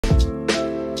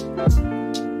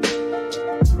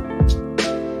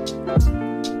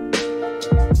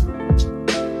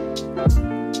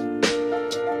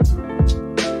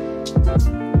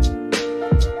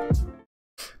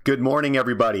Good morning,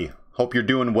 everybody. Hope you're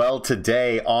doing well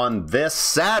today on this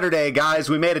Saturday, guys.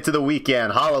 We made it to the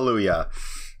weekend. Hallelujah.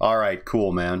 All right,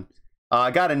 cool, man.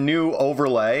 I got a new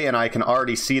overlay, and I can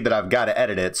already see that I've got to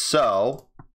edit it,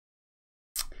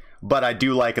 but I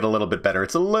do like it a little bit better.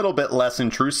 It's a little bit less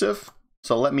intrusive.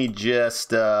 So let me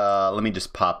just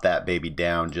pop that baby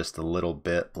down just a little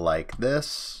bit like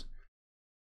this.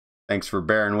 Thanks for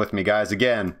bearing with me, guys.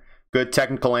 Again, good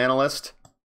technical analyst,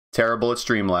 terrible at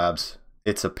Streamlabs.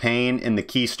 It's a pain in the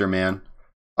keister, man.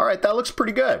 All right, that looks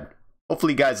pretty good.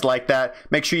 Hopefully you guys like that.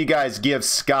 Make sure you guys give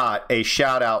Scott a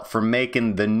shout out for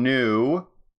making the new...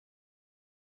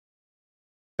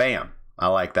 Bam. I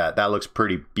like that. That looks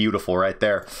pretty beautiful right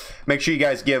there. Make sure you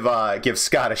guys give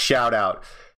Scott a shout out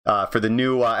for the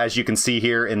new, as you can see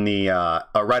here in the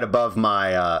right above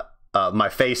my my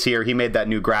face here. He made that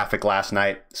new graphic last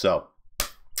night, so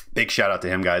big shout out to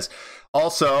him, guys.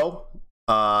 Also,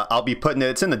 I'll be putting it.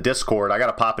 It's in the Discord. I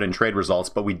gotta pop it in trade results,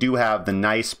 but we do have the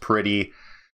nice, pretty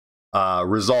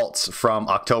results from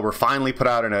October finally put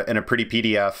out in a pretty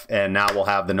PDF, and now we'll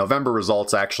have the November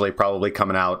results actually probably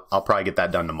coming out. I'll probably get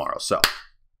that done tomorrow. So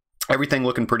everything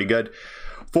looking pretty good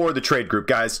for the trade group,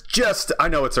 guys. I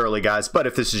know it's early, guys, but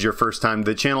if this is your first time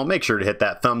to the channel, make sure to hit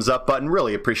that thumbs up button.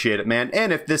 Really appreciate it, man.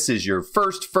 And if this is your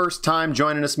first time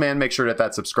joining us, man, make sure to hit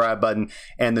that subscribe button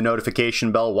and the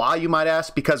notification bell. Why, you might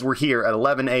ask? Because we're here at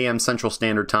 11 a.m. Central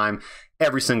Standard Time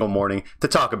every single morning to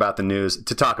talk about the news,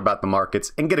 to talk about the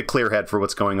markets, and get a clear head for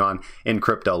what's going on in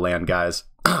crypto land, guys.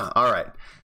 All right.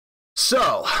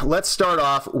 So let's start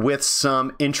off with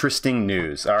some interesting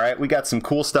news. All right, we got some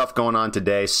cool stuff going on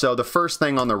today. So the first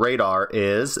thing on the radar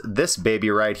is this baby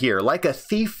right here. Like a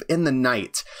thief in the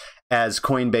night, as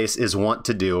Coinbase is wont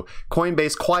to do,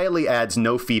 Coinbase quietly adds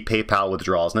no-fee PayPal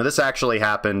withdrawals. Now, this actually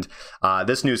happened.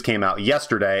 This news came out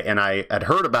yesterday, and I had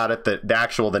heard about it the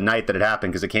night that it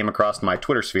happened because it came across my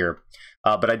Twitter sphere,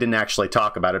 but I didn't actually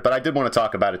talk about it. But I did want to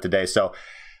talk about it today. So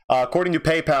according to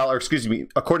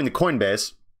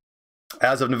Coinbase,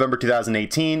 as of November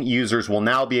 2018, users will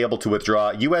now be able to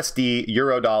withdraw USD,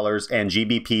 Euro dollars, and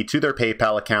GBP to their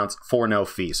PayPal accounts for no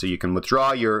fee. So you can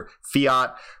withdraw your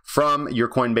fiat from your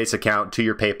Coinbase account to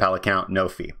your PayPal account, no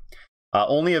fee.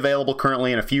 Only available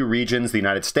currently in a few regions, the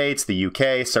United States, the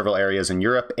UK, several areas in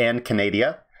Europe, and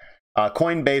Canada.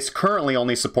 Coinbase currently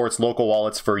only supports local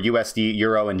wallets for USD,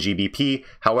 Euro, and GBP.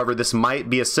 However, this might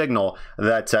be a signal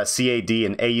that CAD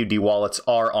and AUD wallets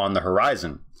are on the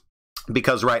horizon.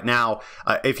 Because right now,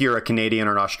 if you're a Canadian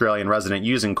or an Australian resident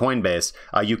using Coinbase,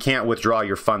 you can't withdraw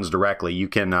your funds directly. You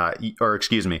can, you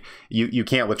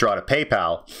can't withdraw to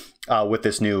PayPal with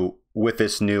this new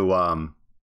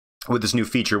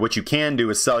feature. What you can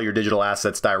do is sell your digital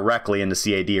assets directly into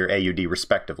CAD or AUD,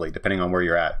 respectively, depending on where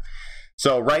you're at.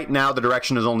 So right now, the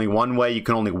direction is only one way. You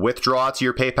can only withdraw to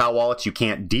your PayPal wallets. You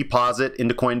can't deposit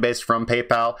into Coinbase from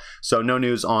PayPal. So no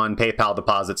news on PayPal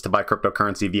deposits to buy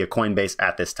cryptocurrency via Coinbase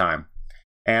at this time.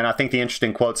 And I think the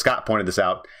interesting quote, Scott pointed this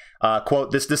out, quote,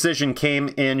 "This decision came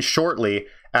in shortly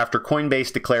after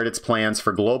Coinbase declared its plans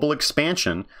for global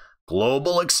expansion,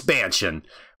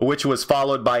 which was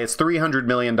followed by its $300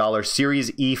 million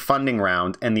Series E funding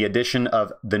round and the addition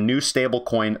of the new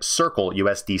stablecoin Circle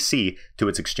USDC to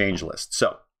its exchange list."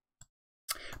 So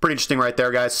pretty interesting right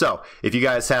there, guys. So if you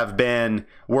guys have been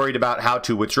worried about how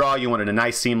to withdraw, you wanted a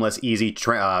nice, seamless, easy,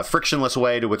 frictionless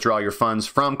way to withdraw your funds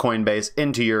from Coinbase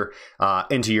into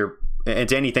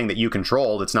anything that you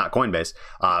control that's not Coinbase,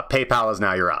 PayPal is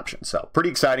now your option. So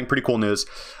pretty exciting, pretty cool news.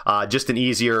 Just an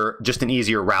easier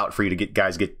route for you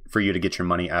to get your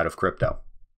money out of crypto.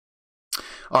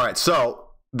 All right, so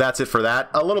that's it for that.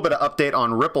 A little bit of update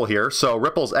on Ripple here. So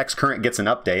Ripple's X-Current gets an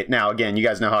update. Now, again, you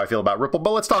guys know how I feel about Ripple,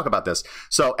 but let's talk about this.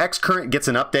 So X-Current gets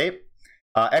an update.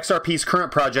 XRP's current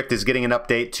project is getting an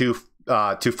update to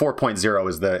 4.0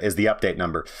 is the update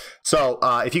number. So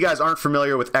if you guys aren't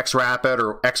familiar with XRapid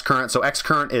or X-Current, so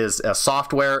X-Current is a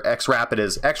software.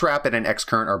 XRapid and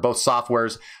X-Current are both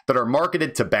softwares that are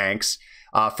marketed to banks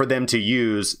for them to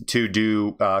use to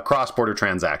do cross-border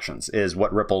transactions, is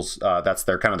what Ripple's that's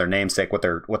their kind of their namesake, what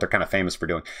they're kind of famous for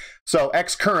doing. So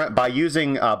X-Current, by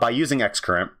using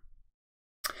X-Current,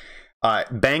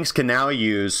 banks can now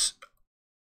use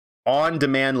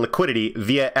on-demand liquidity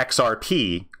via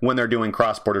XRP when they're doing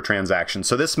cross-border transactions.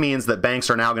 So this means that banks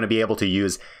are now going to be able to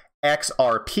use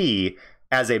XRP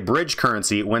as a bridge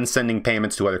currency when sending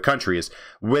payments to other countries,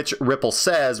 which Ripple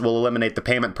says will eliminate the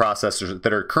payment processors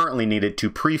that are currently needed to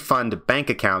pre-fund bank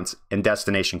accounts in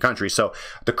destination countries. So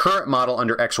the current model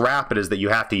under XRapid is that you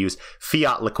have to use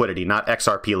fiat liquidity, not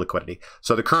XRP liquidity.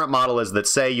 So the current model is that,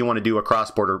 say you want to do a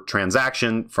cross-border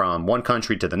transaction from one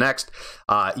country to the next,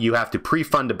 you have to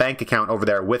pre-fund a bank account over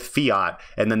there with fiat,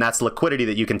 and then that's liquidity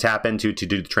that you can tap into to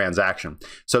do the transaction.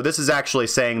 So this is actually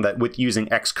saying that with using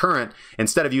XCurrent,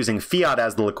 instead of using fiat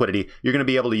as the liquidity, you're going to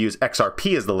be able to use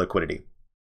XRP as the liquidity,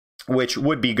 which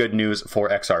would be good news for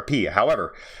XRP.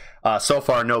 However, so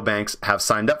far no banks have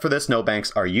signed up for this. No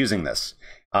banks are using this.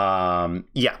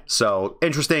 Yeah, so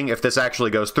interesting. If this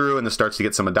actually goes through and this starts to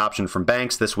get some adoption from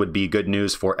banks, this would be good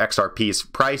news for XRP's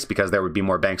price, because there would be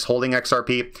more banks holding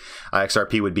XRP.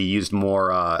 XRP would be used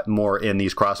more in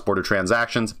these cross-border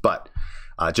transactions, but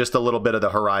just a little bit of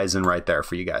the horizon right there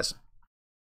for you guys.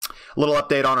 A little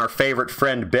update on our favorite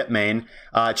friend Bitmain.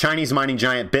 Chinese mining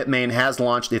giant Bitmain has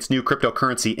launched its new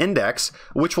cryptocurrency index,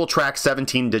 which will track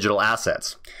 17 digital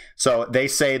assets. So they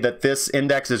say that this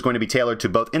index is going to be tailored to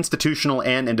both institutional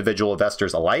and individual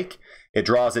investors alike. It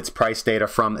draws its price data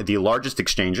from the largest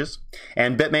exchanges,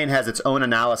 and Bitmain has its own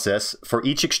analysis for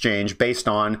each exchange based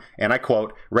on, and I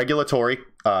quote, regulatory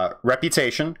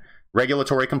reputation,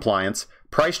 regulatory compliance,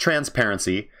 price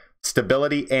transparency,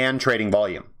 stability, and trading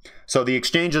volume. So the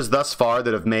exchanges thus far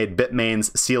that have made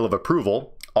Bitmain's seal of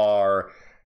approval are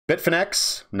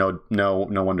Bitfinex,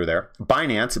 no wonder there,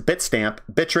 Binance, Bitstamp,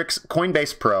 Bittrex,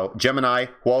 Coinbase Pro, Gemini,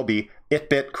 Huobi,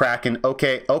 Itbit, Kraken,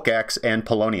 OKX, and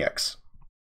Poloniex.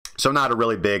 So not a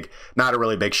really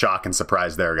big shock and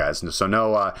surprise there, guys. So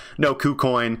no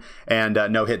KuCoin and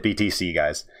no HitBTC,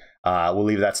 guys. We'll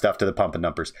leave that stuff to the pump and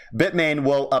dumpers. Bitmain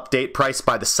will update price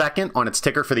by the second on its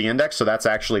ticker for the index, so that's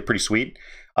actually pretty sweet.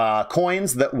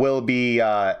 Coins that will be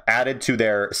added to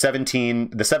their 17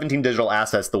 digital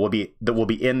assets that will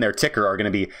be in their ticker are going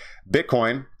to be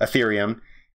Bitcoin, Ethereum,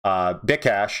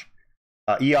 Bitcash,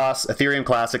 EOS, Ethereum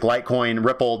Classic, Litecoin,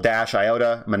 Ripple, Dash,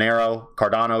 IOTA, Monero,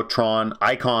 Cardano, Tron,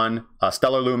 Icon,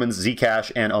 Stellar Lumens,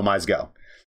 Zcash, and OmiseGo.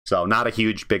 So not a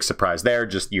huge big surprise there,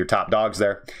 just your top dogs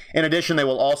there. In addition, they've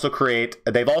also created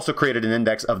an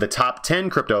index of the top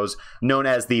 10 cryptos known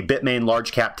as the Bitmain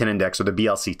Large Cap 10 Index, or the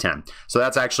BLC 10. So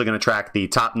that's actually going to track the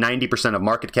top 90% of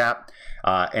market cap.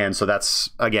 And so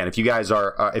that's, again, if you guys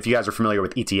are familiar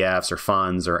with ETFs or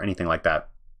funds or anything like that,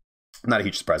 not a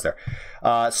huge surprise there.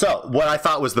 So what I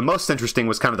thought was the most interesting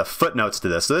was kind of the footnotes to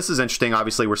this. So this is interesting.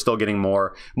 Obviously, we're still getting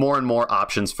more and more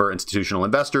options for institutional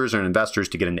investors and investors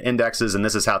to get into indexes. And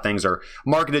this is how things are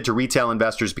marketed to retail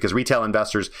investors, because retail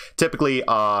investors typically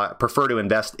prefer to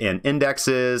invest in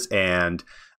indexes and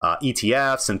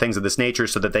ETFs and things of this nature,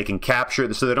 so that they can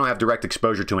capture, so they don't have direct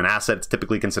exposure to an asset. It's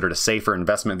typically considered a safer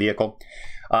investment vehicle.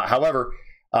 However,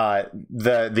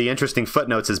 the interesting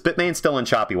footnotes is Bitmain's still in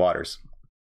choppy waters.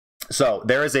 So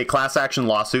there is a class action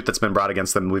lawsuit that's been brought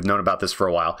against them. We've known about this for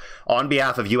a while on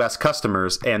behalf of U.S.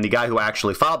 customers. And the guy who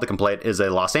actually filed the complaint is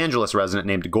a Los Angeles resident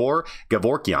named Gor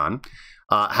Gavorkian.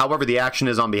 However, the action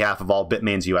is on behalf of all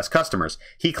Bitmain's U.S. customers.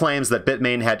 He claims that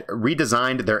Bitmain had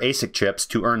redesigned their ASIC chips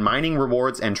to earn mining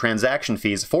rewards and transaction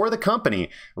fees for the company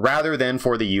rather than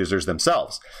for the users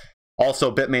themselves.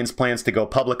 Also, Bitmain's plans to go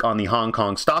public on the Hong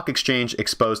Kong Stock Exchange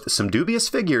exposed some dubious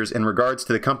figures in regards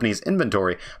to the company's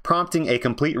inventory, prompting a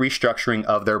complete restructuring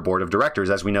of their board of directors.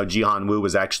 As we know, Jihan Wu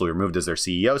was actually removed as their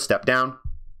CEO, stepped down.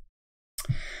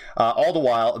 All the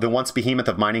while, the once behemoth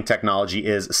of mining technology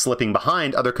is slipping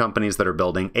behind other companies that are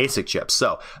building ASIC chips.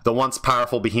 So the once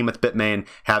powerful behemoth Bitmain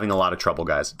having a lot of trouble,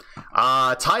 guys.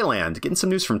 Thailand, getting some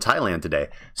news from Thailand today.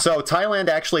 So Thailand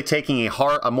actually taking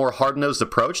a more hard-nosed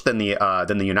approach than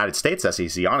the United States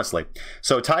SEC, honestly.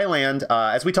 So Thailand,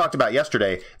 as we talked about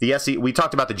yesterday, we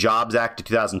talked about the Jobs Act of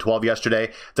 2012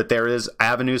 yesterday, that there is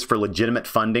avenues for legitimate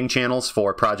funding channels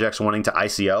for projects wanting to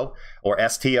ICO or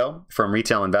STO from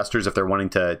retail investors if they're wanting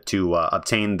to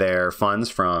obtain their funds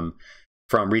from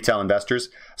retail investors.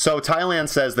 So Thailand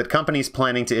says that companies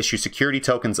planning to issue security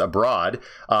tokens abroad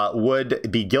would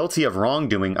be guilty of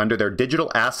wrongdoing under their Digital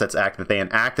Assets Act that they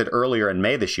enacted earlier in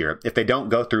May this year if they don't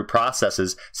go through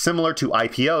processes similar to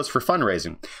IPOs for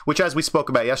fundraising, which, as we spoke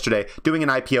about yesterday, doing an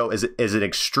IPO is an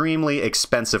extremely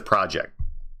expensive project.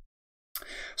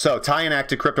 So Thai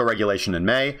enacted crypto regulation in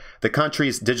May. The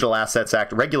country's Digital Assets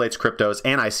Act regulates cryptos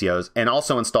and ICOs and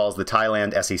also installs the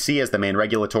Thailand SEC as the main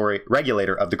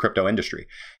regulator of the crypto industry.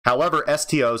 However,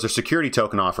 STOs, or security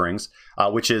token offerings,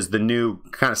 which is the new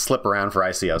kind of slip around for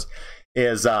ICOs,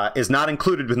 is not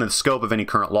included within the scope of any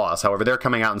current laws. However, they're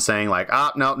coming out and saying like,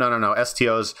 no,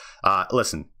 STOs,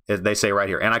 listen, they say right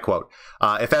here, and I quote,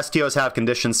 if STOs have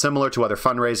conditions similar to other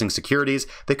fundraising securities,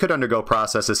 they could undergo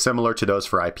processes similar to those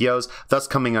for IPOs, thus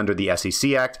coming under the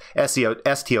SEC Act.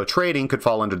 STO trading could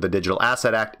fall under the Digital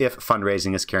Asset Act if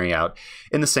fundraising is carried out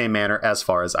in the same manner as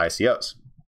far as ICOs.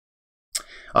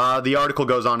 The article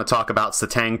goes on to talk about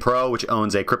Satang Pro, which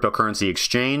owns a cryptocurrency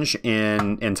exchange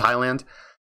in Thailand.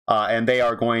 And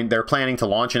they're planning to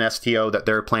launch an STO that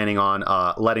they're planning on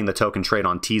letting the token trade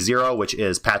on T0, which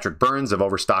is Patrick Burns of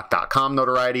Overstock.com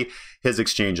notoriety, his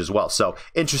exchange as well. So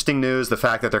interesting news, the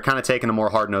fact that they're kind of taking a more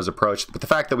hard-nosed approach, but the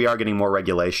fact that we are getting more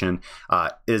regulation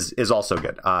is also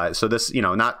good. So this,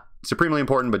 not supremely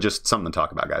important, but just something to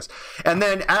talk about, guys. And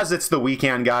then as it's the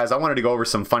weekend, guys, I wanted to go over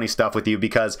some funny stuff with you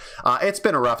because it's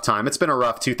been a rough time. It's been a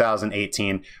rough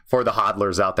 2018 for the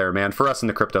hodlers out there, man, for us in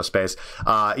the crypto space.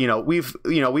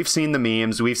 We've seen the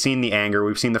memes, we've seen the anger,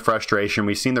 we've seen the frustration,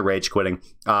 we've seen the rage quitting.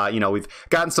 We've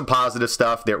gotten some positive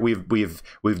stuff that we've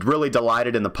really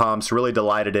delighted in the pumps, really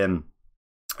delighted in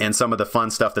and some of the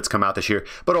fun stuff that's come out this year.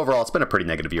 But overall, it's been a pretty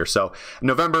negative year. So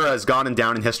November has gone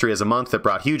down in history as a month that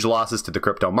brought huge losses to the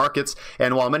crypto markets.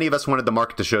 And while many of us wanted the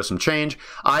market to show some change,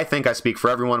 I think I speak for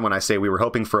everyone when I say we were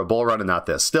hoping for a bull run and not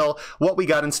this. Still, what we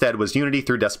got instead was unity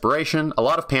through desperation, a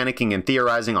lot of panicking and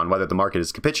theorizing on whether the market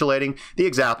is capitulating, the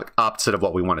exact opposite of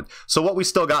what we wanted. So what we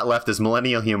still got left is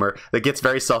millennial humor that gets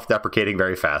very self-deprecating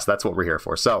very fast. That's what we're here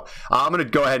for. So I'm going to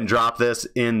go ahead and drop this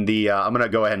in the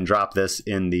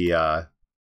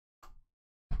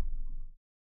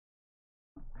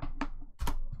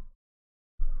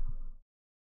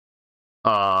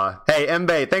hey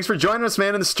Mbae, thanks for joining us,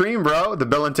 man, in the stream, bro. The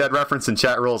Bill and Ted reference in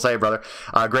chat rules. Hey brother,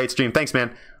 great stream, thanks,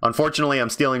 man. Unfortunately,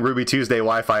 I'm stealing Ruby Tuesday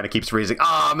Wi-Fi and it keeps freezing.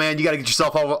 Man, you got to get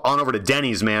yourself on over to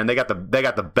Denny's, man. They got the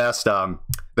best Wi-Fi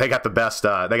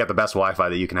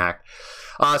that you can hack.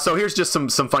 So here's just some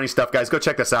funny stuff, guys. Go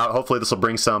check this out. Hopefully this will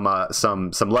bring some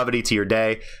levity to your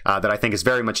day that I think is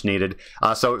very much needed.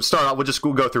 So start out, we'll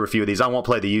go through a few of these. I won't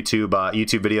play the YouTube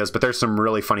videos, but there's some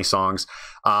really funny songs.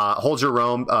 Hold Your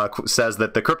Rome says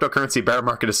that the cryptocurrency bear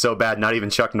market is so bad, not even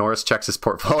Chuck Norris checks his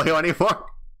portfolio anymore.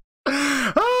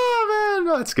 Oh man,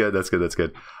 that's good. Okay.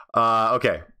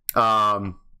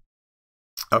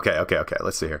 Okay.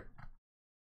 Let's see here.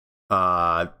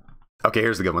 Okay,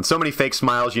 here's the good one. So many fake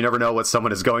smiles, you never know what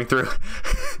someone is going through.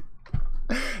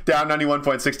 Down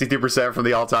 91.62% from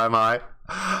the all-time high.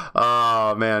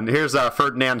 Oh, man. Here's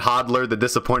Ferdinand Hodler, the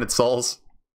Disappointed Souls.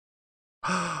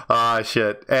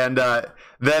 Shit. And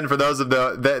then for those of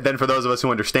us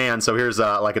who understand, so here's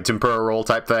like a tempura roll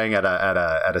type thing at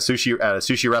a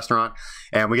sushi restaurant,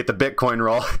 and we get the Bitcoin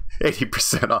roll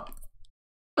 80% off.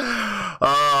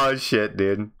 Oh shit,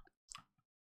 dude.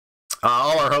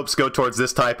 All our hopes go towards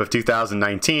this type of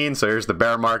 2019. So here's the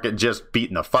bear market just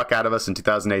beating the fuck out of us in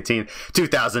 2018.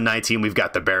 2019, we've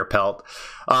got the bear pelt.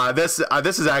 This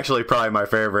is actually probably my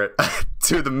favorite.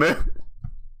 To the moon.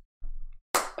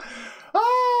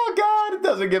 Oh God, it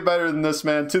doesn't get better than this,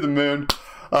 man. To the moon.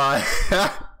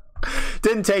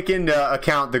 Didn't take into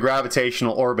account the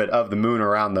gravitational orbit of the moon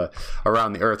around the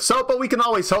Earth. So, but we can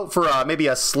always hope for maybe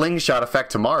a slingshot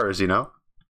effect to Mars, you know.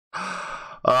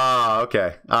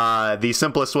 Okay. The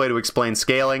simplest way to explain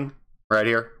scaling, right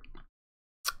here.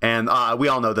 And we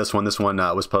all know this one. This one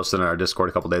was posted in our Discord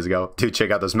a couple days ago. Dude, check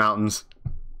out those mountains.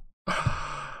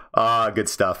 Good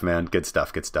stuff, man. Good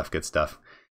stuff.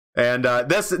 And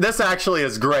this actually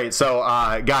is great. So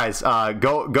guys,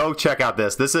 go check out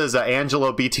this. This is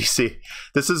Angelo BTC.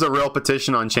 This is a real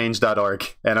petition on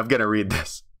change.org, and I'm gonna read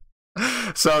this.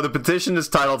 So the petition is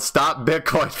titled "Stop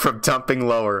Bitcoin from Dumping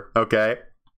Lower." Okay.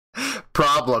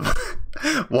 Problem.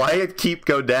 Why it keep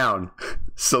go down?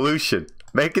 Solution.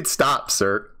 Make it stop,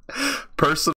 sir.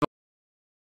 Personal.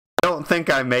 Don't think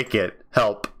I make it.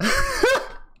 Help.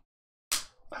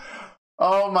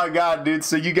 Oh my God, dude.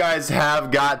 So you guys have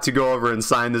got to go over and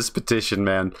sign this petition,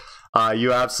 man.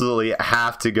 You absolutely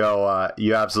have to go.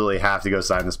 You absolutely have to go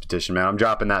sign this petition, man. I'm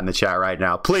dropping that in the chat right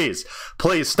now. Please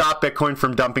stop Bitcoin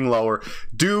from dumping lower.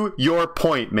 Do your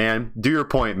point, man. Do your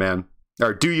point, man.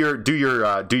 Or do your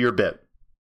bit.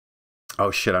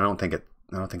 Oh shit, I don't think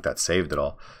that's saved at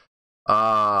all.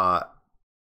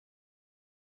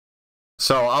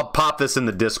 So I'll pop this in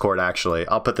the Discord, actually.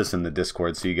 I'll put this in the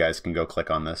Discord so you guys can go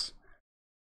click on this.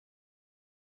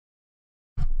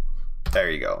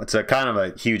 There you go. It's a kind of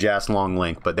a huge ass long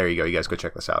link, but there you go. You guys go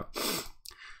check this out.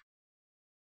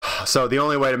 So the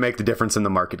only way to make the difference in the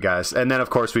market, guys. And then, of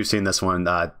course, we've seen this one,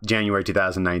 January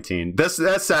 2019.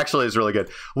 This actually is really good.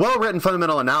 Well-written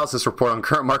fundamental analysis report on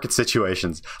current market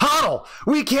situations. HODL!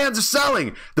 Weak hands are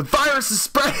selling! The virus is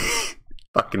spreading!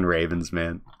 Fucking Ravens,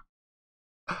 man.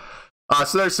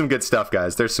 So there's some good stuff,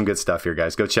 guys. There's some good stuff here,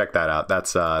 guys. Go check that out.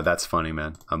 That's funny,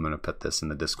 man. I'm gonna put this in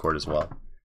the Discord as well.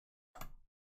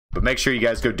 But make sure you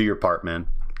guys go do your part, man.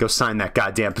 Go sign that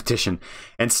goddamn petition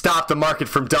and stop the market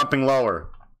from dumping lower.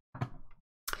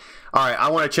 All right, I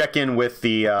want to check in with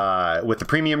the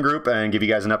premium group and give you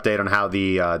guys an update on how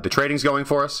the trading's going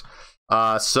for us.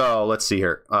 So let's see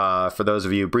here. For those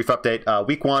of you, brief update.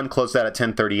 Week 1 closed out at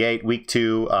 1038. Week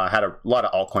 2 had a lot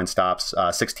of altcoin stops,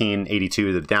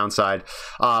 1682 to the downside.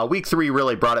 Week 3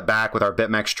 really brought it back with our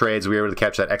BitMEX trades. We were able to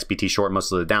catch that XBT short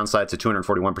most of the downside to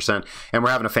 241%. And we're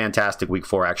having a fantastic week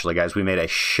 4, actually, guys. We made a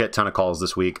shit ton of calls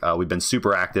this week. We've been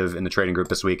super active in the trading group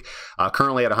this week.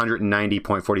 Currently at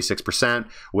 190.46%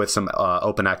 with some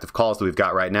open active calls that we've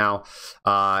got right now.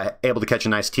 Able to catch a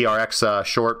nice TRX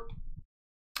short.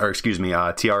 Or excuse me,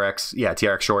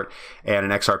 TRX short and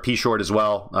an XRP short as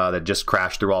well that just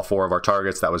crashed through all 4 of our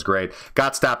targets. That was great.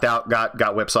 Got stopped out,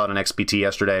 got whipsawed on XBT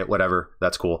yesterday, whatever.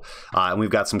 That's cool. And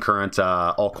we've got some current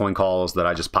altcoin calls that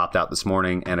I just popped out this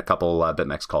morning and a couple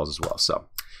BitMEX calls as well. So,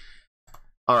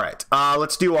 all right,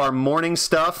 let's do our morning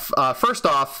stuff. First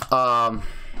off,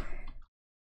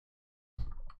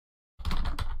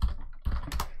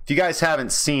 if you guys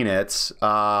haven't seen it,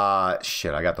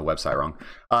 shit, I got the website wrong.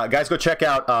 Guys, go check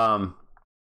out, oh,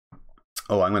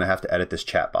 I'm going to have to edit this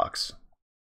chat box.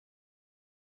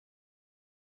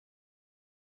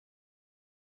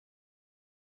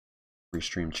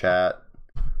 Restream chat.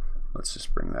 Let's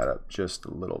just bring that up just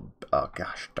a little. Oh,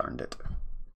 gosh darned it.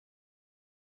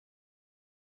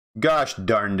 Gosh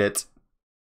darned it.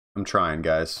 I'm trying,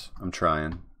 guys. I'm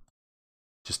trying.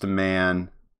 Just a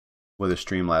man with a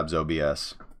Streamlabs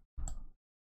OBS.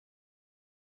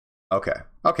 Okay.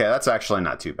 Okay, that's actually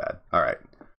not too bad. All right.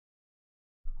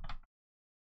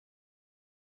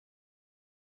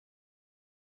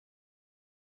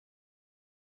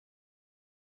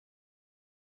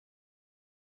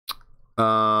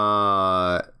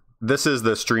 This is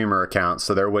the streamer account,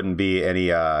 so there wouldn't be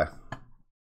any I'm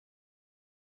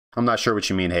not sure what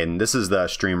you mean, Hayden. This is the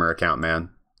streamer account, man.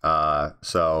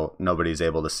 So nobody's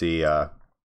able to see I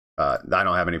don't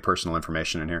have any personal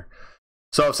information in here.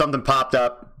 So if something popped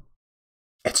up,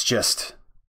 it's just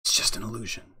an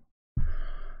illusion.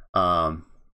 All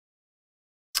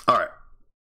right.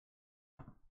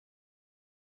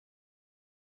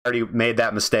 I already made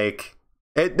that mistake.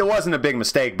 It wasn't a big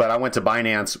mistake, but I went to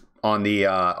Binance on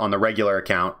the regular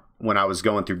account when I was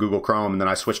going through Google Chrome, and then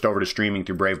I switched over to streaming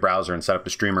through Brave browser and set up the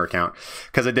streamer account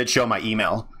because it did show my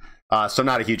email. So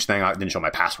not a huge thing. I didn't show my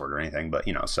password or anything, but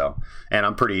so, and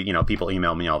I'm pretty, people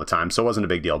email me all the time, so it wasn't a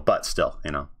big deal, but still,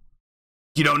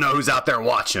 you don't know who's out there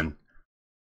watching.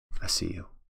 I see you.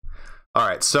 All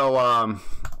right, so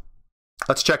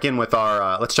let's check in with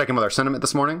our sentiment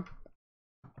this morning.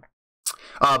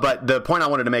 But the point I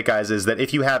wanted to make, guys, is that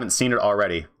if you haven't seen it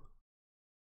already,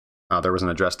 there was an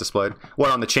address displayed.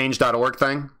 What, on the change.org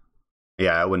thing?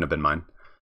 Yeah, it wouldn't have been mine.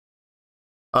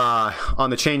 On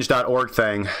the change.org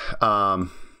thing, blah,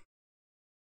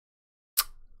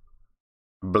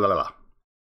 blah, blah.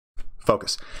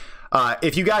 Focus.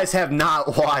 If you guys have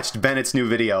not watched Bennett's new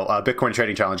video, Bitcoin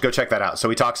Trading Challenge, go check that out. So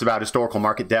he talks about historical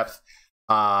market depth,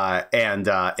 and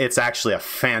it's actually a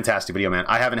fantastic video, man.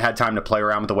 I haven't had time to play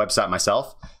around with the website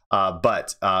myself,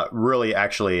 but really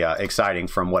actually exciting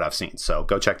from what I've seen. So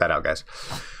go check that out, guys.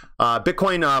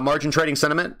 Bitcoin margin trading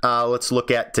sentiment. Let's look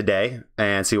at today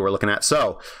and see what we're looking at.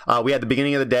 So we had the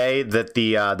beginning of the day that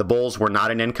the bulls were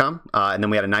not in income, and then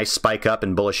we had a nice spike up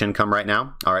in bullish income right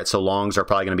now. All right, so longs are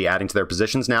probably going to be adding to their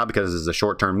positions now because this is a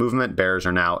short-term movement. Bears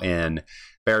are now in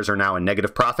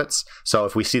negative profits. So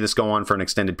if we see this go on for an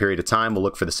extended period of time, we'll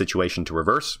look for the situation to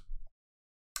reverse.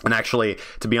 And actually,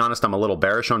 to be honest, I'm a little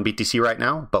bearish on BTC right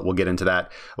now, but we'll get into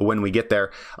that when we get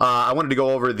there. I wanted to go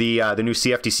over the new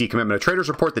CFTC Commitment of Traders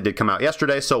report that did come out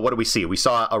yesterday. So what do we see? We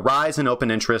saw a rise in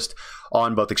open interest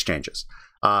on both exchanges.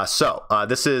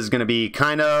 This is going to be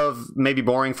kind of maybe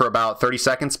boring for about 30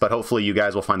 seconds, but hopefully you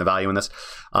guys will find the value in this.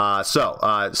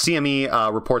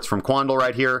 CME reports from Quandl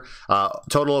right here.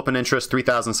 Total open interest,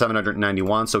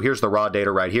 3,791. So here's the raw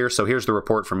data right here. So here's the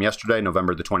report from yesterday,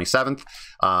 November the 27th.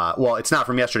 Well, it's not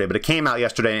from yesterday, but it came out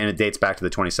yesterday and it dates back to the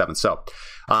 27th. So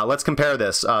let's compare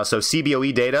this. So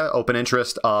CBOE data, open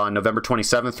interest on November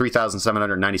 27th,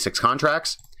 3,796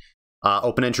 contracts.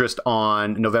 Open interest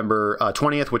on November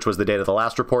 20th, which was the date of the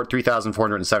last report,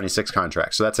 3,476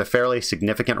 contracts. So that's a fairly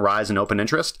significant rise in open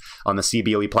interest on the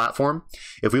CBOE platform.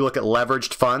 If we look at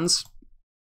leveraged funds,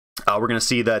 we're going to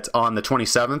see that on the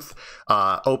 27th,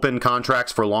 open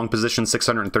contracts for long positions,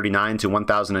 639 to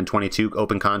 1,022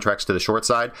 open contracts to the short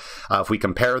side. If we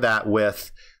compare that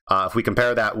with If we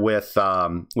compare that with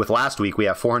last week, we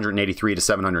have 483 to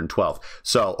 712.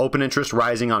 So open interest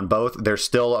rising on both. They're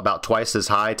still about twice as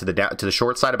high to the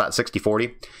short side, about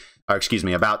 60-40, or excuse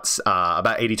me, about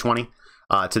 80-20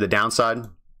 to the downside,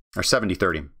 or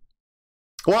 70-30.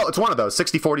 Well, it's one of those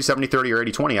 60-40, 70-30, or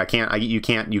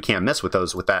 80-20. You can't miss with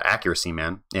those, with that accuracy,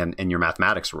 man. And your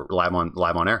mathematics live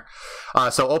on air.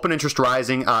 So open interest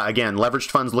rising again.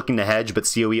 Leveraged funds looking to hedge,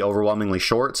 but COE overwhelmingly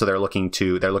short, so they're looking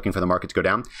for the market to go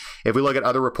down. If we look at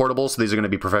other reportables, so these are going to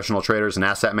be professional traders and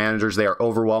asset managers. They are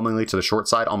overwhelmingly to the short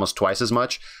side, almost twice as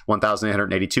much.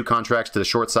 1,882 contracts to the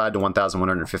short side to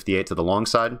 1,158 to the long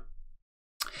side.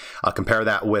 Compare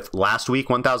that with last week,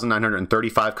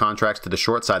 1,935 contracts to the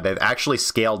short side. They've actually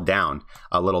scaled down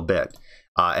a little bit.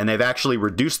 And they've actually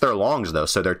reduced their longs, though.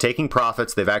 So they're taking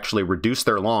profits. They've actually reduced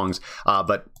their longs,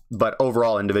 but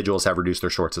overall individuals have reduced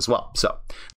their shorts as well. So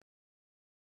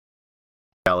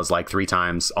is like 3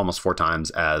 times, almost 4 times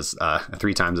as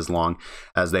 3 times as long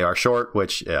as they are short,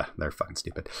 which, yeah, they're fucking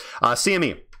stupid.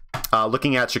 CME.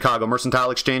 Looking at Chicago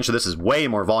Mercantile Exchange, so this is way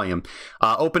more volume.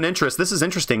 Open interest, this is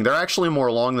interesting. They're actually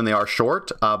more long than they are short,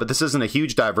 but this isn't a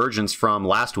huge divergence from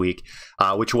last week,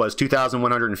 which was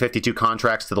 2,152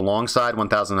 contracts to the long side,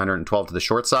 1,912 to the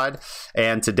short side.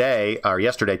 And today, or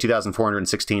yesterday,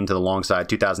 2,416 to the long side,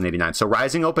 2,089. So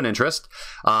rising open interest,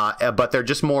 but they're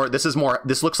just more,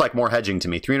 this looks like more hedging to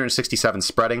me. 367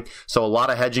 spreading, so a lot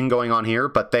of hedging going on here,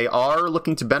 but they are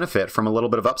looking to benefit from a little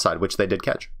bit of upside, which they did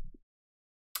catch.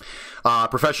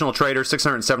 Professional traders,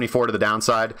 674 to the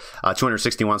downside,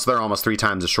 261, so they're almost 3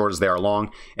 times as short as they are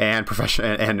long, and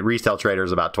retail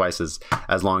traders about twice as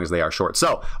long as they are short.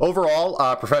 So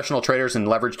overall, professional traders and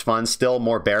leveraged funds still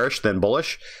more bearish than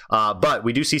bullish, but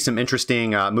we do see some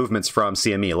interesting movements from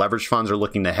CME. Leveraged funds are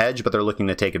looking to hedge, but they're looking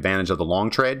to take advantage of the long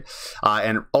trade,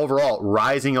 and overall,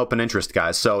 rising open interest,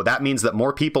 guys. So that means that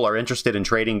more people are interested in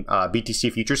trading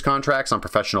BTC futures contracts on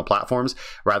professional platforms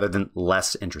rather than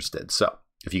less interested. So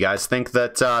if you guys think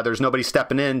that there's nobody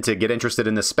stepping in to get interested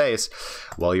in this space,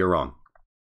 well, you're wrong.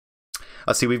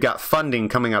 Let's see, we've got funding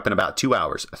coming up in about 2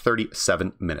 hours,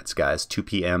 37 minutes, guys. 2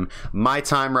 p.m. my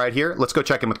time right here. Let's go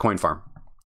check in with CoinFarm.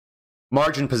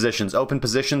 Margin positions, open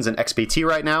positions in XBT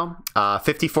right now,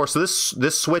 54. So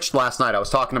this switched last night. I was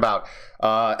talking about,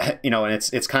 and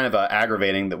it's kind of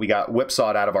aggravating that we got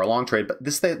whipsawed out of our long trade, but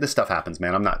this stuff happens,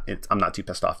 man. I'm not too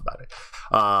pissed off about it,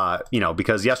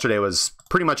 because yesterday was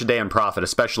pretty much a day in profit,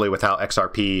 especially with how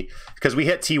XRP, because we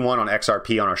hit T1 on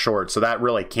XRP on our short, so that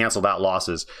really canceled out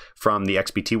losses from the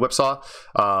XBT whipsaw,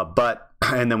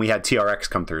 and then we had TRX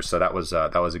come through, so that was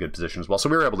a good position as well. So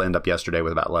we were able to end up yesterday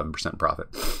with about 11% profit.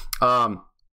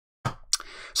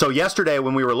 So yesterday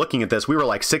when we were looking at this, we were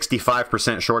like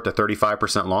 65% short to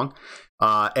 35% long.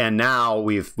 And now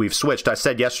we've switched. I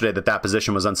said yesterday that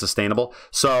position was unsustainable.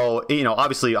 So,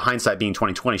 obviously hindsight being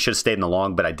 2020, should have stayed in the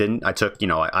long, but I didn't. I took,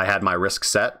 I had my risk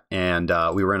set, and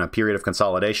we were in a period of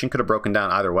consolidation. Could have broken down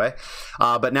either way.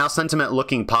 But now sentiment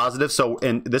looking positive. So,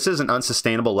 and this is an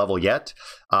unsustainable level yet.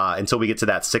 Until we get to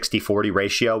that 60-40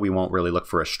 ratio, we won't really look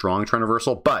for a strong trend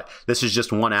reversal. But this is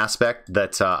just one aspect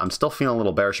that I'm still feeling a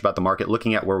little bearish about the market,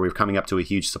 looking at where we're coming up to a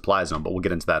huge supply zone, but we'll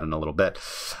get into that in a little bit.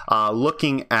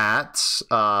 Looking at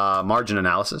margin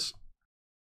analysis.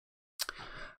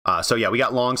 So yeah, we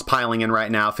got longs piling in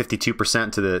right now,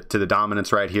 52% to the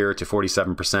dominance right here, to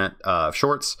 47% of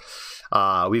shorts.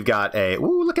 We've got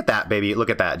look at that, baby. Look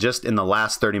at that. Just in the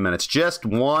last 30 minutes, just 2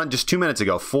 minutes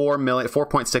ago,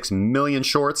 4.6 million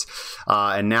shorts.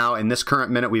 And now in this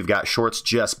current minute, we've got shorts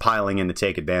just piling in to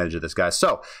take advantage of this, guys.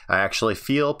 So I actually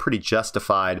feel pretty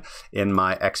justified in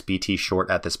my XBT short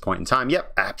at this point in time.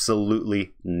 Yep,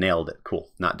 absolutely nailed it. Cool.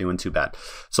 Not doing too bad.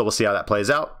 So we'll see how that plays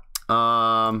out.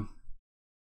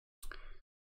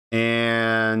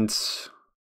 And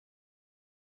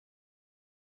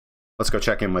let's go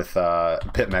check in with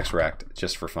PitMEX Rect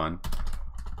just for fun.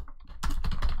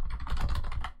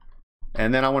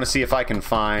 And then I want to see if I can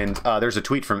find, there's a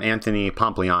tweet from Anthony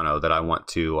Pompliano that I want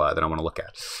to look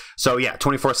at. So yeah,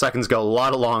 24 seconds ago, a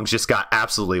lot of longs just got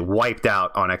absolutely wiped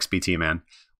out on XBT, man.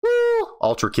 Woo!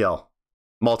 Ultra kill,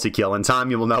 multi-kill. In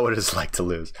time, you will know what it is like to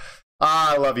lose.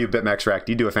 I love you, BitMEX Rect.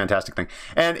 You do a fantastic thing.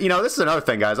 And, this is another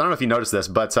thing, guys. I don't know if you noticed this,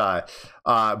 but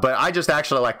I just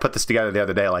actually, put this together the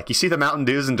other day. You see the Mountain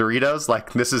Dews and Doritos?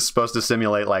 This is supposed to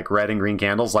simulate, red and green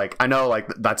candles. I know,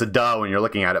 that's a duh when you're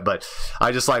looking at it, but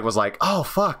I just, was like, oh,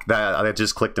 fuck. That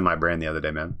just clicked in my brain the other day,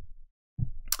 man.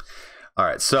 All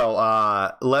right, so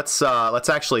let's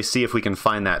actually see if we can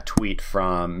find that tweet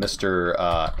from Mr.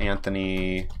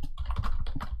 Anthony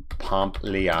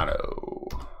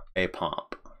Pompliano. A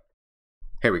Pomp.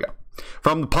 Here we go.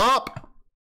 From the Pomp.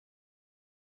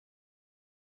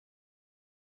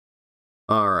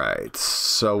 All right,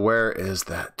 so where is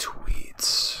that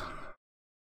tweet?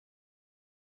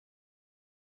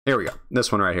 Here we go.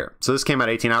 This one right here. So this came out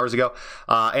 18 hours ago.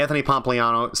 Anthony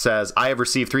Pompliano says, I have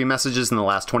received 3 messages in the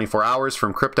last 24 hours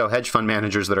from crypto hedge fund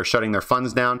managers that are shutting their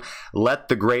funds down. Let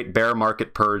the great bear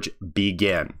market purge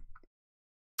begin.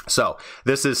 So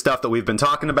this is stuff that we've been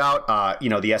talking about, you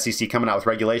know, the SEC coming out with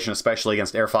regulation, especially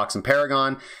against AirFox and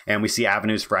Paragon, and we see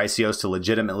avenues for ICOs to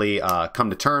legitimately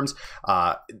come to terms.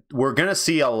 We're going to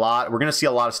see a lot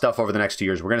of stuff over the next 2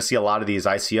 years. We're going to see a lot of these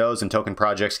ICOs and token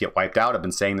projects get wiped out. I've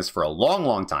been saying this for a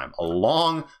long time,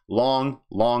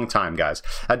 long time, guys.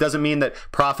 That doesn't mean that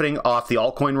profiting off the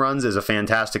altcoin runs is a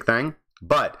fantastic thing,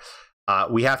 but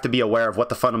we have to be aware of what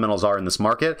the fundamentals are in this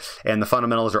market, and the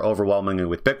fundamentals are overwhelmingly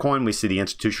with Bitcoin. We see the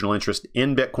institutional interest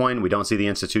in Bitcoin. We don't see the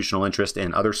institutional interest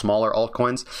in other smaller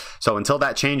altcoins. So until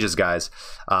that changes, guys,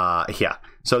 yeah.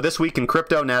 So this week in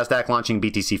crypto, NASDAQ launching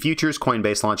BTC futures,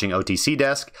 Coinbase launching OTC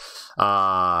desk,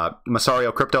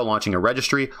 Masario Crypto launching a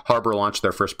registry, Harbor launched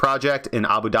their first project, and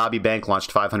Abu Dhabi Bank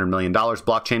launched $500 million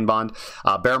blockchain bond.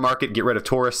 Bear market, get rid of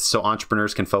tourists so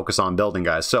entrepreneurs can focus on building,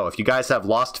 guys. So if you guys have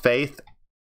lost faith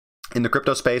in the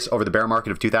crypto space over the bear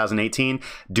market of 2018,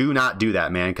 do not do that,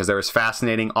 man, because there is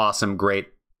fascinating, awesome, great,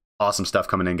 awesome stuff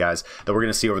coming in, guys, that we're going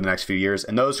to see over the next few years.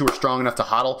 And those who are strong enough to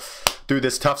hodl through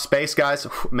this tough space, guys,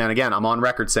 man, again, I'm on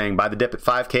record saying buy the dip at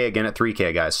 5K, again at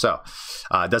 3K, guys. So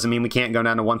it doesn't mean we can't go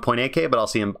down to 1.8K, but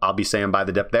I'll be saying buy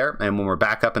the dip there. And when we're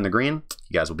back up in the green,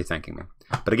 you guys will be thanking me.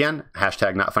 But again,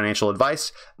 hashtag not financial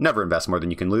advice. Never invest more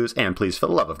than you can lose. And please, for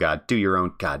the love of God, do your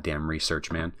own goddamn research,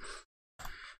 man.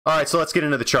 All right, so let's get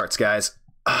into the charts, guys.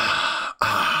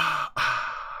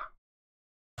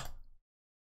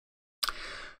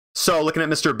 So looking at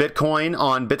Mr. Bitcoin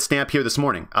on Bitstamp here this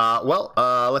morning.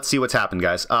 Let's see what's happened,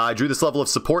 guys. I drew this level of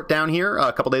support down here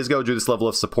a couple days ago. Drew this level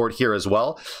of support here as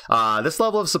well. This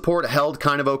level of support held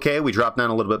kind of okay. We dropped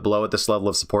down a little bit below it. This level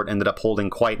of support ended up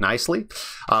holding quite nicely.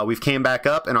 We've came back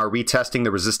up and are retesting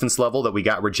the resistance level that we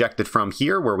got rejected from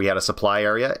here, where we had a supply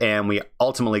area, and we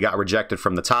ultimately got rejected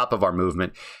from the top of our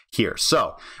movement here.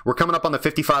 So we're coming up on the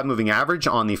 55 moving average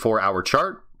on the 4-hour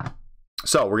chart.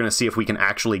 So we're going to see if we can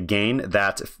actually gain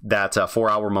that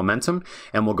 4-hour momentum,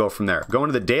 and we'll go from there. Going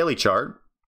to the daily chart,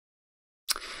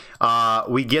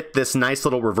 we get this nice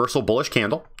little reversal bullish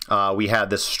candle. We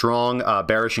had this strong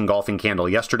bearish engulfing candle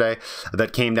yesterday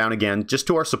that came down again just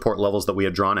to our support levels that we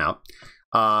had drawn out.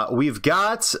 We've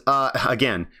got,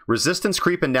 again, resistance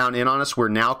creeping down in on us. We're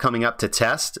now coming up to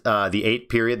test the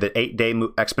 8-day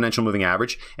exponential moving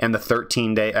average and the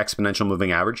 13-day exponential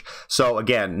moving average. So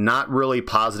again, not really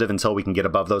positive until we can get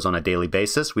above those on a daily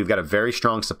basis. We've got a very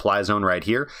strong supply zone right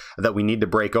here that we need to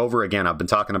break over. Again, I've been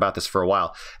talking about this for a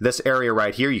while. This area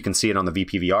right here, you can see it on the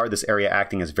VPVR, this area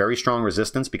acting as very strong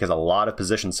resistance because a lot of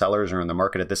position sellers are in the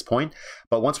market at this point.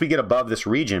 But once we get above this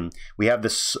region, we have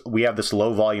this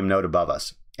low volume node above us.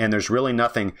 And there's really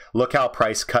nothing. Look how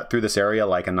price cut through this area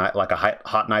like a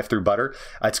hot knife through butter.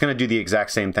 It's going to do the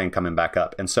exact same thing coming back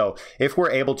up. And so if we're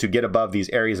able to get above these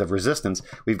areas of resistance,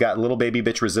 we've got little baby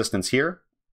bitch resistance here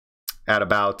at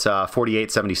about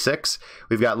 48.76.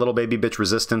 We've got little baby bitch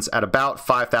resistance at about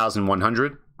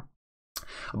 5,100.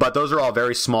 But those are all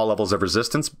very small levels of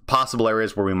resistance, possible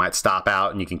areas where we might stop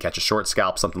out and you can catch a short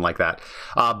scalp, something like that.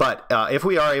 But if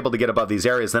we are able to get above these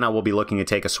areas, then I will be looking to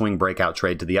take a swing breakout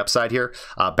trade to the upside here,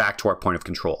 back to our point of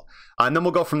control. And then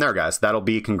we'll go from there, guys. That'll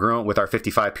be congruent with our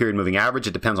 55 period moving average.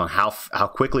 It depends on how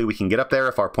quickly we can get up there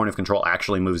if our point of control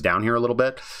actually moves down here a little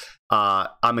bit.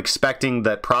 I'm expecting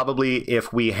that probably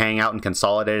if we hang out and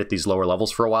consolidate at these lower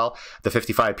levels for a while, the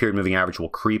 55 period moving average will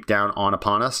creep down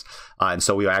upon us. And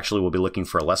so we actually will be looking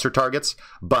for lesser targets,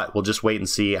 but we'll just wait and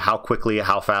see how quickly,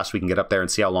 how fast we can get up there and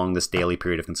see how long this daily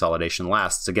period of consolidation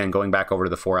lasts. Again, going back over to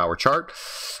the 4-hour chart,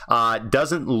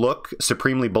 doesn't look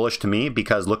supremely bullish to me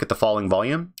because look at the falling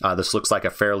volume. This looks like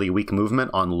a fairly weak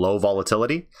movement on low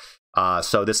volatility.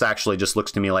 So this actually just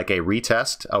looks to me like a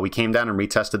retest. We came down and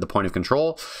retested the point of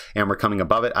control and we're coming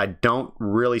above it. I don't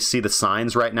really see the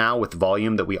signs right now with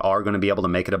volume that we are going to be able to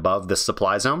make it above this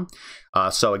supply zone.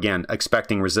 So again,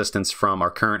 expecting resistance from our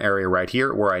current area right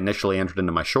here where I initially entered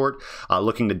into my short,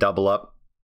 looking to double up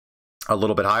a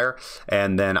little bit higher,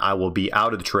 and then I will be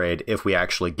out of the trade if we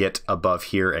actually get above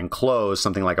here and close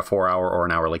something like a 4-hour or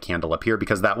an hourly candle up here,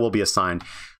 because that will be a sign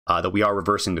that we are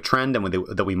reversing the trend and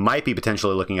that we might be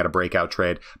potentially looking at a breakout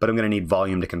trade, but I'm going to need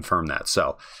volume to confirm that.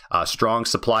 So strong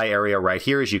supply area right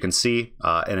here, as you can see,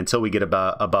 and until we get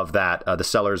above that, the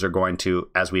sellers are going to,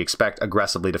 as we expect,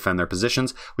 aggressively defend their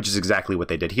positions, which is exactly what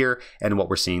they did here and what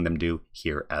we're seeing them do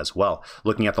here as well.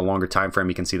 Looking at the longer time frame,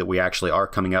 you can see that we actually are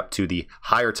coming up to the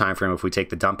higher time frame. If we take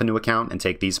the dump into account and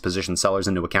take these position sellers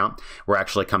into account, we're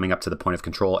actually coming up to the point of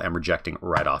control and rejecting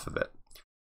right off of it.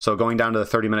 So going down to the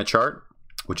 30-minute chart,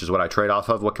 which is what I trade off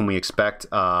of, what can we expect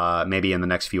maybe in the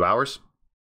next few hours?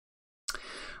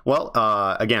 Well,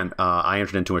 again, I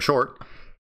entered into a short,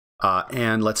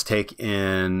 and let's take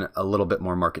in a little bit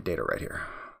more market data right here.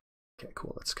 Okay,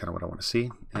 cool. That's kind of what I want to see.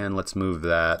 And let's move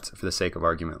that, for the sake of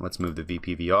argument, let's move the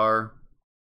VPVR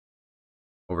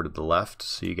over to the left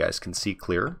so you guys can see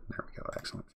clearer. There we go.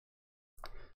 Excellent.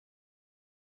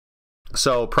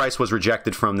 So price was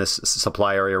rejected from this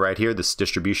supply area right here, this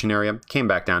distribution area, came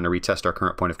back down to retest our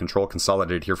current point of control,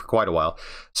 consolidated here for quite a while.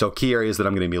 So key areas that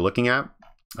I'm going to be looking at,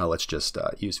 let's just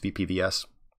use VPVS.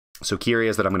 So key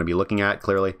areas that I'm going to be looking at,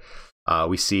 clearly,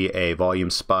 we see a volume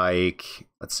spike,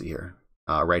 let's see here,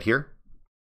 right here.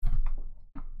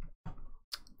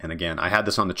 And again, I had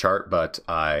this on the chart, but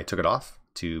I took it off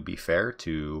to be fair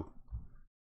to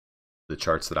the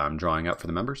charts that I'm drawing up for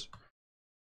the members.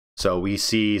 So we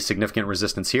see significant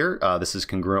resistance here. This is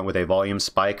congruent with a volume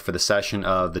spike for the session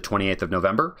of the 28th of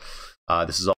November.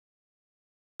 This is all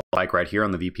spike right here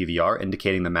on the VPVR,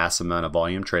 indicating the massive amount of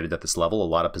volume traded at this level. A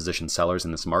lot of position sellers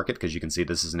in this market, because you can see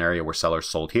this is an area where sellers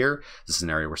sold here, this is an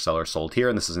area where sellers sold here,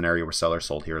 and this is an area where sellers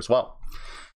sold here as well.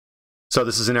 So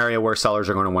this is an area where sellers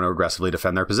are going to want to aggressively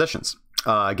defend their positions.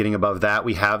 Getting above that,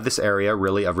 we have this area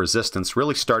really of resistance,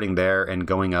 really starting there and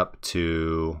going up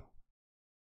to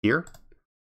here.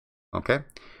 Okay,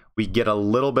 we get a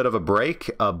little bit of a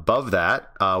break above that.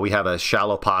 We have a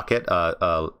shallow pocket,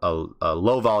 a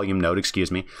low volume node, excuse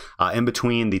me, in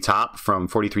between the top from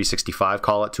 43.65,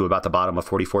 call it, to about the bottom of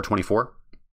 44.24.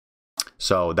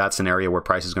 So that's an area where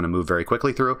price is going to move very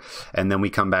quickly through. And then we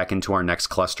come back into our next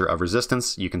cluster of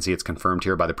resistance. You can see it's confirmed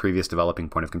here by the previous developing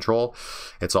point of control.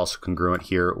 It's also congruent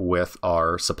here with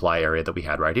our supply area that we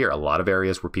had right here. A lot of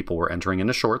areas where people were entering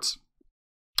into shorts.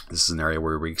 This is an area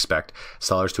where we expect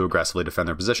sellers to aggressively defend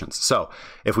their positions. So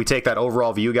if we take that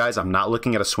overall view, guys, I'm not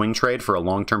looking at a swing trade for a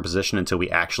long-term position until we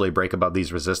actually break above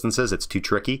these resistances. It's too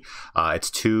tricky. It's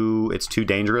too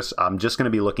dangerous. I'm just going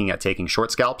to be looking at taking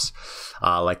short scalps,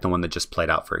 like the one that just played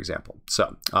out, for example.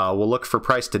 So we'll look for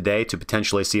price today to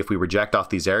potentially see if we reject off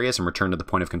these areas and return to the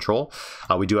point of control.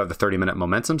 We do have the 30-minute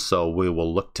momentum, so we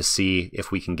will look to see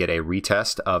if we can get a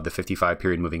retest of the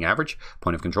 55-period moving average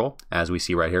point of control, as we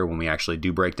see right here when we actually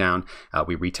do break down.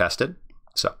 We retested,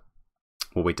 so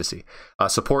we'll wait to see.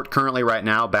 Support currently right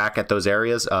now back at those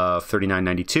areas of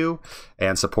 39.92,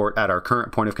 and support at our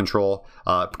current point of control.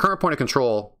 Current point of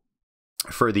control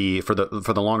for the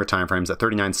longer time frames at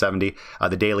 39.70.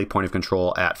 The daily point of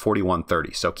control at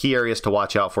 41.30. So key areas to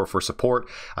watch out for support.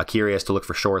 Key areas to look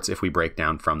for shorts if we break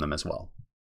down from them as well.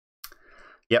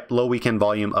 Yep, low weekend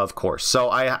volume, of course.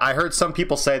 So I heard some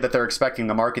people say that they're expecting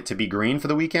the market to be green for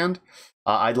the weekend.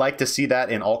 I'd like to see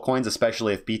that in altcoins,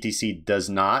 especially if BTC does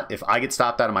not. If I get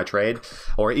stopped out of my trade,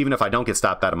 or even if I don't get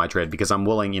stopped out of my trade, because I'm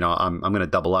willing, I'm going to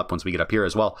double up once we get up here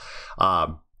as well.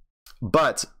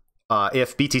 But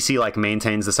if BTC like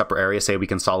maintains this upper area, say we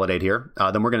consolidate here,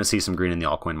 then we're going to see some green in the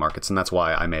altcoin markets, and that's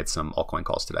why I made some altcoin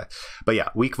calls today. But yeah,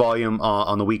 weak volume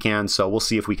on the weekend, so we'll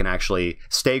see if we can actually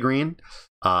stay green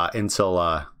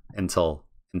until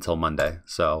Monday.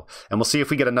 So, and we'll see if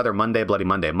we get another Bloody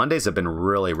Monday. Mondays have been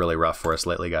really, really rough for us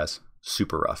lately, guys.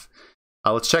 Super rough.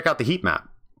 Let's check out the heat map,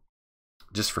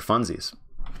 just for funsies.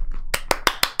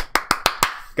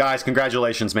 Guys,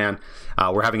 congratulations, man.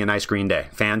 We're having a nice green day.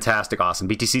 Fantastic, awesome.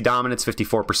 BTC dominance,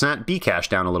 54%. Bcash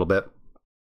down a little bit.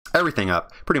 Everything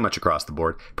up, pretty much across the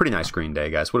board. Pretty nice green day,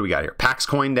 guys. What do we got here? Pax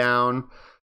coin down.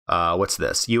 What's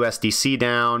this? USDC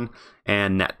down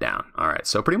and net down. All right,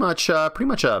 so pretty much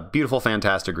a beautiful,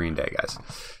 fantastic green day, guys.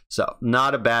 So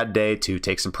not a bad day to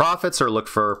take some profits or look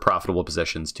for profitable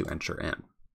positions to enter in.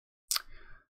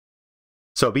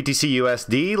 So BTC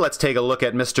USD, let's take a look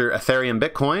at Mr. Ethereum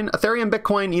Bitcoin. Ethereum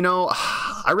Bitcoin,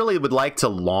 I really would like to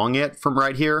long it from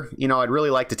right here. I'd really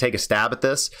like to take a stab at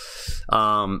this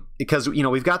because,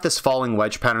 we've got this falling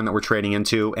wedge pattern that we're trading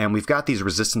into, and we've got these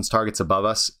resistance targets above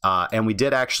us. And we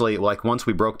did actually, once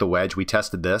we broke the wedge, we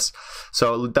tested this.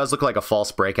 So it does look like a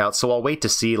false breakout. So I'll wait to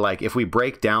see, if we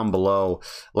break down below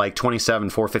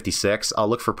 27,456, I'll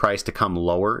look for price to come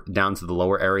lower, down to the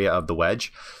lower area of the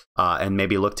wedge. And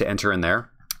maybe look to enter in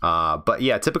there. But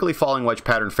yeah, typically falling wedge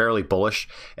pattern, fairly bullish.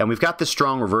 And we've got this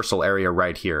strong reversal area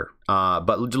right here.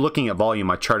 But looking at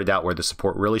volume, I charted out where the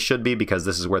support really should be because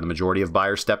this is where the majority of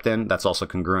buyers stepped in. That's also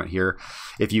congruent here.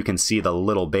 If you can see the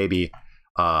little baby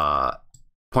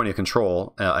point of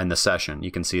control in the session,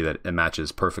 you can see that it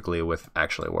matches perfectly with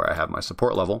actually where I have my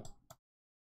support level.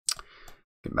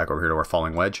 Get back over here to our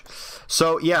falling wedge.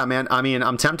 So yeah, man, I mean,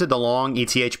 I'm tempted to long ETH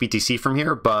BTC from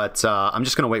here, but I'm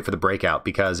just going to wait for the breakout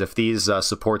because if these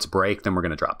supports break, then we're going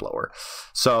to drop lower.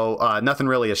 So nothing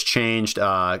really has changed.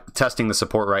 Testing the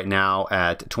support right now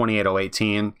at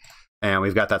 28.018, and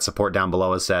we've got that support down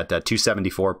below us at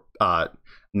 274.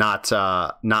 Not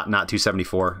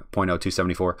 274,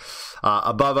 0.0274.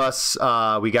 Above us,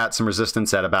 we got some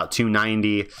resistance at about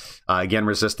 290. Again,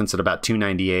 resistance at about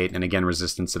 298, and again,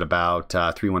 resistance at about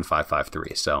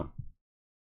 31553. So,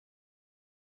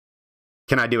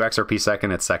 can I do XRP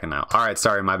second? It's second now. All right,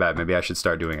 sorry, my bad. Maybe I should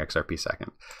start doing XRP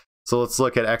second. So let's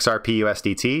look at XRP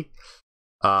USDT.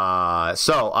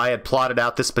 So I had plotted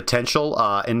out this potential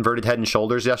inverted head and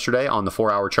shoulders yesterday on the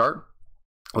 4-hour chart.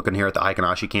 Looking here at the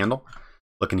Heikin-Ashi candle.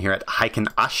 Looking here at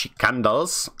Heikin-Ashi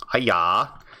candles.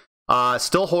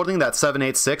 Still holding that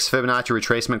 786 Fibonacci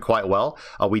retracement quite well.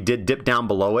 We did dip down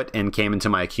below it and came into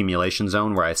my accumulation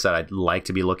zone where I said I'd like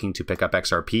to be looking to pick up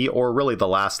XRP, or really the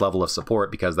last level of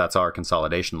support because that's our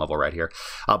consolidation level right here.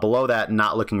 Below that,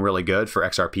 not looking really good for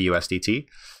XRP USDT.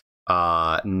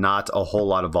 Not a whole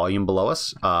lot of volume below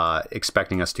us,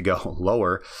 expecting us to go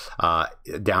lower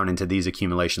down into these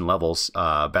accumulation levels,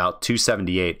 about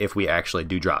 278 if we actually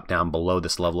do drop down below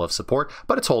this level of support,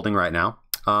 but it's holding right now.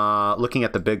 Looking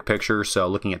at the big picture, so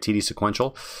looking at TD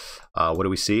sequential, what do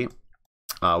we see?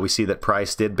 We see that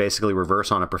price did basically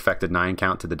reverse on a perfected 9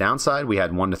 count to the downside. We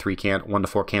had 1 to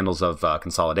 4 candles of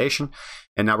consolidation,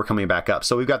 and now we're coming back up.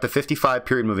 So we've got the 55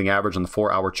 period moving average on the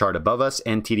 4-hour chart above us,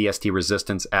 and TDST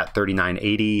resistance at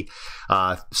 39.80.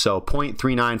 So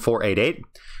 0.39488,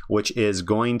 which is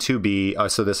going to be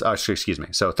excuse me.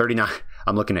 So 39.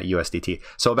 I'm looking at USDT.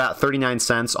 So about 39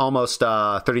 cents, almost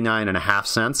 39.5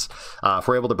 cents. If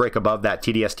we're able to break above that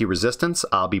TDST resistance,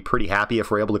 I'll be pretty happy. If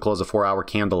we're able to close a 4-hour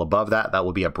candle above that, that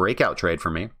will be a breakout trade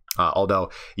for me. Although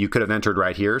you could have entered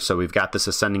right here. So we've got this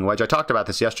ascending wedge. I talked about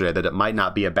this yesterday, that it might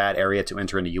not be a bad area to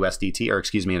enter into USDT, or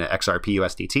excuse me, into XRP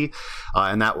USDT.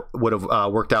 And that would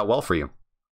have worked out well for you.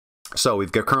 So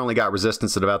we've currently got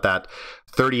resistance at about that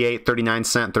 38, 39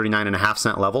 cent, 39.5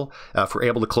 cent level. If we're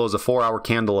able to close a 4-hour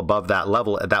candle above that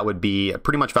level, that would be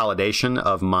pretty much validation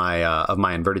of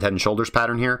my inverted head and shoulders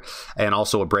pattern here, and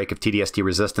also a break of TDST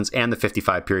resistance and the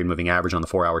 55 period moving average on the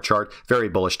 4-hour chart. Very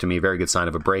bullish to me, very good sign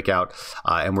of a breakout.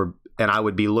 And I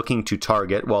would be looking to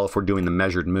target, well, if we're doing the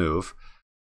measured move,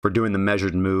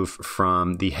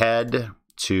 from the head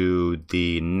to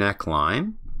the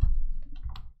neckline,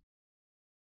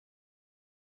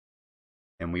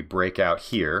 and we break out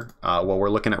here, well,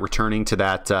 we're looking at returning to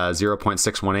that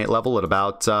 0.618 level at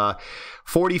about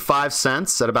 45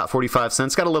 cents. At about 45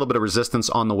 cents, got a little bit of resistance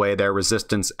on the way there.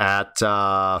 Resistance at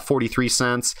 43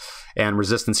 cents, and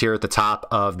resistance here at the top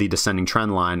of the descending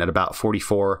trend line at about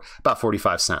 45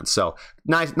 cents. So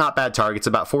nice, not bad targets.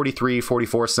 About 43,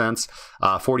 44 cents,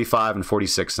 45, and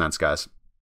 46 cents, guys.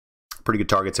 Pretty good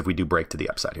targets if we do break to the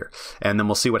upside here. And then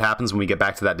we'll see what happens when we get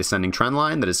back to that descending trend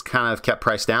line that has kind of kept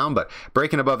price down, but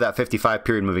breaking above that 55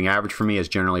 period moving average for me is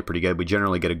generally pretty good. We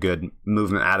generally get a good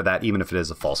movement out of that, even if it is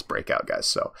a false breakout, guys.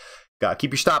 So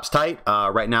keep your stops tight.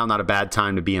 Right now, not a bad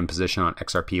time to be in position on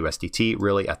XRP USDT,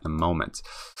 really, at the moment.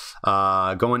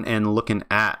 Going and looking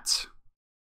at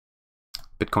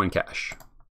Bitcoin Cash.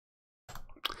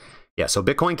 Yeah, so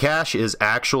Bitcoin Cash is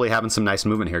actually having some nice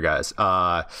movement here, guys.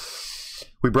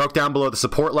 We broke down below the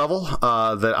support level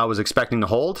that I was expecting to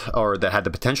hold, or that had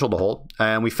the potential to hold,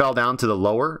 and we fell down to the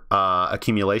lower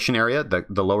accumulation area,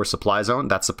 the lower supply zone.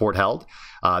 That support held.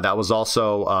 That was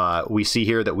also, we see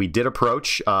here that we did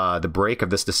approach the break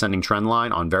of this descending trend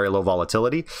line on very low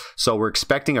volatility. So we're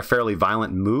expecting a fairly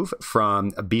violent move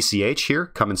from BCH here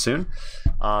coming soon.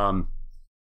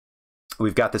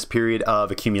 We've got this period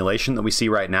of accumulation that we see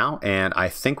right now, and I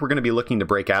think we're going to be looking to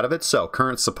break out of it. So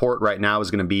current support right now is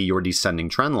going to be your descending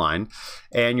trend line,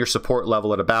 and your support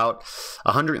level at about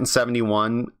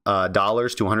 $171 to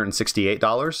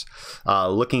 $168.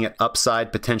 Looking at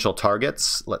upside potential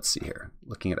targets, let's see here.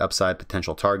 Looking at upside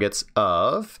potential targets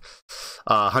of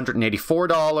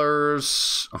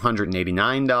 $184,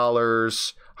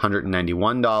 $189,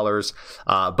 $191.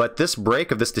 But this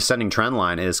break of this descending trend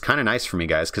line is kind of nice for me,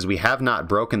 guys, because we have not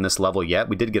broken this level yet.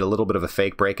 We did get a little bit of a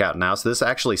fake breakout now, so this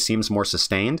actually seems more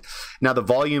sustained. Now, the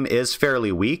volume is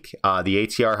fairly weak. The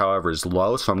ATR, however, is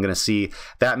low, so I'm going to see,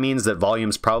 that means that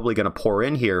volume's probably going to pour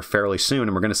in here fairly soon,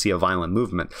 and we're going to see a violent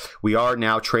movement. We are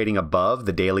now trading above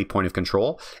the daily point of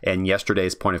control and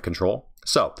yesterday's point of control.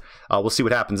 So we'll see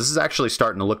what happens. This is actually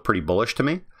starting to look pretty bullish to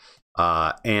me.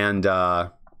 Oh,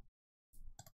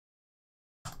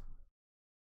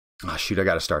 shoot, I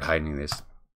got to start hiding these.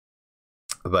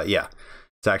 But yeah,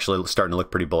 it's actually starting to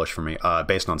look pretty bullish for me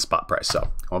based on spot price.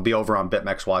 So I'll be over on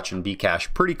BitMEX watching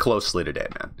Bcash pretty closely today,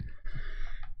 man.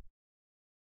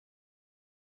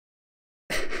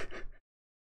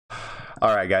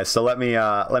 All right, guys. So let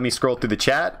me scroll through the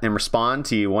chat and respond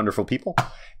to you wonderful people.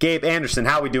 Gabe Anderson,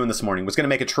 how are we doing this morning? Was going to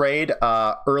make a trade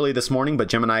early this morning, but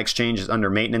Gemini Exchange is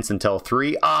under maintenance until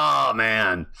 3. Oh,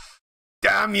 man.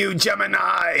 Damn you,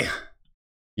 Gemini.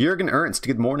 Jurgen Ernst,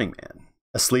 good morning, man.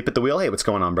 Asleep at the wheel. Hey, what's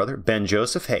going on, brother? Ben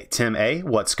Joseph. Hey, Tim A.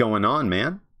 What's going on,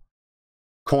 man?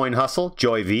 Coin Hustle.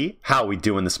 Joy V. How we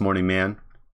doing this morning, man?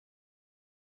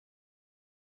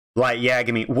 Light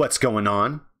Yagami. What's going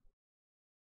on?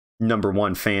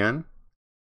 #1 fan.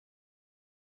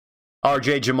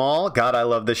 RJ Jamal. God, I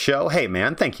love this show. Hey,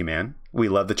 man. Thank you, man. We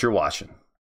love that you're watching.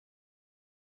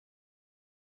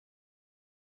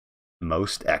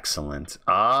 Most excellent.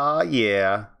 Ah,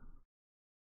 yeah.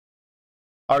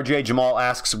 RJ Jamal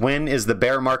asks, when is the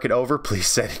bear market over? Please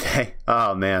say today.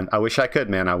 Oh, man. I wish I could,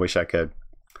 man. I wish I could.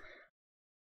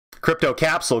 Crypto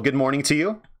Capsule, good morning to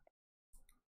you.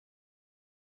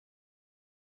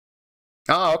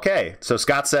 Oh, okay. So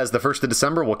Scott says the 1st of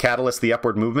December will catalyst the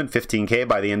upward movement, 15K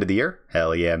by the end of the year.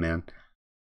 Hell yeah, man.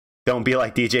 Don't be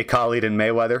like DJ Khaled and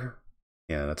Mayweather.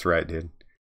 Yeah, that's right, dude.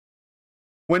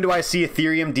 When do I see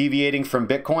Ethereum deviating from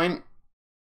Bitcoin?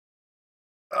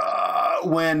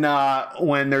 When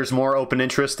there's more open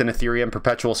interest in Ethereum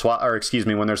perpetual swap, or excuse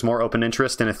me, when there's more open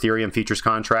interest in Ethereum futures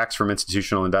contracts from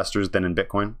institutional investors than in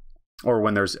Bitcoin, or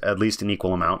when there's at least an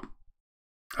equal amount.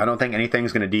 I don't think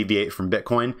anything's going to deviate from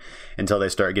Bitcoin until they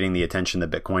start getting the attention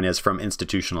that Bitcoin is from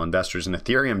institutional investors, and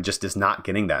Ethereum just is not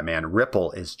getting that, man.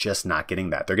 Ripple is just not getting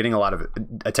that. They're getting a lot of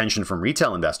attention from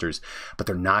retail investors, but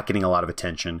they're not getting a lot of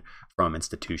attention from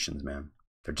institutions, man.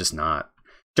 They're just not.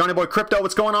 Johnny Boy Crypto,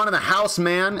 what's going on in the house,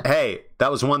 man? Hey,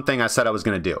 that was one thing I said I was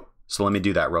going to do. So let me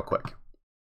do that real quick.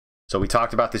 So we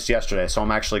talked about this yesterday. So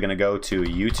I'm actually going to go to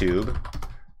YouTube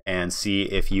and see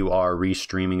if you are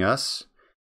restreaming us.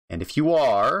 And if you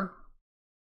are,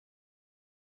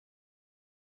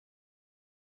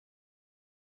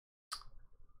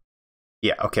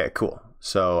 yeah, okay, cool.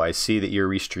 So I see that you're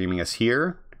restreaming us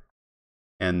here.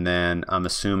 And then I'm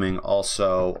assuming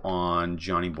also on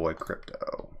Johnny Boy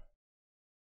Crypto.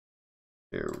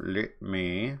 Here, let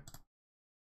me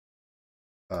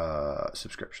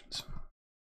subscriptions.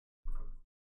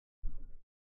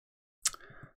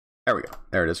 There we go.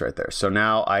 There it is right there. So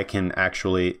now I can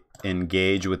actually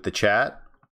engage with the chat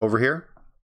over here.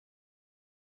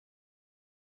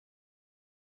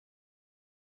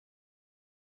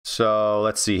 So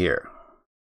let's see here.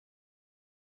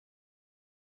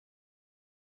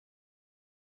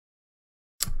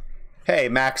 Hey,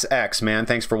 Max X, man.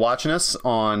 Thanks for watching us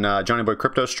on Johnny Boy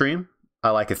Crypto stream.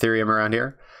 I like Ethereum around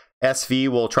here. SV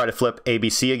will try to flip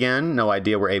ABC again. No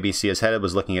idea where ABC is headed.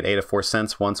 Was looking at 8 to 4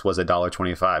 cents. Once was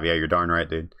 $1.25. Yeah, you're darn right,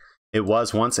 dude. It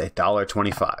was once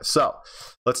 $1.25. So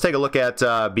let's take a look at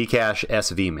Bcash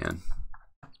SV, man.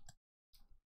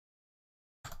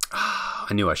 I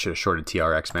knew I should have shorted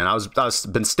TRX, man. I was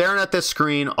been staring at this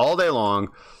screen all day long.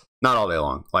 Not all day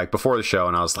long, like before the show,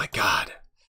 and I was like, God.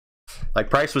 Like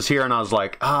price was here and I was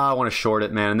like, I want to short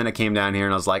it, man. And then it came down here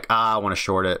and I was like, I want to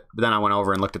short it. But then I went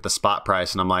over and looked at the spot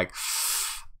price and I'm like,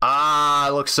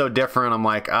 it looks so different. I'm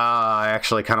like, I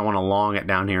actually kind of want to long it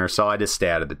down here. So I just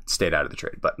stayed out of the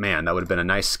trade. But man, that would have been a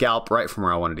nice scalp right from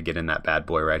where I wanted to get in that bad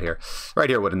boy right here. Right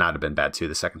here would have not have been bad too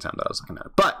the second time that I was looking at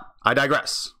it. But I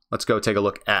digress. Let's go take a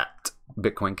look at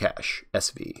Bitcoin Cash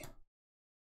SV.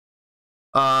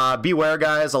 Beware,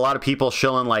 guys. A lot of people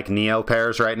shilling like Neo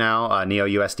pairs right now. Neo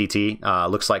USDT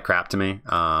looks like crap to me.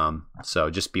 So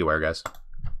just beware, guys.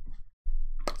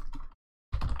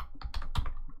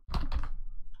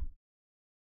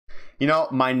 You know,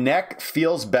 my neck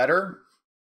feels better,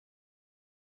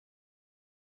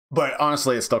 but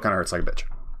honestly, it still kind of hurts like a bitch.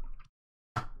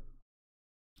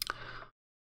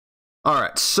 All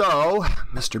right, so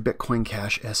Mr. Bitcoin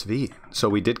Cash SV. So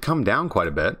we did come down quite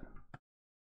a bit.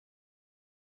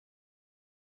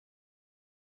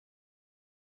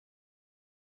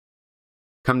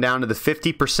 come down to the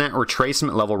 50%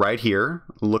 retracement level right here,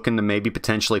 looking to maybe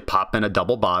potentially pop in a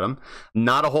double bottom.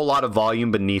 Not a whole lot of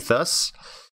volume beneath us.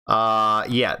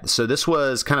 Yeah, so this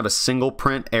was kind of a single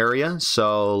print area.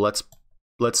 So let's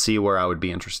see where I would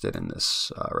be interested in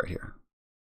this right here.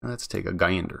 Let's take a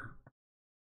gander.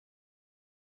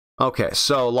 Okay,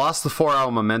 so lost the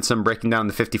 4-hour momentum, breaking down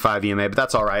the 55 EMA, but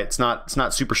that's all right. It's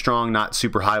not super strong, not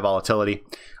super high volatility.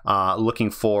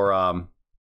 Looking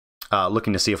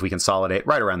to see if we consolidate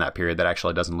right around that period. That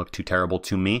actually doesn't look too terrible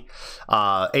to me.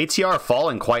 ATR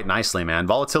falling quite nicely, man.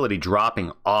 Volatility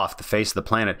dropping off the face of the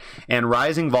planet. And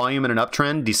rising volume in an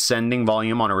uptrend, descending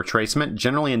volume on a retracement,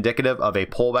 generally indicative of a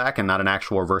pullback and not an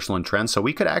actual reversal in trend. So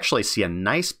we could actually see a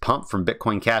nice pump from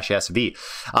Bitcoin Cash SV.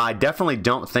 I definitely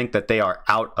don't think that they are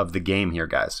out of the game here,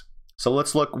 guys. So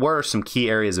let's look, what are some key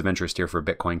areas of interest here for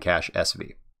Bitcoin Cash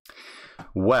SV?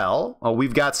 Well,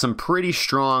 we've got some pretty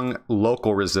strong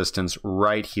local resistance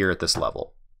right here at this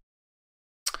level.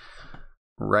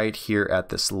 Right here at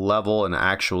this level, and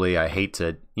actually I hate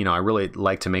to, I really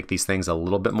like to make these things a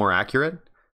little bit more accurate,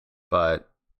 but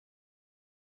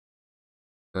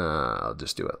I'll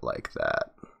just do it like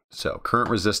that. So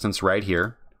current resistance right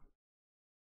here.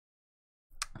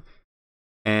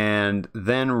 And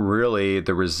then really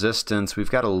the resistance, we've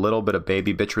got a little bit of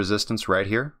baby bitch resistance right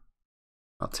here.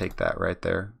 I'll take that right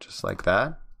there, just like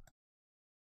that.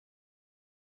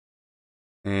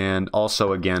 And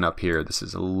also again up here, this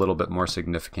is a little bit more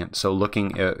significant. So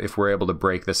looking at, if we're able to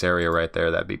break this area right there,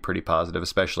 that'd be pretty positive,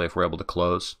 especially if we're able to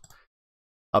close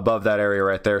above that area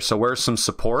right there. So where's some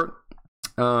support?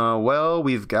 Well,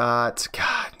 we've got,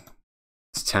 God,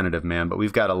 it's tentative, man, but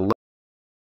we've got a little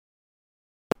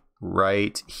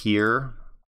right here.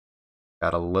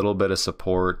 Got a little bit of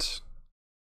support.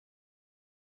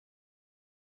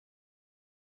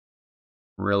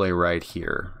 Really right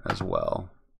here as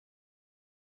well.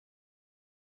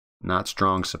 Not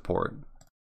strong support.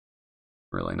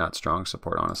 Really not strong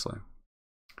support, honestly.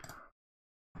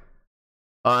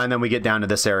 And then we get down to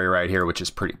this area right here, which is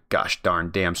pretty gosh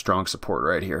darn damn strong support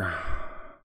right here.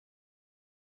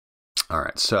 All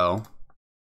right, so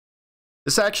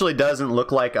this actually doesn't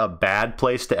look like a bad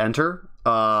place to enter.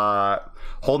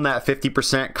 Holding that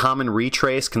 50%, common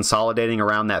retrace, consolidating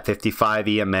around that 55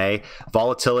 EMA,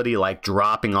 volatility like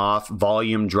dropping off,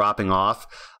 volume dropping off,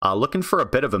 looking for a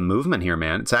bit of a movement here,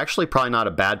 man. It's actually probably not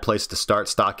a bad place to start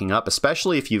stocking up,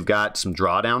 especially if you've got some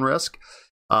drawdown risk.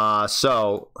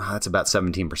 So that's about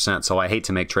 17%. So I hate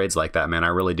to make trades like that, man. I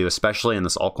really do, especially in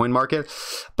this altcoin market.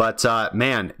 But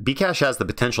man, Bcash has the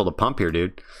potential to pump here,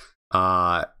 dude.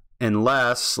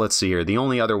 Unless, let's see here, the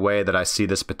only other way that I see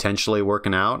this potentially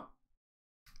working out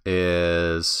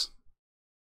is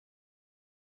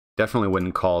definitely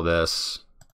wouldn't call this,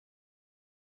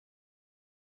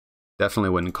 definitely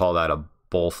wouldn't call that a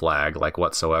bull flag like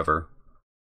whatsoever.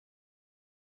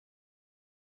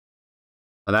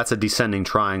 And that's a descending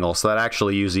triangle, so that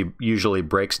actually usually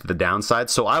breaks to the downside.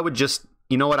 So I would just,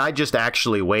 you know what, I just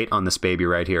actually wait on this baby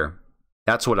right here.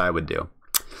 That's what I would do.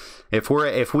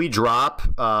 If we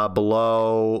drop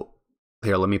below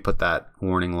here, let me put that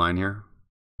warning line here.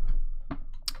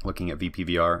 Looking at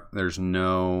VPVR, there's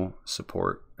no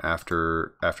support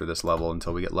after this level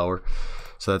until we get lower.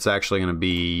 So that's actually going to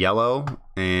be yellow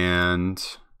and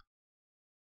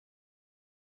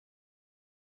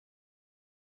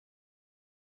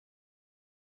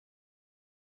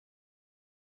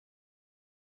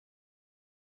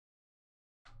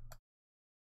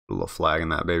a little flag in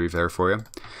that baby there for you.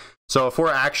 So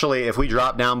if we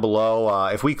drop down below,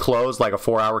 if we close like a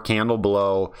 4-hour candle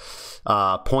below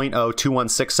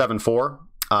 0.021674,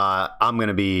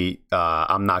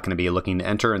 I'm not going to be looking to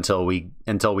enter until we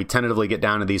tentatively get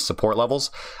down to these support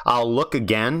levels. I'll look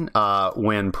again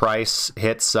when price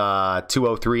hits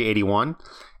 203.81,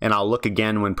 and I'll look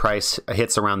again when price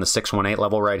hits around the 618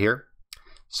 level right here.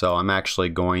 So I'm actually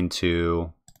going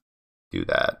to do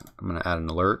that. I'm going to add an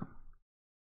alert.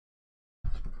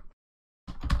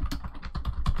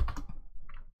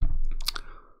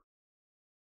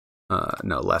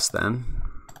 No, less than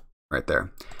right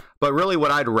there. But really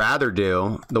what I'd rather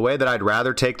do, the way that I'd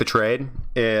rather take the trade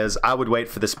is I would wait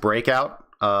for this breakout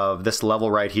of this level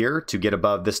right here to get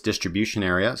above this distribution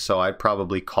area. So I'd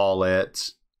probably call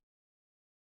it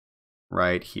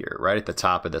right here, right at the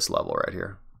top of this level right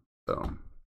here. Boom.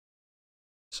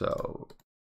 So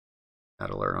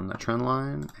add alert on that trend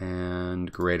line and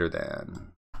greater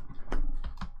than.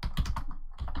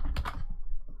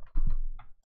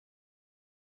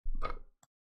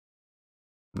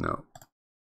 No.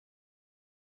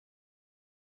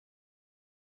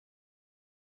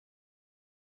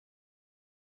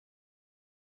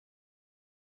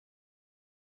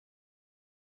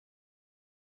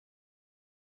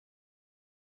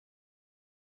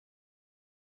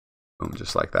 Boom,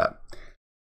 just like that.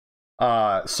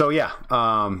 So yeah,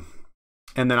 and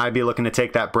then I'd be looking to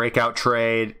take that breakout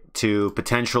trade to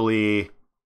potentially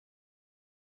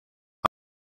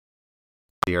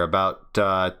here about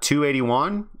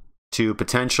 281 to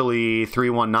potentially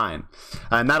 319,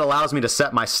 and that allows me to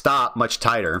set my stop much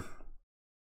tighter,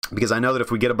 because I know that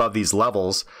if we get above these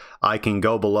levels, I can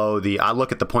go below the. I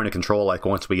look at the point of control like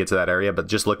once we get to that area, but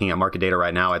just looking at market data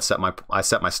right now, I set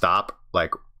my stop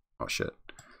like, oh shit.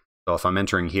 So if I'm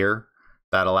entering here,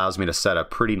 that allows me to set a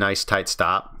pretty nice tight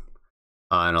stop,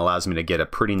 and allows me to get a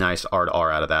pretty nice R to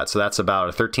R out of that. So that's about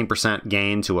a 13%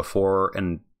 gain to a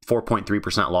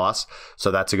 4.3% loss.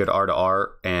 So that's a good R to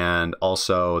R, and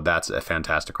also that's a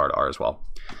fantastic R to R as well.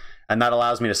 And that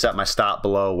allows me to set my stop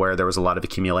below where there was a lot of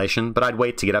accumulation, but I'd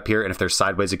wait to get up here, and if there's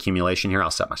sideways accumulation here,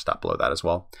 I'll set my stop below that as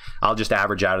well. I'll just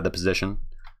average out of the position.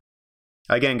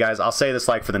 Again, guys, I'll say this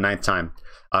like for the 9th time.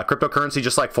 Cryptocurrency,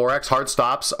 just like Forex, hard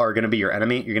stops are going to be your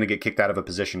enemy. You're going to get kicked out of a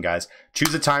position, guys.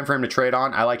 Choose a time frame to trade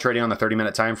on. I like trading on the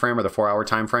 30-minute time frame or the 4-hour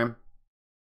time frame.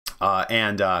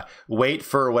 And wait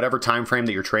for whatever time frame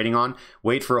that you're trading on.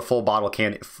 Wait for a full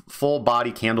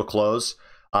body candle close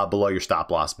below your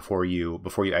stop loss before you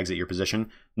exit your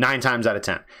position. 9 times out of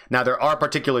 10. Now, there are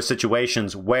particular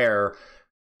situations where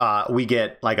we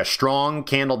get like a strong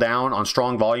candle down on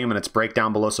strong volume and it's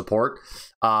breakdown below support.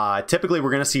 Typically, we're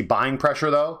going to see buying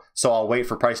pressure though, so I'll wait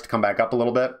for price to come back up a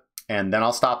little bit, and then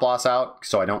I'll stop loss out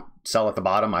so I don't sell at the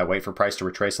bottom. I wait for price to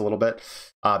retrace a little bit,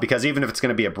 because even if it's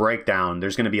going to be a breakdown,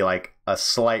 there's going to be like a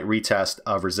slight retest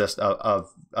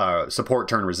of support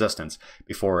turn resistance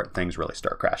before things really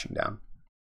start crashing down.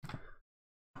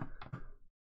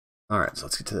 All right, so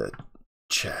let's get to the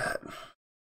chat.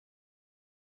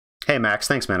 Hey, Max,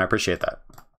 thanks, man. I appreciate that.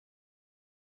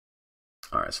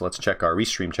 All right, so let's check our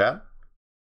Restream chat.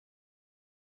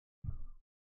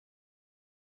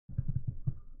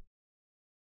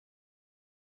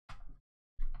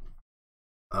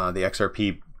 The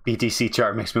XRP BTC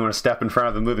chart makes me want to step in front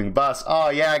of a moving bus. Oh,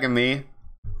 yeah, me.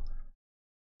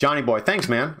 Johnny boy, thanks,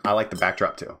 man. I like the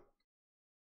backdrop, too.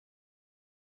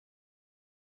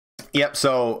 Yep,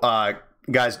 so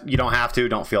guys, you don't have to,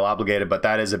 don't feel obligated, but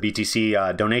that is a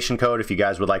BTC donation code. If you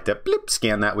guys would like to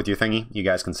scan that with your thingy, you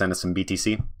guys can send us some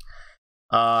BTC.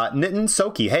 Nitin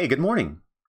Soki, hey, good morning.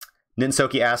 Nitin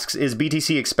Soki asks, is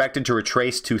BTC expected to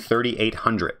retrace to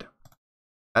 3,800?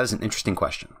 That is an interesting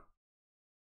question,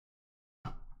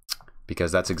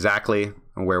 because that's exactly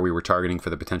where we were targeting for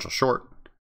the potential short.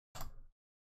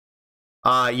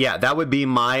 Yeah, that would be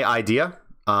my idea.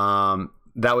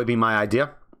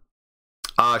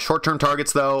 Short-term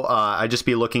targets, though, I'd just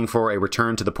be looking for a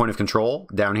return to the point of control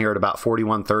down here at about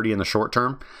 41.30 in the short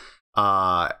term,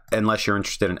 unless you're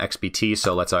interested in XBT.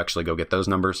 So let's actually go get those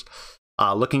numbers.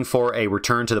 Looking for a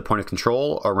return to the point of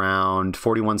control around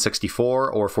 41.64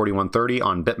 or 41.30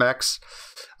 on BitMEX.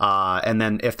 And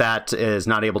then if that is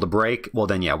not able to break, well,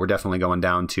 then, yeah, we're definitely going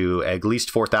down to at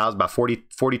least 4,000, about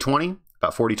 40.20.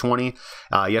 About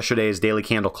 40.20. Yesterday's daily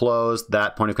candle closed,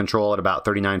 that point of control at about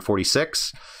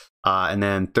 39.46. And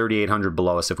then 3,800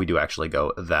 below us if we do actually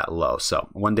go that low. So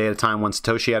one day at a time, one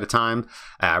Satoshi at a time,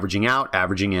 averaging out,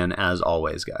 averaging in as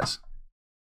always, guys.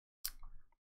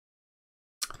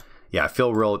 Yeah, I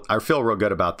feel real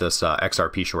good about this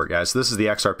XRP short, guys. So this is the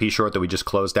XRP short that we just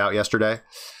closed out yesterday.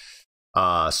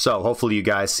 So hopefully you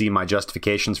guys see my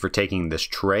justifications for taking this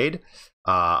trade.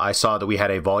 I saw that we had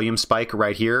a volume spike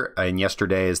right here, and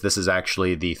this is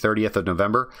actually the 30th of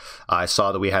November. I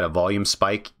saw that we had a volume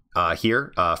spike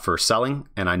here for selling,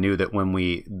 and I knew that when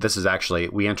we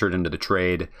entered into the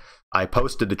trade, I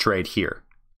posted the trade here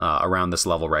around this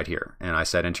level right here, and I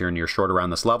said enter in your short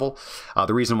around this level.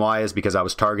 The reason why is because I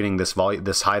was targeting this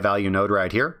high value node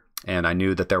right here, and I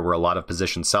knew that there were a lot of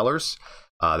position sellers.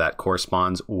 That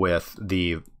corresponds with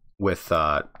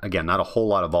again, not a whole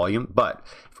lot of volume, but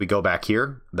if we go back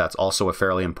here, that's also a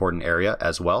fairly important area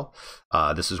as well.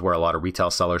 This is where a lot of retail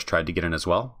sellers tried to get in as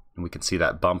well. And we can see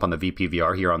that bump on the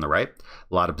VPVR here on the right.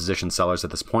 A lot of position sellers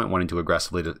at this point wanting to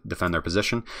aggressively defend their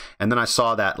position. And then I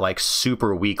saw that like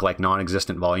super weak, like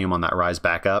non-existent volume on that rise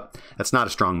back up. That's not a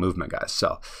strong movement, guys.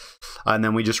 So, and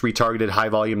then we just retargeted high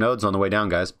volume nodes on the way down,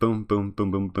 guys. Boom, boom,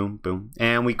 boom, boom, boom, boom.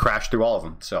 And we crashed through all of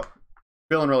them. So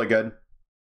feeling really good.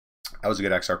 That was a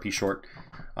good XRP short.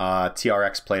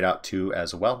 TRX played out too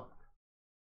as well.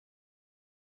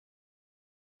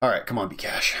 All right, come on,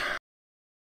 Bcash.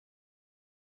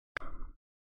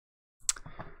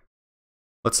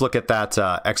 Let's look at that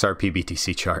XRP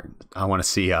BTC chart. I want to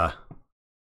see why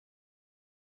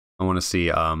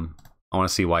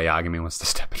Yagami wants to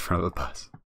step in front of the bus.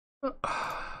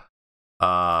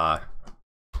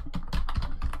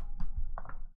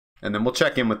 And then we'll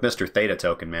check in with Mr. Theta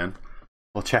Token, man.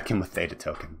 We'll check in with Theta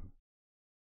Token.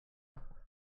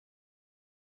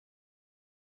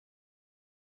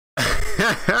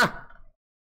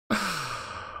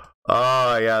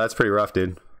 Oh, yeah, that's pretty rough,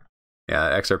 dude.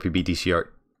 Yeah, XRP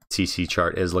BTC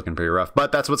chart is looking pretty rough.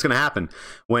 But that's what's going to happen.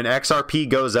 When XRP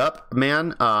goes up,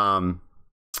 man,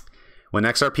 when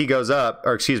XRP goes up,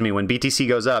 or excuse me, when BTC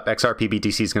goes up, XRP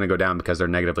BTC is going to go down because they're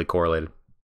negatively correlated.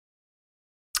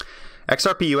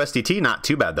 XRP USDT, not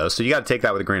too bad though, so you got to take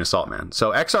that with a grain of salt, man.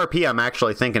 So XRP, I'm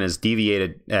actually thinking is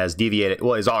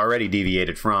well, is already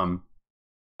deviated from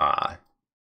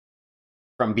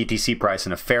BTC price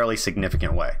in a fairly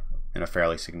significant way.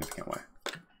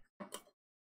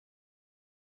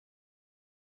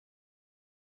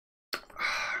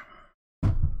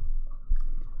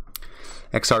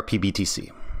 XRP BTC.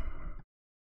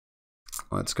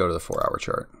 Let's go to the 4-hour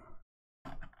chart.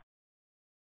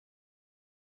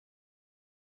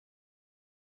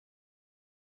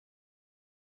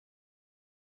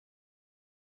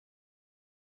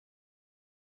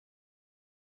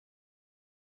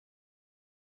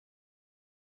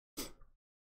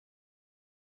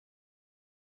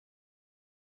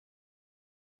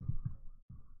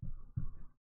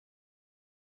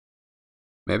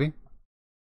 Maybe?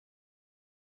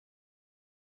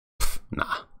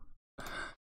 Nah.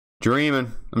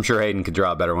 Dreaming. I'm sure Hayden could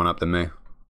draw a better one up than me.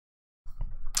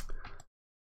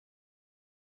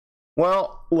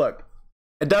 Well, look,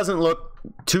 it doesn't look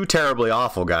too terribly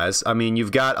awful, guys. I mean,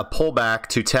 you've got a pullback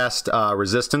to test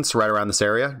resistance right around this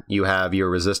area. You have your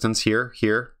resistance here,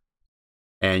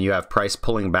 and you have price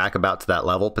pulling back about to that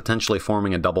level, potentially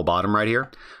forming a double bottom right here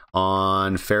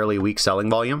on fairly weak selling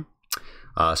volume.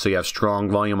 So you have strong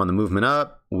volume on the movement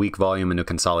up, weak volume into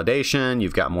consolidation.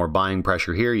 You've got more buying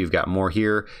pressure here. You've got more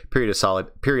here. Period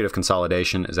of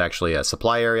consolidation is actually a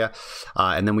supply area.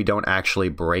 And then we don't actually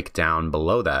break down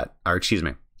below that. Or excuse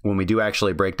me. When we do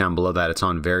actually break down below that, it's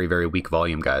on very, very weak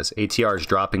volume, guys. ATR is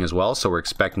dropping as well. So we're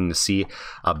expecting to see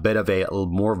a bit of a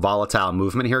more volatile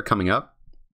movement here coming up.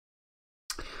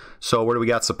 So where do we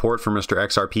got support for Mr.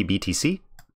 XRP BTC?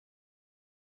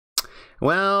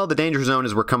 Well, the danger zone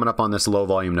is we're coming up on this low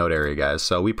volume node area, guys.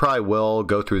 So we probably will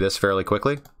go through this fairly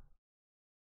quickly.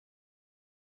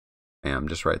 And I'm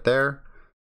just right there.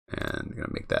 And I'm going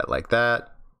to make that like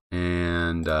that.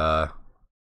 And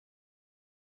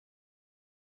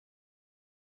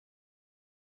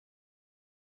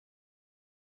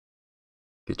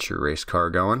get your race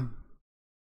car going.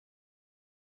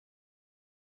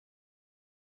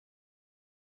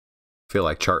 Feel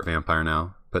like chart vampire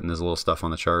now, putting this little stuff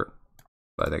on the chart.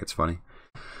 But I think it's funny.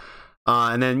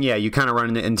 And then, yeah, you kind of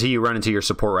run until you run into your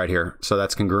support right here. So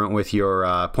that's congruent with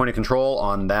your point of control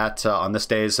on that on this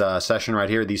day's session right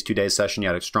here. These 2 days session, you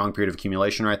had a strong period of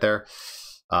accumulation right there.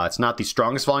 It's not the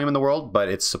strongest volume in the world, but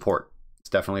it's support. It's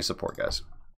definitely support, guys.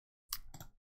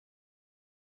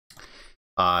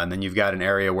 And then you've got an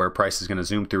area where price is going to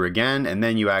zoom through again, and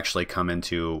then you actually come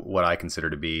into what I consider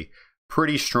to be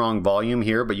pretty strong volume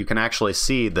here, but you can actually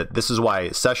see that this is why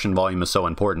session volume is so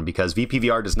important, because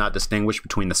VPVR does not distinguish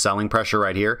between the selling pressure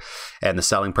right here and the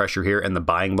selling pressure here and the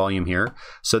buying volume here.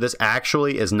 So this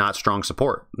actually is not strong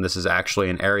support. This is actually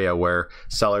an area where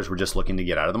sellers were just looking to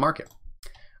get out of the market.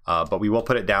 But we will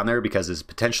put it down there because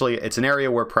it's an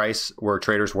area where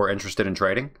traders were interested in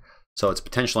trading. So it's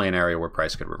potentially an area where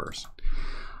price could reverse.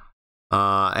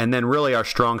 And then really our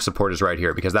strong support is right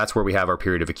here, because that's where we have our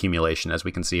period of accumulation, as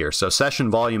we can see here. So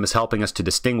session volume is helping us to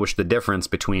distinguish the difference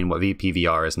between what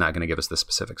VPVR is not going to give us the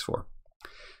specifics for.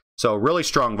 So really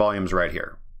strong volumes right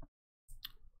here.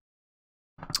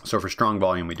 So for strong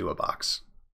volume, we do a box.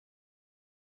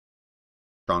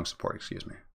 Strong support, excuse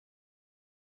me.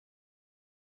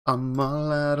 I'm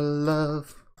all out of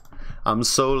love. I'm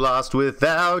so lost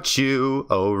without you.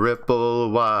 Oh,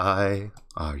 Ripple, why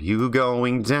are you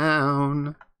going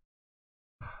down?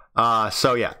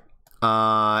 So yeah.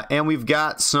 And we've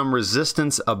got some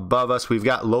resistance above us. We've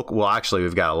got local, well, actually,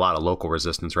 we've got a lot of local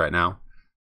resistance right now.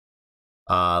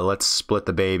 Let's split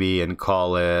the baby and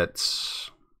call it, let's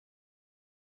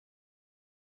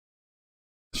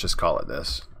just call it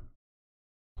this.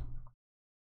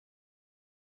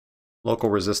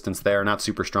 Local resistance there, not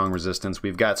super strong resistance.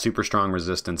 We've got super strong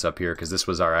resistance up here because this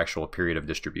was our actual period of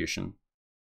distribution.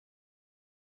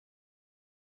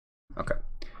 Okay.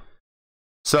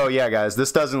 So yeah, guys,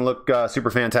 this doesn't look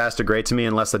super fantastic great to me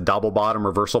unless a double bottom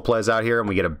reversal plays out here and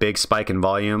we get a big spike in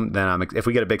volume. Then if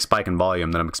we get a big spike in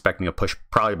volume, then I'm expecting a push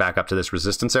probably back up to this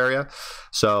resistance area.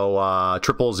 So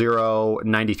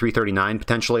 0009339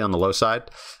 potentially on the low side,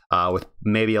 with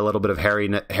maybe a little bit of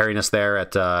hairiness there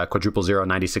at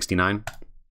 0009069.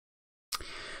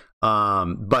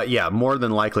 But yeah, more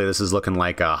than likely, this is looking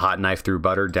like a hot knife through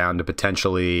butter down to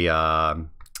potentially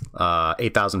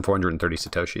 8,430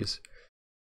 Satoshis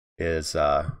is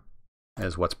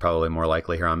what's probably more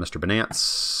likely here on Mr.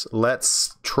 Binance.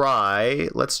 Let's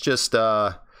just,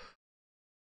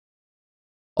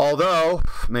 although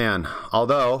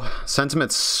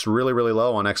sentiment's really, really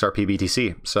low on XRP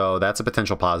BTC, so that's a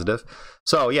potential positive.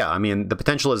 So yeah, I mean, the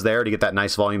potential is there to get that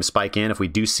nice volume spike in. If we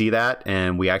do see that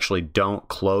and we actually don't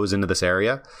close into this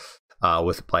area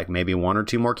with like maybe 1 or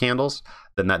 2 more candles,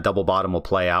 then that double bottom will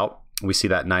play out. We see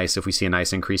that nice. If we see a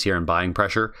nice increase here in buying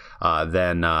pressure,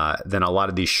 then a lot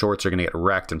of these shorts are going to get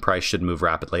wrecked and price should move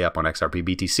rapidly up on XRP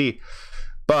BTC.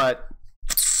 But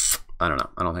I don't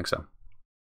know. I don't think so.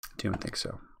 I don't think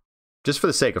so. Just for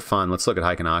the sake of fun, let's look at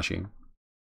Heikinashi.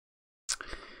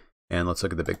 And let's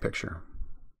look at the big picture.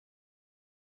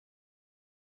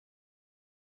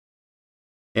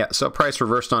 Yeah, so price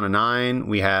reversed on a 9.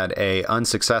 We had a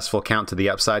unsuccessful count to the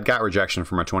upside, got rejection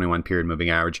from our 21 period moving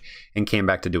average, and came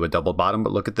back to do a double bottom.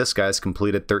 But look at this, guys,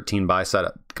 completed by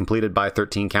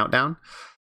 13 countdown.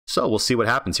 So we'll see what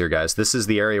happens here, guys. This is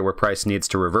the area where price needs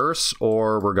to reverse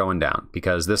or we're going down,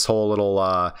 because this whole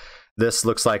little this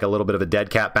looks like a little bit of a dead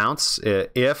cat bounce.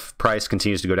 If price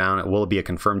continues to go down, it will be a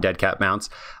confirmed dead cat bounce.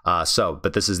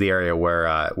 But this is the area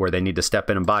where they need to step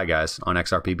in and buy, guys, on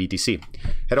XRP BTC.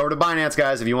 Head over to Binance,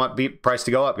 guys, if you want price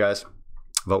to go up, guys.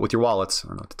 Vote with your wallets. I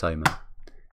don't know what to tell you, man.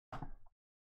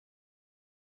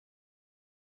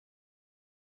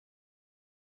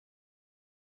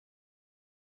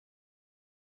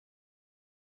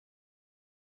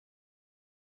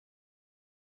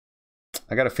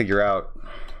 I got to figure out.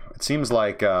 It seems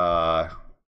like okay.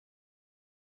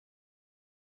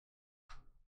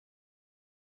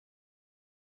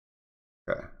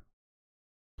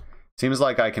 Seems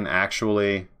like I can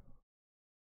actually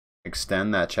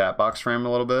extend that chat box frame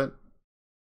a little bit.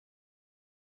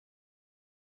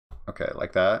 Okay,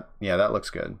 like that. Yeah, that looks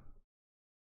good.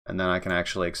 And then I can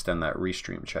actually extend that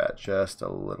restream chat just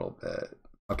a little bit.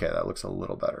 Okay, that looks a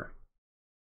little better.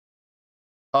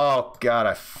 Oh God,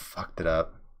 I fucked it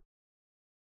up.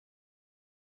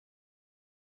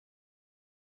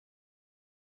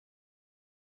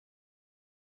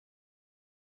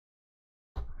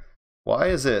 Why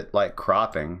is it like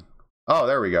cropping? Oh,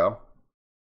 there we go.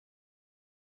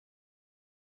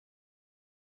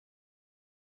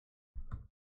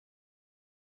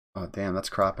 Oh, damn, that's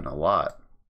cropping a lot.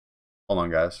 Hold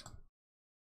on, guys.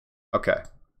 Okay.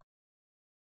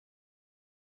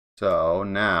 So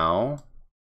now,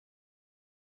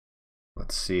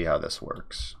 let's see how this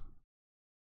works.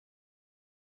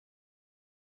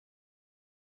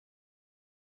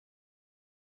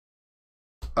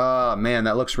 Oh, man,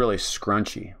 that looks really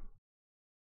scrunchy.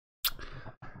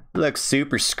 Looks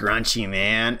super scrunchy,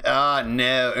 man. Oh,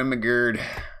 no, oh my God.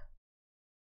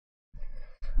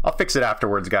 I'll fix it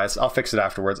afterwards, guys. I'll fix it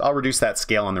afterwards. I'll reduce that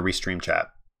scale on the restream chat.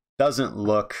 Doesn't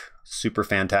look super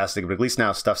fantastic, but at least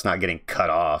now stuff's not getting cut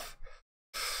off.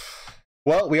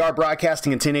 Well, we are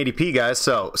broadcasting in 1080p, guys,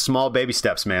 so small baby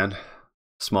steps, man.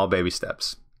 Small baby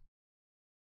steps.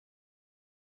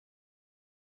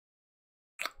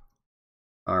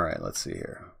 All right, let's see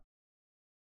here.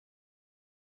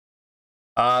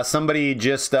 Somebody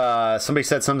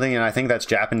said something, and I think that's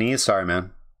Japanese. Sorry,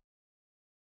 man.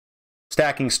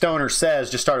 Stacking Stoner says,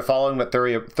 just started following, but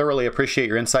thoroughly appreciate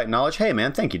your insight and knowledge. Hey,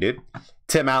 man, thank you, dude.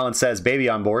 Tim Allen says, baby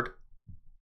on board.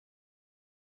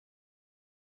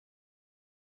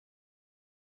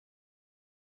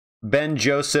 Ben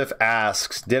Joseph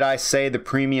asks, did I say the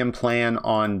premium plan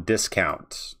on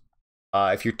discount?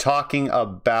 If you're talking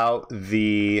about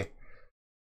if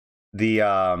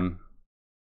you're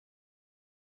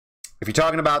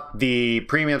talking about the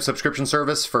premium subscription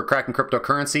service for Kraken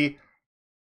Cryptocurrency,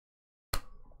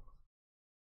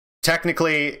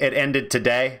 technically it ended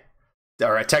today,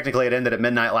 or technically it ended at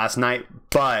midnight last night,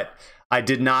 but I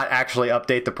did not actually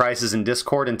update the prices in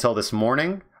Discord until this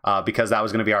morning because that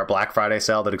was going to be our Black Friday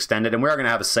sale that extended, and we are going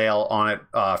to have a sale on it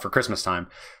for Christmas time.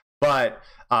 But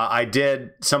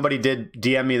somebody did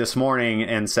DM me this morning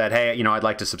and said, hey, you know, I'd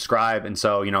like to subscribe. And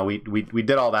so, you know, we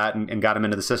did all that and got him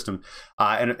into the system.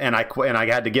 And I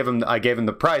had to give him, I gave him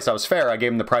the price. I was fair. I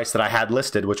gave him the price that I had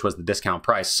listed, which was the discount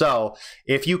price. So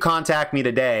if you contact me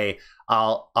today,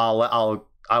 I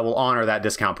will honor that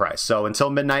discount price. So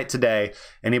until midnight today,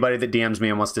 anybody that DMs me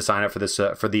and wants to sign up for this,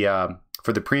 for the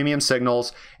premium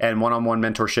signals and one-on-one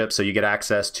mentorship, so you get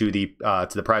access to the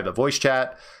private voice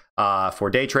chat. For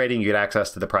day trading, you get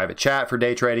access to the private chat. For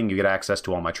day trading, you get access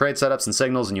to all my trade setups and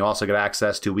signals, and you also get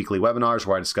access to weekly webinars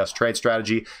where I discuss trade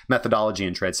strategy, methodology,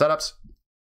 and trade setups.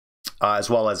 as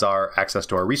well as our access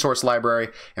to our resource library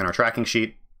and our tracking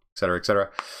sheet, et cetera,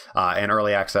 and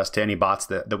early access to any bots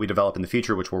that we develop in the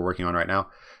future, which we're working on right now.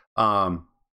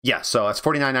 Yeah, so that's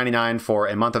 $49.99 for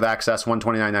a month of access,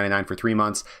 $129.99 for 3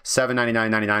 months,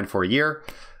 $799.99 for a year.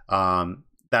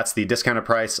 That's the discounted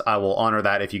price. I will honor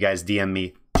that if you guys DM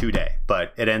me today,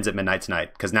 but it ends at midnight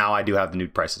tonight because now I do have the new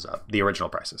prices up, the original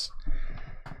prices.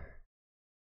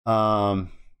 Vansh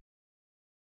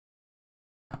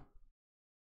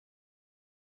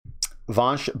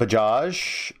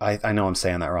Bajaj. I know I'm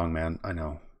saying that wrong, man. I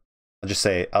know. I'll just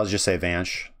say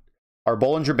Vansh. Are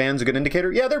Bollinger Bands a good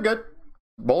indicator? Yeah, they're good.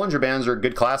 Bollinger Bands are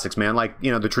good classics, man. Like,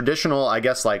 you know, the traditional, I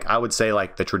guess, like I would say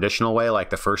like the traditional way, like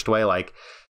the first way, like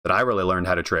that I really learned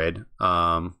how to trade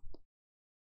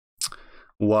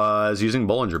was using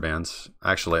Bollinger Bands.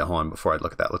 Actually, hold on, before I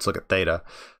look at that, let's look at Theta.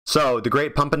 So the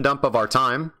great pump and dump of our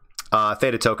time,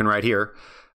 Theta token right here.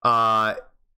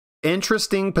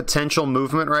 Interesting potential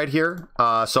movement right here.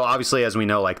 So obviously, as we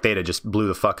know, like Theta just blew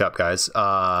the fuck up, guys.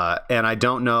 And I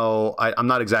don't know, I'm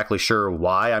not exactly sure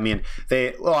why. I mean,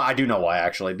 well, I do know why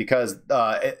actually, because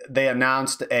they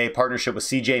announced a partnership with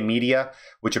CJ Media,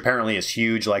 which apparently is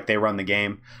huge. Like they run the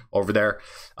game over there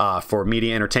for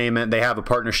media entertainment. They have a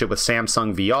partnership with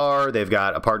Samsung VR. They've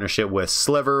got a partnership with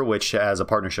Sliver, which has a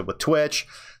partnership with Twitch.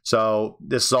 So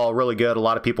this is all really good. A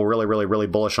lot of people really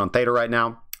bullish on Theta right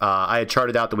now. I had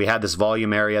charted out that we had this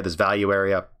volume area, this value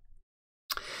area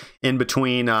in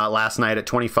between last night at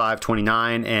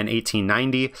 25.29 and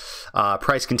 18.90.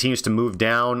 Price continues to move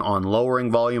down on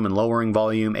lowering volume and lowering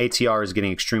volume. ATR is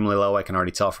getting extremely low. I can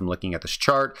already tell from looking at this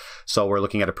chart. So we're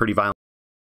looking at a pretty violent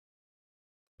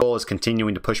is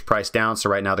continuing to push price down. So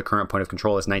right now the current point of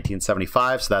control is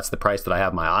 1975. So that's the price that I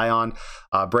have my eye on.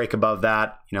 Break above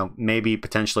that, you know, maybe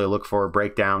potentially look for a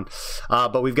breakdown.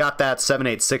 But we've got that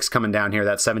 786 coming down here,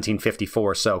 that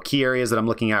 1754. So key areas that I'm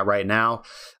looking at right now,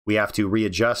 we have to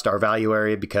readjust our value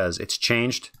area because it's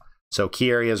changed. So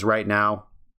key areas right now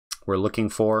we're looking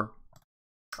for.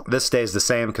 This stays the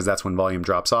same because that's when volume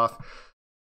drops off.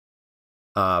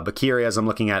 But key areas I'm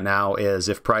looking at now is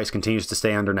if price continues to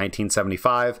stay under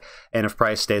 1975 and if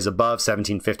price stays above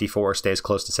 1754, stays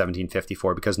close to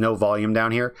 1754 because no volume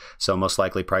down here. So most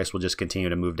likely price will just continue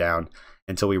to move down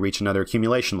until we reach another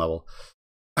accumulation level.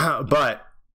 But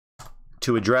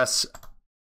to address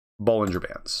Bollinger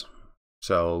Bands.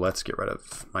 So let's get rid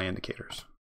of my indicators.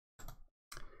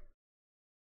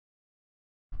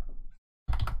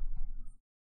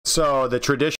 So the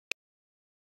tradition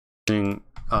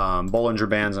Bollinger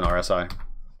Bands and RSI.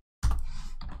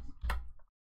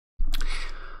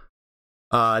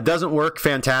 It doesn't work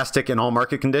fantastic in all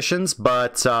market conditions,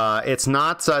 but it's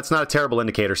not a terrible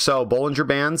indicator. So Bollinger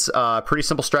Bands, pretty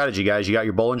simple strategy, guys. You got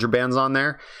your Bollinger Bands on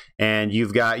there, and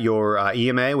you've got your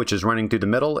EMA, which is running through the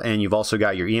middle, and you've also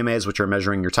got your EMAs, which are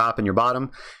measuring your top and your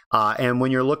bottom. And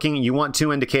when you're looking, you want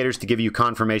two indicators to give you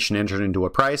confirmation entered into a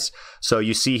price. So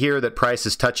you see here that price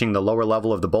is touching the lower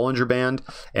level of the Bollinger Band,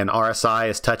 and RSI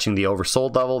is touching the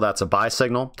oversold level. That's a buy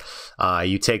signal.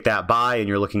 You take that buy, and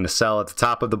you're looking to sell at the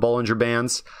top of the Bollinger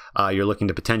Bands. You're looking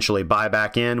to potentially buy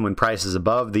back in when price is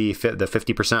above the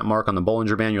 50% mark on the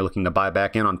Bollinger Band. You're looking to buy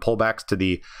back in on pullbacks to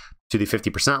the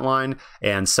 50% line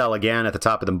and sell again at the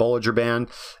top of the Bollinger Band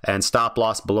and stop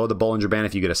loss below the Bollinger Band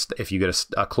if you get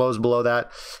a close below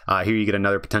that. Here you get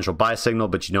another potential buy signal,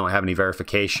 but you don't have any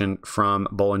verification from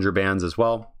Bollinger Bands as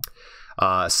well.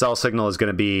 Sell signal is going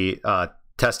to be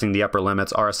testing the upper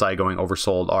limits, RSI going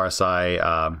oversold,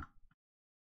 RSI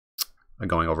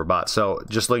going overbought. So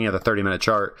just looking at the 30-minute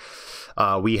chart,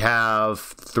 we have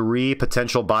three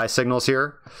potential buy signals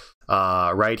here.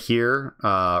 Right here.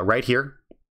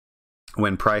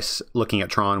 When price, looking at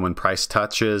Tron, when price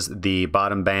touches the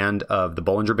bottom band of the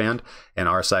Bollinger Band and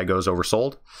RSI goes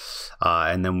oversold.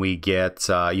 And then we get,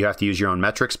 you have to use your own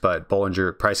metrics, but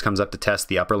Bollinger price comes up to test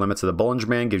the upper limits of the Bollinger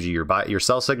Band, gives you your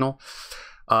sell signal.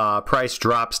 Price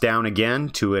drops down again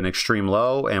to an extreme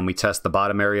low, and we test the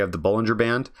bottom area of the Bollinger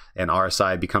Band, and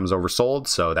RSI becomes oversold,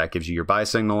 so that gives you your buy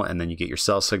signal, and then you get your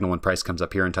sell signal when price comes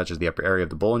up here and touches the upper area of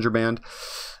the Bollinger Band.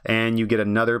 And you get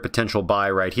another potential buy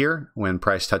right here when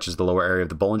price touches the lower area of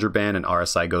the Bollinger Band and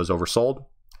RSI goes oversold.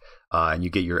 And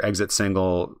you get your exit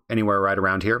signal anywhere right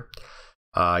around here.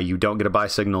 You don't get a buy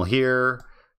signal here.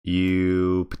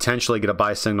 You potentially get a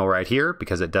buy signal right here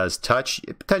because it does touch.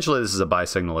 Potentially this is a buy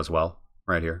signal as well.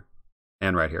 Right here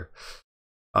and right here.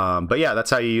 But yeah,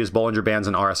 that's how you use Bollinger Bands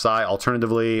and RSI.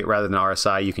 Alternatively, rather than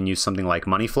RSI, you can use something like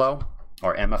money flow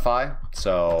or MFI.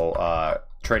 So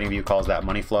TradingView calls that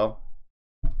money flow.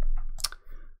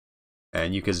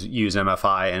 And you can use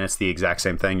MFI, and it's the exact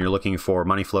same thing. You're looking for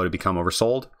money flow to become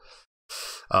oversold.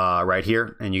 right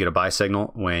here, and you get a buy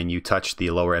signal when you touch the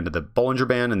lower end of the Bollinger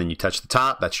Band, and then you touch the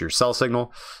top. That's your sell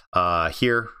signal.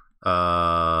 Here,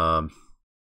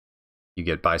 you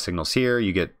get buy signals here.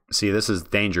 You get, see, this is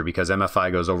danger because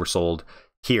MFI goes oversold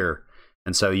here.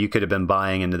 And so you could have been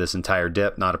buying into this entire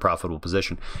dip, not a profitable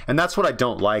position. And that's what I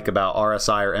don't like about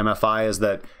RSI or MFI, is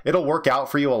that it'll work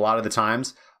out for you a lot of the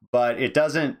times, but it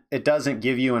doesn't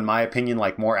give you, in my opinion,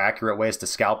 like more accurate ways to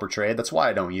scalp or trade. That's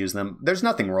why I don't use them. There's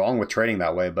nothing wrong with trading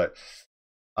that way, but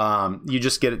you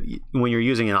just get, when you're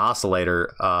using an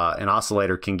oscillator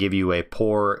can give you a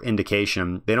poor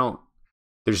indication.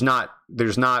 There's not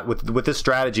with this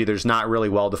strategy, there's not really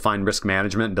well-defined risk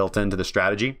management built into the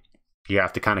strategy. You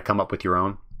have to kind of come up with your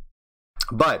own.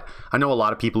 But I know a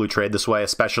lot of people who trade this way,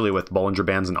 especially with Bollinger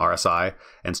Bands and RSI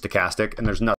and stochastic, and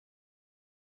there's nothing.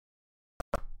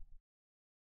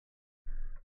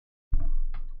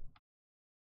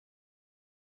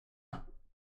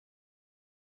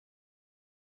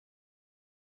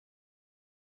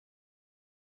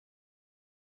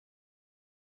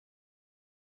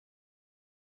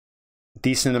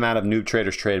 Decent amount of noob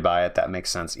traders trade by it. That makes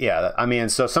sense. Yeah, I mean,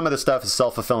 so some of this stuff is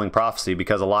self-fulfilling prophecy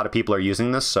because a lot of people are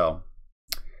using this. So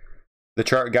the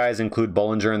chart guys include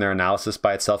Bollinger in their analysis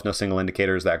by itself. No single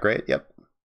indicator is that great. Yep.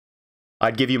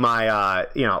 I'd give you my,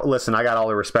 listen, I got all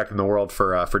the respect in the world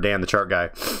for Dan, the chart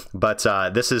guy, but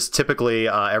this is typically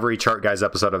every chart guys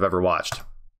episode I've ever watched.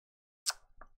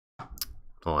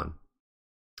 Hold on.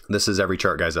 This is every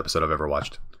chart guys episode I've ever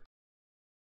watched.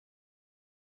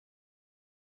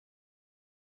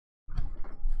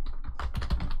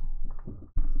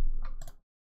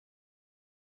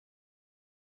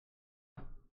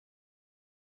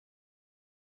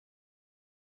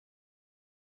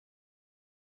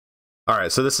 All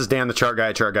right, so this is Dan, the chart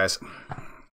guy. Chart guys,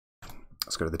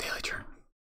 let's go to the daily chart.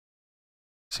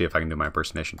 See if I can do my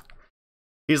impersonation.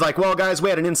 He's like, well, guys, we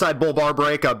had an inside bull bar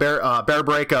break, a bear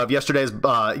break of yesterday's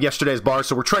bar,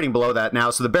 so we're trading below that now.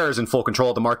 So the bear is in full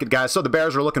control of the market, guys. So the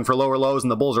bears are looking for lower lows,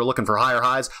 and the bulls are looking for higher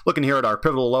highs. Looking here at our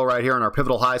pivotal low right here and our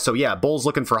pivotal high. So yeah, bulls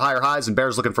looking for higher highs and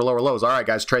bears looking for lower lows. All right,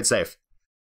 guys, trade safe.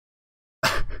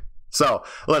 So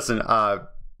listen,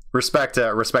 respect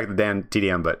the Dan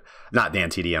TDM, but not Dan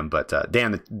TDM, but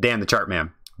Dan the chart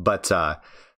man. But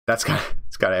it's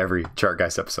got every chart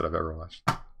guys episode I've ever watched.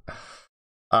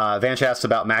 Vanch asks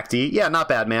about MACD. Yeah, not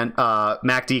bad, man.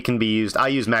 MACD can be used. I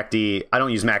use MACD. I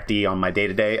don't use MACD on my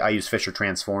day-to-day. I use Fisher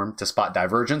Transform to spot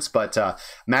divergence, but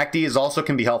MACD is also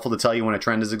can be helpful to tell you when a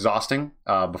trend is exhausting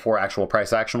before actual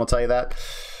price action will tell you that,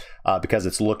 because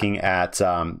it's looking at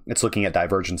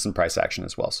divergence and price action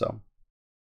as well. So,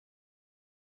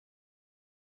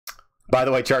 by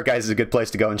the way, chart guys is a good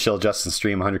place to go and chill. Justin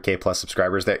stream 100K plus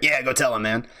subscribers there. Yeah, go tell him,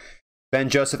 man. Ben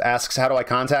Joseph asks, how do I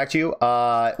contact you?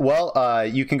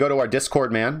 You can go to our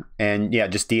Discord, man, and yeah,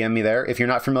 just DM me there. If you're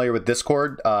not familiar with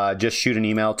Discord, just shoot an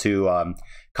email to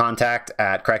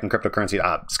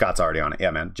contact@KrakenCryptocurrency. Scott's already on it.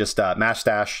 Yeah, man. Just Mash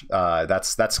Stash.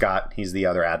 That's Scott. He's the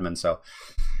other admin. So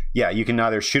yeah, you can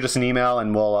either shoot us an email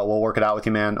and we'll work it out with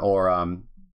you, man, or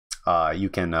you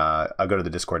can go to the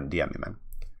Discord and DM me, man.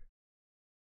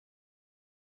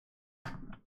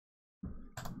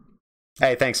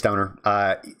 Hey, thanks, Stoner.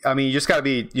 I mean, you just gotta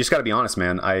be honest,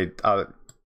 man.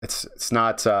 It's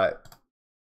not. I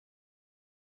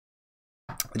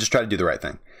just try to do the right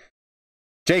thing.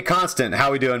 Jay Constant,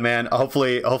 how we doing, man?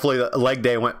 Hopefully the leg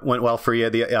day went well for you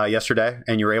yesterday,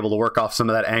 and you were able to work off some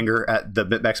of that anger at the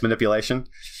BitMEX manipulation.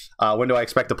 When do I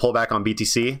expect to pull back on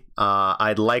BTC?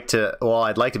 I'd like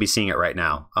to be seeing it right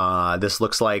now. This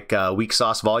looks like weak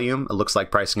sauce volume. It looks like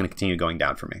price is going to continue going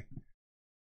down for me.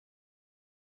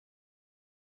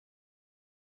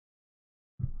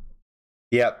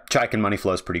 Yep, Chaikin money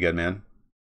flow is pretty good, man.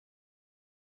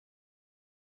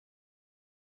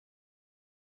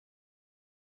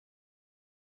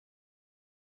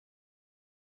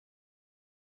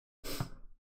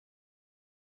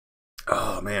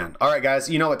 Oh, man. All right, guys,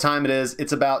 you know what time it is.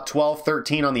 It's about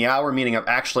 12:13 on the hour, meaning I've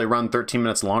actually run 13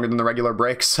 minutes longer than the regular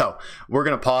break. So we're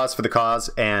going to pause for the cause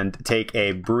and take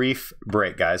a brief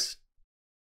break, guys.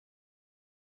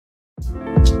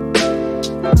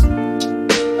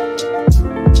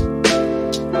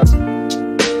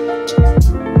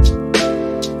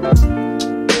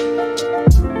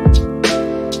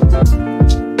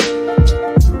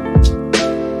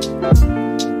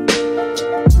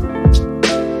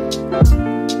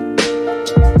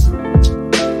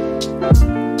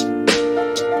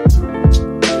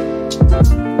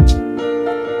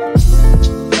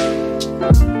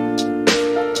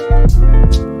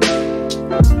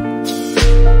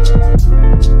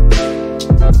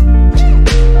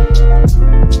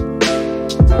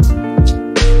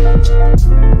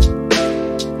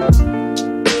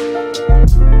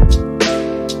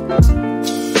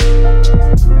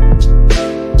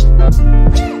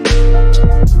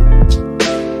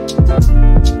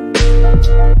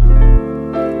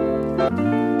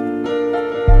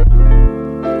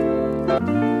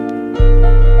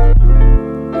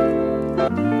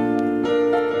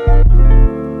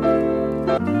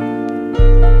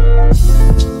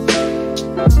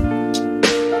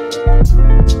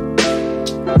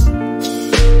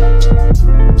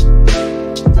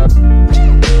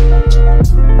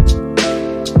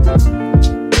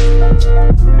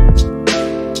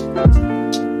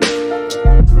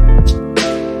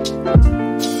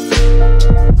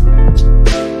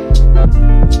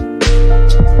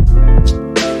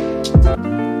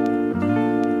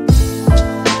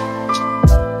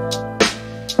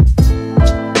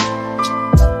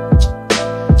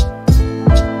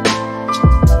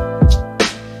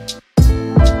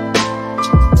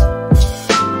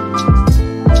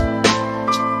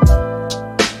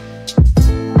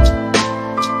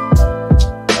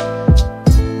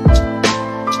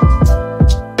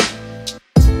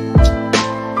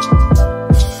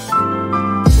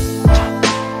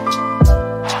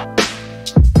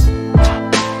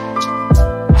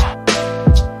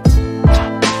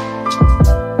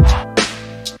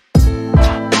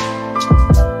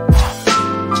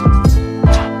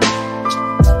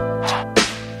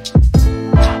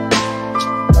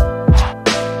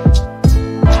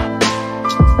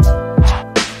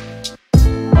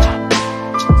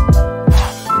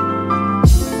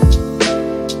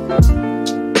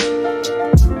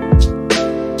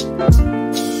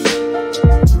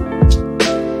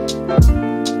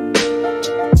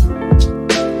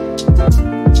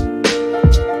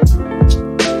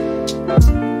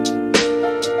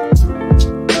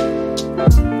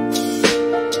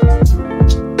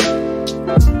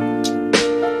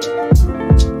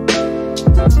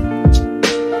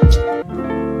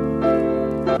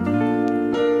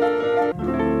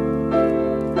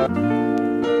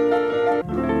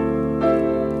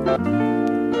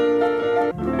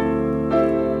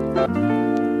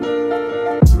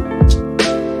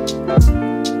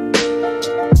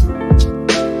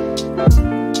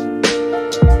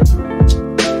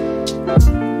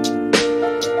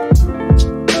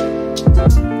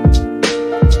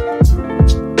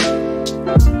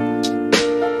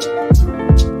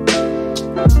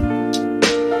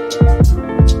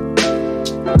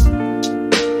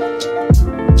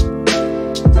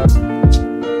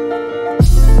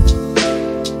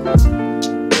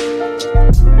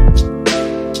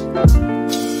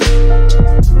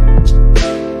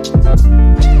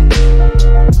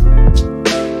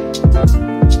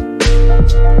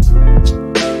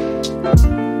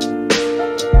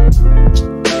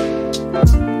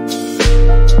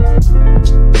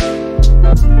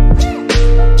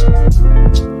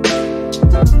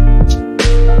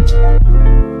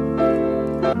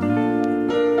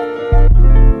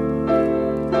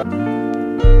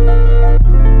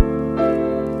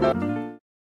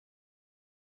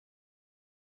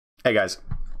 Hey guys,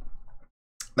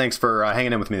 thanks for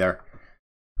hanging in with me there.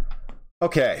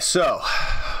 Okay, so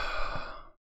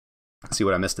let's see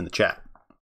what I missed in the chat.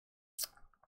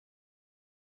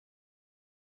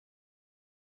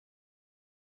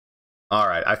 All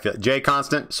right, I feel Jay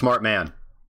Constant, smart man.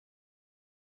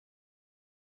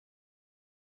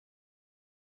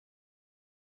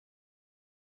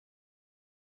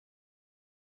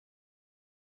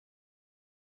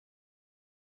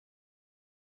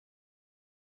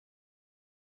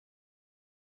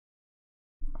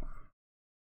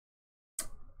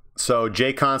 So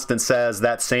Jay Constant says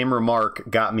that same remark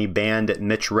got me banned at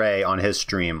Mitch Ray on his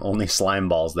stream. Only slime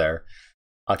balls there.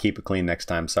 I'll keep it clean next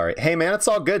time. Sorry. Hey man, it's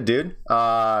all good, dude.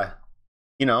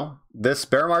 You know, this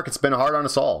bear market's been hard on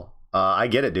us all. I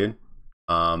get it, dude.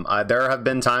 There have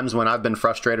been times when I've been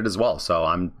frustrated as well.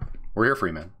 So we're here for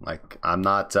you, man. Like, I'm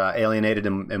not alienated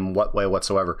in what way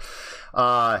whatsoever.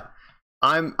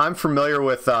 I'm familiar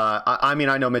with. I mean,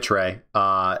 I know Mitch Ray.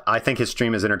 I think his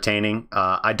stream is entertaining.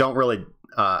 I don't really.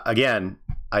 Again,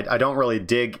 I don't really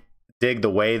dig the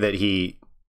way that he's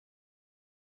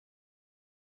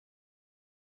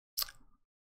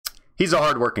a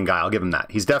hardworking guy. I'll give him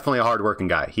that. He's definitely a hardworking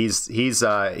guy. He's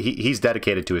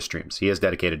dedicated to his streams. He is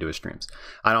dedicated to his streams.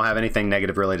 I don't have anything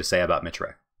negative really to say about Mitch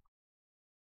Ray.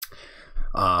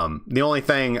 The only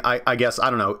thing I guess I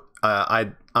don't know.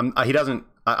 He doesn't.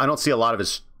 I don't see a lot of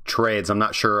his trades. I'm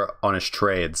not sure on his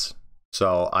trades,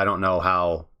 so I don't know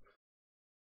how.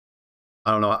 I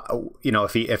don't know, you know,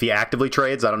 if he actively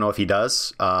trades. I don't know if he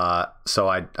does. So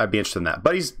I'd be interested in that.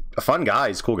 But he's a fun guy.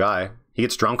 He's a cool guy. He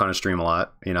gets drunk on his stream a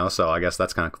lot, you know. So I guess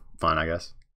that's kind of fun. I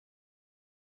guess.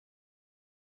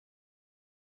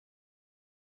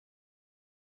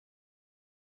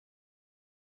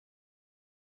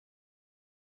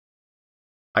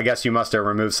 I guess you must have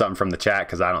removed something from the chat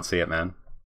because I don't see it, man.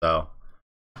 So,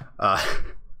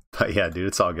 but yeah, dude,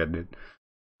 it's all good, dude.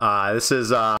 This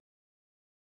is.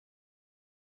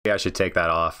 I should take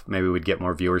that off. Maybe we'd get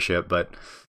more viewership. But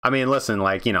I mean, listen,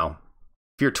 like, you know,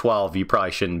 if you're 12, you probably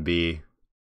shouldn't be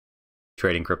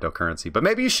trading cryptocurrency. But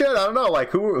maybe you should. I don't know. Like,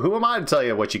 who am I to tell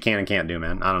you what you can and can't do,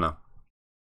 man? I don't know.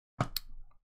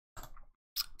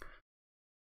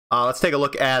 Let's take a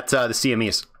look at the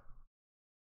CMEs.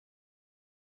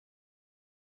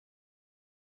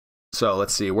 So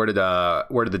let's see. Where did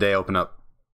the day open up?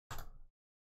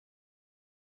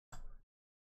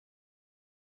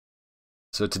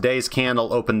 So today's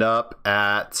candle opened up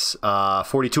at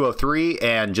 4203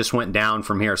 and just went down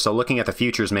from here. So looking at the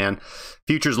futures, man,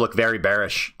 futures look very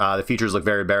bearish. The futures look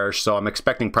very bearish. So I'm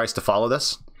expecting price to follow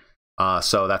this.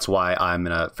 So that's why I'm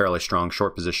in a fairly strong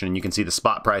short position. And you can see the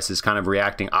spot price is kind of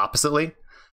reacting oppositely.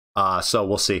 So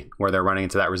we'll see where they're running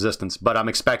into that resistance. But I'm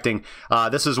expecting,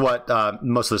 this is what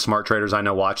most of the smart traders I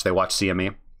know watch. They watch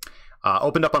CME.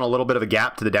 Opened up on a little bit of a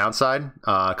gap to the downside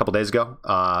a couple days ago.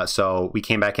 So we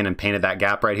came back in and painted that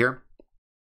gap right here,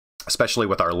 especially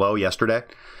with our low yesterday.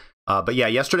 But yeah,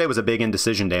 yesterday was a big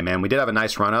indecision day, man. We did have a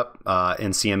nice run up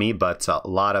in CME, but a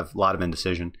lot of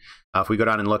indecision. If we go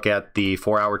down and look at the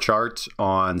 4-hour chart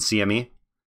on CME,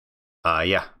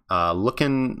 yeah,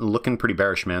 looking pretty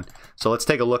bearish, man. So let's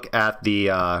take a look at the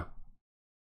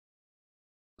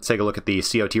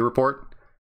COT report.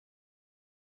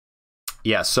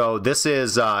 Yeah, so this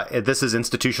is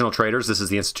institutional traders. This is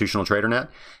the institutional trader net,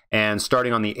 and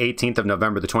starting on the 18th of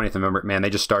November, the 20th of November, man,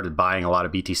 they just started buying a lot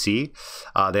of BTC.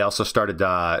 They also started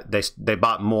they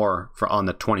bought more on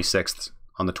the 26th,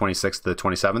 to the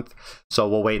 27th. So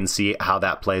we'll wait and see how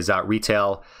that plays out.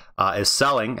 Retail is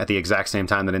selling at the exact same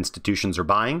time that institutions are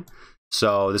buying.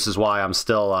 So this is why I'm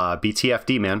still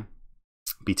BTFD, man.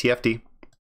 BTFD.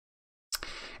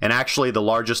 And actually, the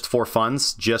largest 4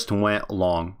 funds just went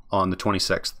long on the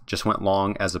 26th. Just went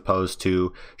long as opposed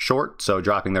to short, so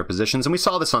dropping their positions. And we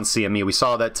saw this on CME. We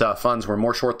saw that funds were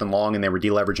more short than long, and they were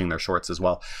deleveraging their shorts as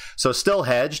well. So still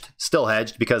hedged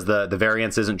because the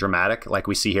variance isn't dramatic like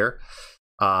we see here.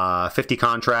 50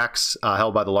 contracts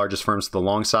held by the largest firms to the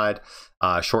long side.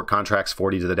 Short contracts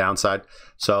 40 to the downside.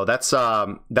 So that's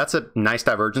a nice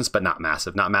divergence, but not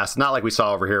massive. Not massive. Not like we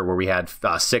saw over here where we had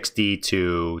 60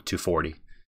 to 40.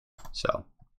 So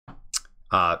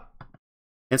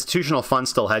institutional funds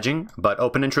still hedging, but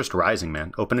open interest rising,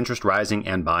 man. Open interest rising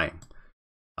and buying.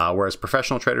 Whereas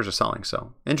professional traders are selling.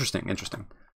 So interesting.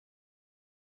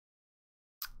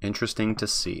 Interesting to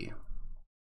see.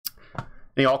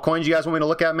 Any altcoins you guys want me to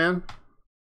look at, man?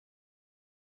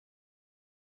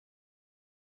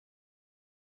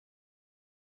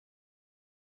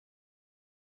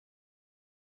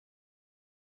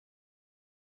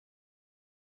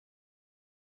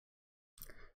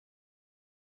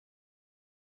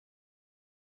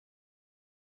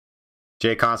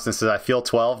 Jay Constant says, I feel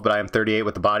 12, but I am 38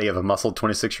 with the body of a muscled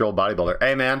 26-year-old bodybuilder.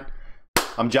 Hey, man,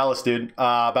 I'm jealous, dude.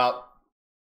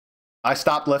 I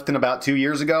stopped lifting about 2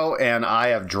 years ago, and I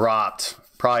have dropped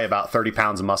probably about 30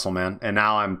 pounds of muscle, man. And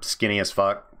now I'm skinny as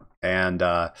fuck. And,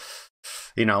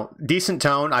 you know, decent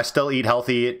tone. I still eat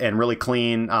healthy and really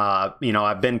clean. You know,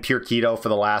 I've been pure keto for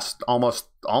the last almost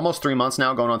 3 months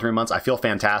now, going on 3 months. I feel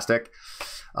fantastic.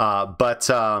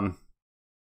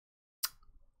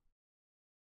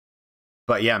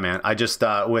 But yeah, man, I just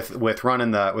with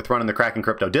running the Kraken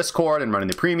Crypto Discord and running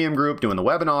the premium group, doing the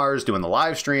webinars, doing the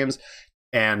live streams,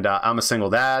 and I'm a single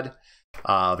dad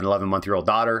of an 11-month-old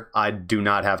daughter. I do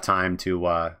not have time to.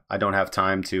 I don't have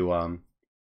time to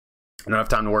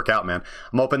work out, man.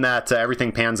 I'm hoping that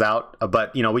everything pans out,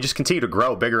 but you know, we just continue to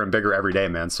grow bigger and bigger every day,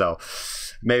 man. So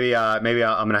maybe I'm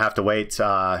gonna have to wait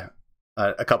a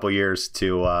couple years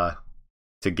to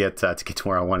get to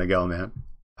where I want to go, man.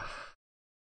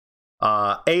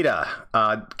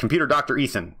 Ada, computer Dr.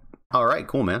 Ethan. All right,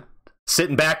 cool, man.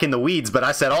 Sitting back in the weeds, but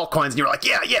I said altcoins, and you were like,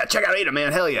 yeah, check out Ada,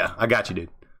 man. Hell yeah. I got you, dude.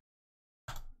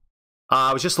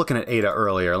 I was just looking at Ada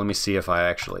earlier. Let me see if I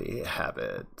actually have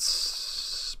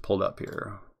it pulled up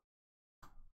here.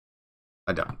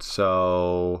 I don't.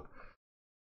 So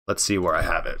let's see where I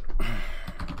have it.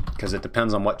 Because it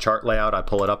depends on what chart layout I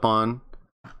pull it up on.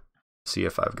 See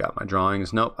if I've got my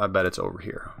drawings. Nope, I bet it's over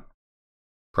here.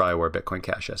 Probably where Bitcoin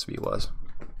Cash SV was.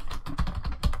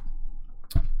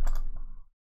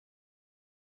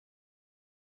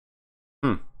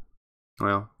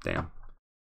 Well, damn.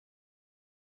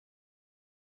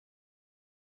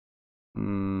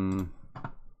 Do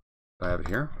I have it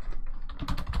here?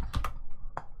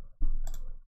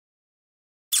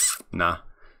 Nah.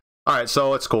 All right,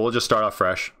 so it's cool. We'll just start off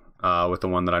fresh with the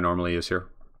one that I normally use here.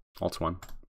 Alt 1.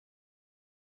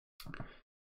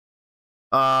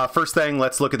 First thing,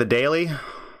 let's look at the daily.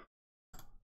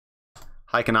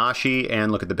 Heikinashi,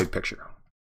 and look at the big picture.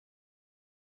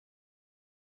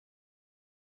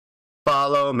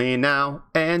 Follow me now,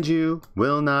 and you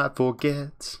will not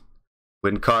forget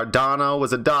when Cardano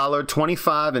was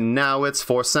 $1.25 and now it's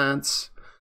 4 cents.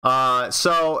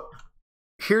 So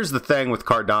here's the thing with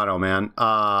Cardano, man.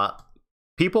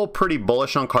 People pretty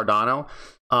bullish on Cardano.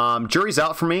 Jury's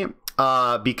out for me.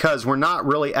 Because we're not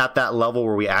really at that level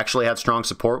where we actually had strong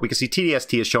support. We can see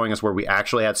TDST is showing us where we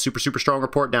actually had super strong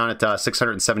report down at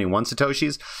 671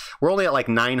 Satoshis. We're only at like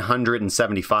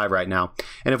 975 right now.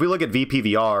 And if we look at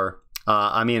VPVR,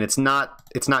 I mean, it's not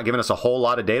giving us a whole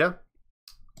lot of data,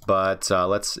 but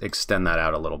let's extend that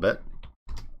out a little bit.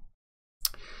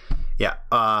 Yeah,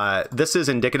 this is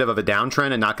indicative of a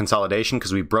downtrend and not consolidation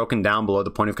because we've broken down below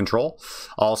the point of control.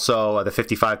 Also, the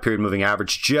 55 period moving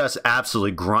average just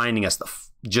absolutely grinding us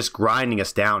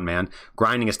down, man.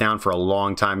 Grinding us down for a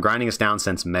long time. Grinding us down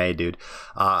since May, dude.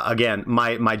 Again,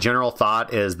 my general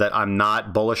thought is that I'm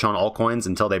not bullish on altcoins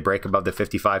until they break above the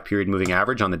 55 period moving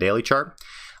average on the daily chart.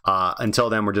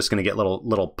 Until then, we're just going to get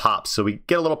little pops. So we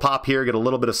get a little pop here, get a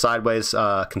little bit of sideways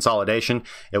consolidation.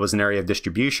 It was an area of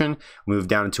distribution. Move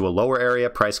down into a lower area.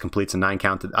 Price completes a 9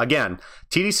 count. Again,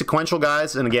 TD sequential,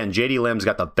 guys. And again, JD Lim's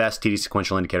got the best TD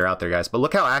sequential indicator out there, guys. But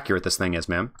look how accurate this thing is,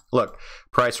 man. Look,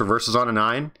 price reverses on a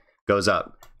 9, goes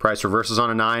up. Price reverses on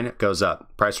a 9, goes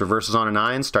up. Price reverses on a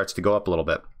 9, starts to go up a little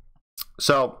bit.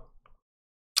 So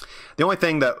the only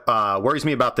thing that worries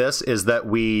me about this is that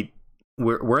we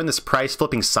we're in this price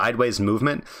flipping sideways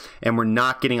movement, and we're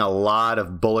not getting a lot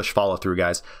of bullish follow through,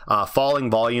 guys. Falling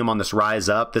volume on this rise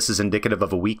up. This is indicative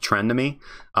of a weak trend to me.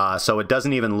 So it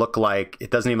doesn't even look like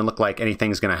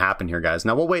anything's going to happen here, guys.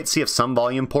 Now we'll wait and see if some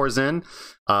volume pours in,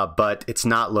 but it's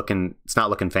not looking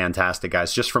fantastic,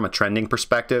 guys. Just from a trending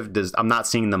perspective, I'm not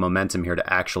seeing the momentum here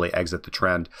to actually exit the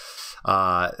trend.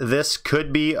 This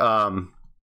could be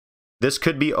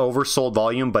oversold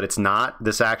volume, but it's not.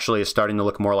 This actually is starting to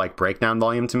look more like breakdown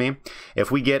volume to me. If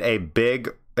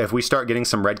we start getting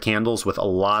some red candles with a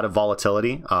lot of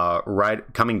volatility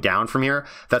coming down from here,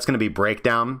 that's going to be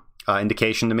breakdown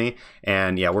indication to me.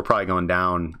 And yeah, we're probably going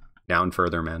down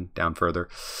further, man, down further.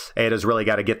 ADA's really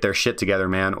got to get their shit together,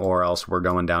 man, or else we're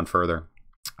going down further.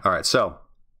 All right, so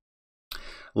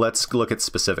let's look at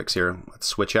specifics here. Let's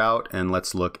switch out and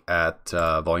let's look at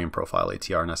volume profile,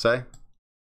 ATR and SA.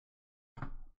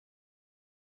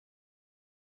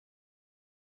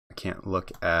 I can't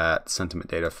look at sentiment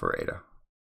data for ADA,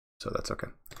 so that's okay.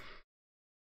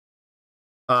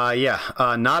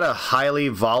 Not a highly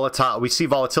volatile. We see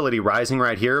volatility rising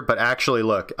right here, but actually,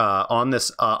 look, on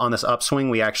this upswing,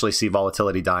 we actually see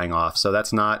volatility dying off. So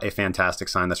that's not a fantastic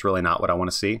sign. That's really not what I want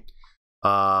to see.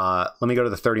 Let me go to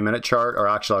the 30-minute chart, or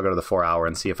actually, I'll go to the 4-hour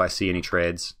and see if I see any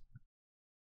trades.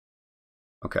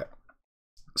 Okay.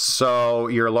 So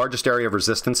your largest area of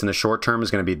resistance in the short term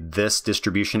is going to be this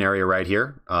distribution area right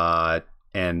here,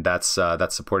 and that's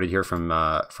supported here from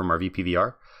our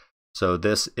VPVR. So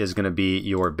this is going to be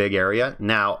your big area.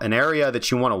 Now, an area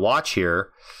that you want to watch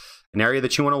here,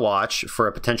 for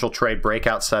a potential trade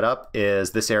breakout setup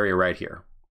is this area right here,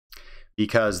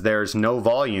 because there's no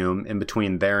volume in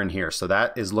between there and here. So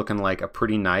that is looking like a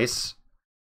pretty nice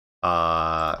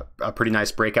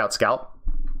breakout scalp.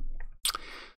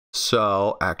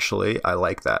 So actually, I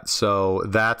like that. So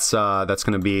that's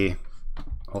going to be,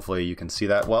 hopefully you can see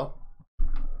that well.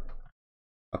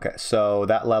 Okay, so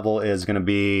that level is going to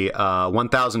be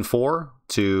 1004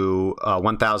 to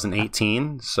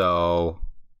 1018. So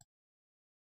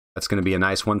that's going to be a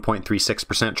nice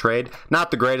 1.36% trade.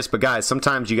 Not the greatest, but guys,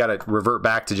 sometimes you got to revert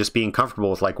back to just being comfortable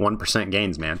with like 1%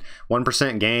 gains, man.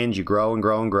 1% gains, you grow and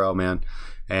grow and grow, man.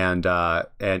 And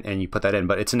you put that in,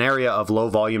 but it's an area of low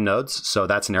volume nodes, so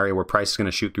that's an area where price is going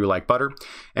to shoot through like butter.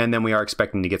 And then we are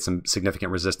expecting to get some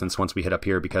significant resistance once we hit up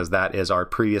here, because that is our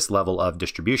previous level of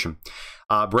distribution.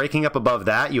 Breaking up above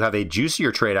that, you have a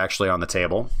juicier trade actually on the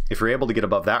table. If you're able to get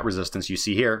above that resistance, you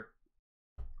see here,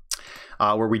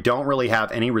 where we don't really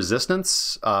have any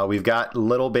resistance, we've got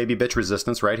little baby bitch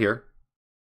resistance right here.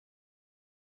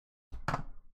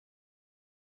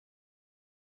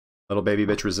 Little baby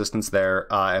bitch resistance there,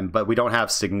 but we don't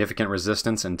have significant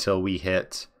resistance until we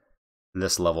hit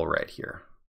this level right here.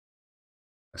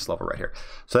 So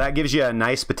that gives you a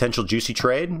nice potential juicy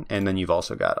trade, and then you've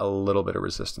also got a little bit of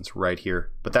resistance right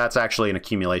here. But that's actually an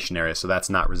accumulation area, so that's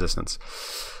not resistance.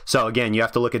 So again, you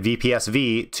have to look at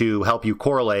VPSV to help you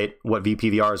correlate what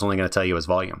VPVR is only going to tell you as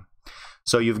volume.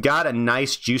 So you've got a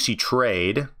nice juicy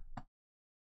trade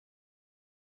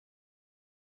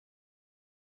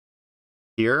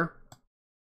here.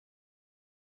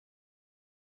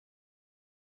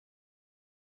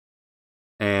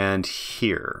 And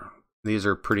here, these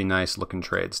are pretty nice looking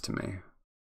trades to me.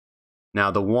 Now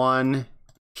the one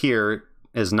here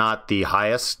is not the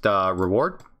highest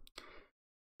reward,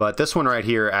 but this one right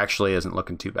here actually isn't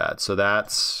looking too bad. So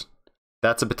that's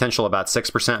a potential about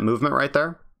 6% movement right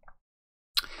there.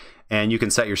 And you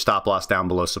can set your stop loss down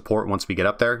below support once we get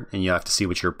up there, and you have to see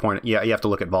what your point. Yeah, you have to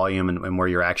look at volume and where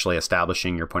you're actually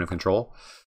establishing your point of control.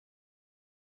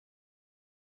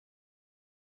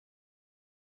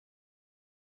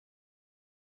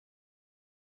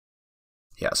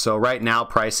 Yeah, so right now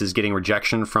price is getting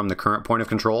rejection from the current point of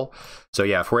control. So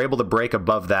yeah, if we're able to break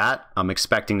above that, I'm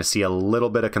expecting to see a little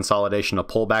bit of consolidation, a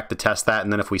pullback to test that,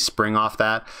 and then if we spring off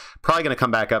that, probably going to come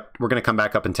back up. We're going to come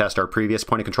back up and test our previous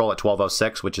point of control at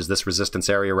 1206, which is this resistance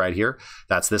area right here.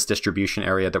 That's this distribution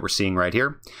area that we're seeing right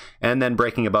here. And then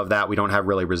breaking above that, we don't have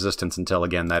really resistance until,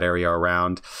 again, that area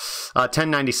around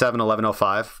 1097,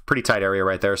 1105. Pretty tight area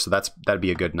right there, so that'd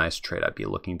be a good, nice trade I'd be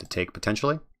looking to take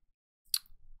potentially.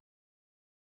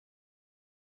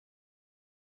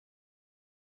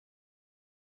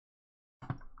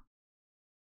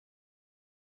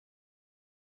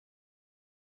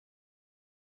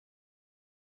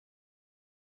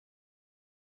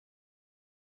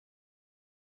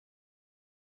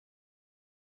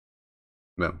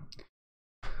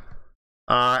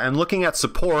 And looking at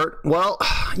support, well,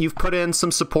 you've put in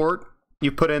some support.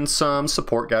 You put in some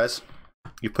support, guys.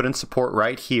 You put in support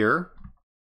right here.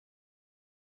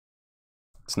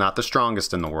 It's not the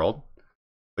strongest in the world.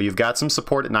 But you've got some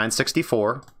support at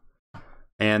 964.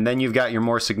 And then you've got your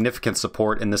more significant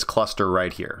support in this cluster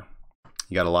right here.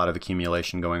 You got a lot of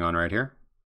accumulation going on right here.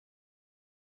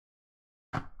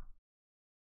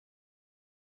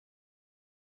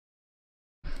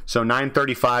 So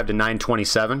 935 to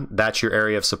 927, that's your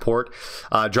area of support.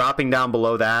 Dropping down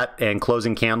below that and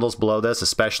closing candles below this,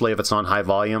 especially if it's on high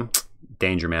volume,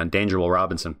 danger, man. Danger, Will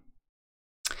Robinson.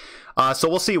 So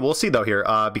we'll see though here,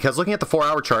 because looking at the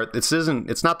 4-hour chart,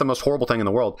 it's not the most horrible thing in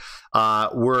the world.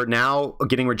 We're now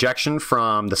getting rejection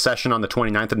from the session on the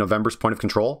 29th of November's point of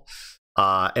control.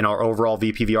 In our overall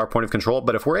VPVR point of control,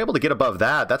 but if we're able to get above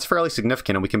that, that's fairly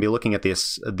significant, and we can be looking at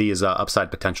these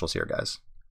upside potentials here, guys.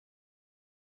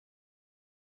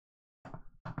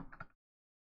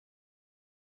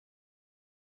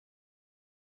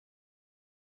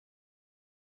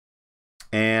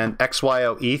 And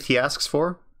XYO ETH he asks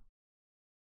for.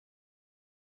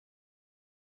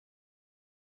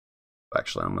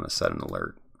 Actually, I'm going to set an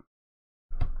alert.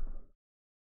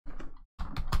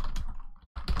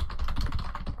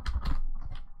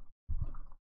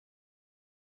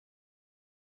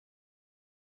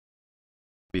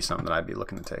 Be something that I'd be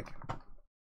looking to take.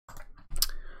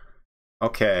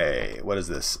 Okay, what is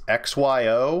this?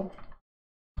 XYO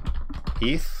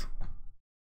ETH.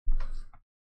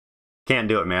 Can't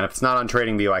do it, man. If it's not on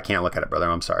TradingView, I can't look at it, brother.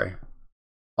 I'm sorry.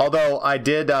 Although I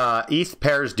did, ETH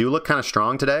pairs do look kind of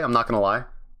strong today. I'm not gonna lie.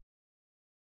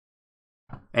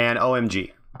 And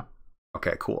OMG.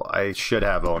 Okay, cool. I should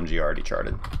have OMG already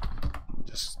charted.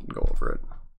 Just go over it.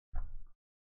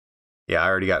 Yeah, I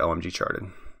already got OMG charted.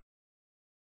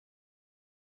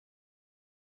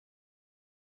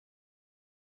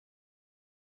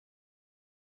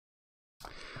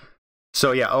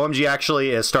 So yeah, OMG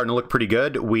actually is starting to look pretty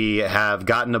good. We have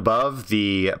gotten above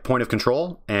the point of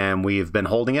control, and we've been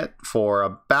holding it for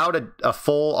about a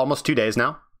full, almost 2 days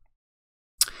now.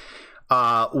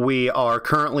 We are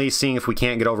currently seeing if we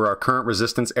can't get over our current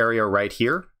resistance area right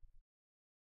here.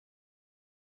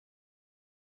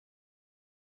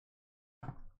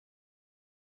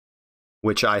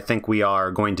 Which I think we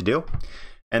are going to do.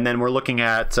 And then we're looking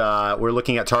at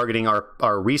targeting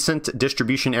our recent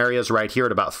distribution areas right here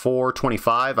at about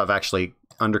 425. I've actually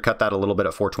undercut that a little bit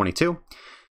at 422.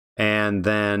 And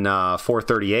then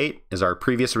 438 is our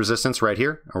previous resistance right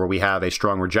here, where we have a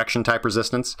strong rejection type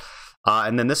resistance.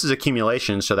 And then this is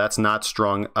accumulation, so that's not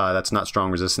strong. That's not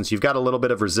strong resistance. You've got a little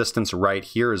bit of resistance right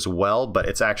here as well, but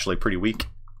it's actually pretty weak.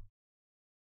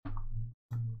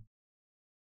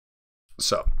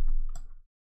 So.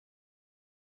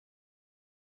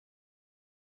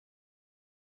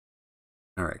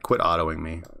 All right, quit autoing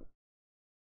me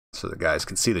so the guys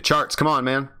can see the charts. Come on,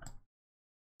 man.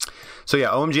 So yeah,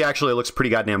 OMG actually looks pretty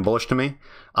goddamn bullish to me.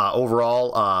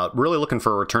 Overall, really looking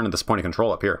for a return to this point of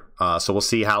control up here. So we'll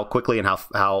see how quickly and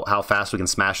how fast we can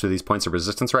smash through these points of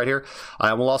resistance right here.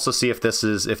 We'll also see if this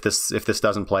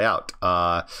doesn't play out.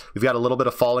 We've got a little bit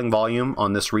of falling volume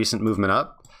on this recent movement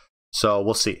up. So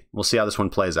we'll see. We'll see how this one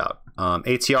plays out.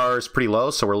 ATR is pretty low,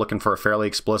 so we're looking for a fairly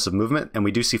explosive movement, and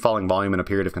we do see falling volume in a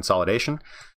period of consolidation.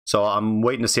 So I'm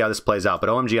waiting to see how this plays out, but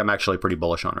OMG I'm actually pretty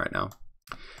bullish on right now.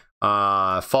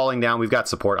 Falling down, we've got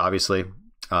support, obviously.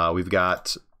 We've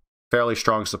got fairly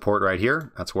strong support right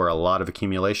here. That's where a lot of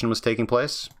accumulation was taking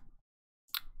place.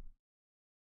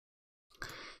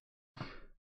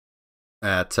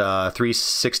 At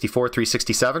 364,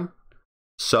 367.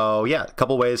 So yeah, a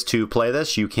couple ways to play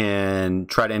this. You can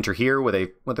try to enter here with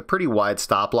a pretty wide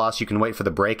stop loss. You can wait for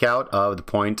the breakout of the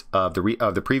point of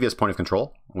the previous point of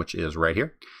control, which is right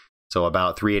here. So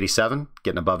about 387,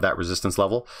 getting above that resistance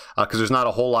level, because there's not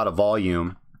a whole lot of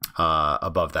volume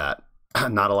above that,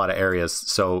 not a lot of areas.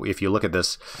 So if you look at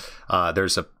this,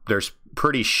 there's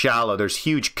pretty shallow. There's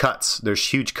huge cuts. There's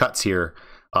huge cuts here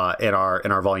in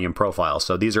our volume profile.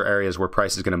 So these are areas where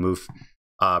price is going to move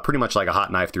pretty much like a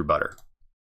hot knife through butter.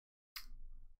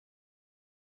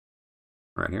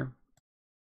 Right here.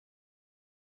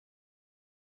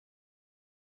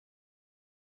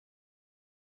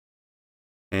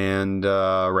 And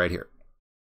right here.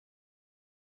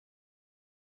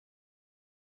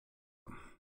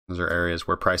 Those are areas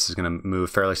where price is going to move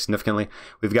fairly significantly.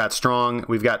 We've got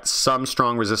some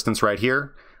strong resistance right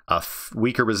here,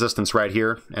 weaker resistance right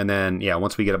here, and then yeah,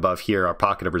 once we get above here, our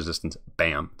pocket of resistance,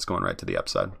 bam, it's going right to the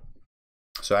upside.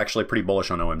 So actually pretty bullish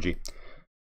on OMG.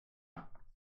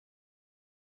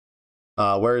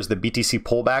 Where is the BTC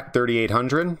pullback?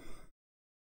 3,800.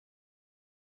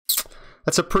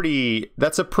 That's a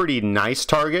pretty nice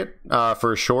target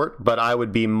for a short, but I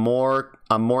would be I'm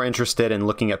more interested in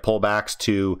looking at pullbacks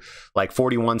to like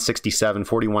 41.67,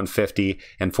 41.50,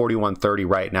 and 41.30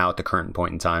 right now at the current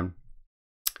point in time.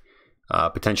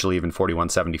 potentially even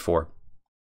 41.74.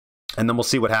 And then we'll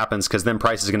see what happens, because then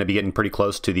price is going to be getting pretty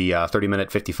close to the 30-minute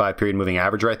 55 period moving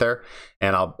average right there.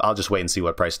 And I'll just wait and see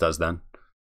what price does then.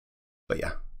 But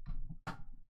yeah.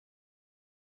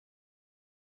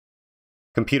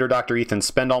 Computer Dr. Ethan,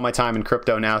 spend all my time in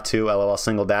crypto now too. LOL,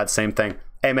 single dad, same thing.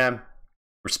 Hey man,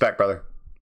 respect, brother.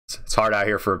 It's hard out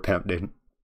here for a pimp, dude.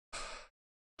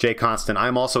 Jay Constant,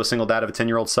 I'm also a single dad of a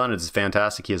 10-year-old son. It's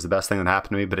fantastic. He is the best thing that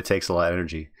happened to me, but it takes a lot of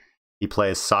energy. He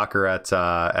plays soccer at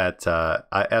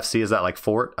FC, is that like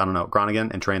Fort? I don't know,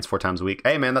 Groningen, and trains 4 times a week.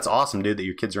 Hey man, that's awesome, dude, that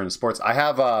your kids are into sports. I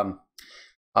have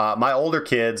my older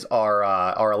kids are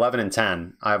 11 and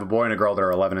 10. I have a boy and a girl that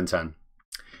are 11 and 10,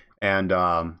 and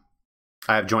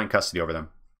I have joint custody over them.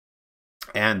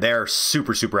 And they're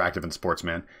super, super active in sports,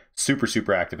 man. Super,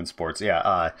 super active in sports.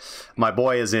 Yeah. My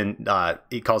boy is in,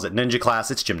 he calls it ninja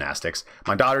class. It's gymnastics.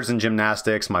 My daughter's in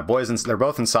gymnastics. My boy's in, they're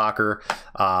both in soccer.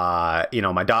 You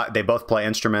know, they both play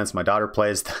instruments. My daughter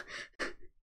plays,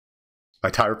 my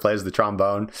daughter plays the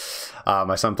trombone.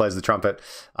 My son plays the trumpet.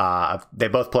 They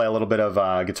both play a little bit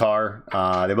of guitar.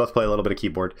 They both play a little bit of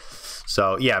keyboard.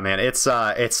 So yeah, man, it's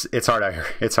hard out here.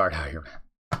 It's hard out here,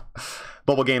 man.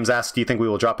 Bubble Games asks, do you think we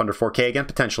will drop under 4K again?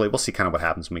 Potentially. We'll see kind of what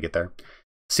happens when we get there.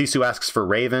 Sisu asks for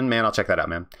Raven. Man, I'll check that out,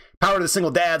 man. Power to the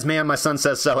single dads, man. My son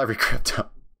says sell every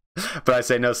crypto. But I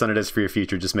say, no, son, it is for your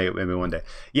future. Just maybe one day.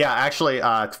 Yeah, actually,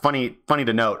 funny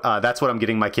to note, that's what I'm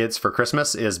getting my kids for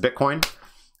Christmas is Bitcoin.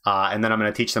 And then I'm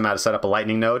going to teach them how to set up a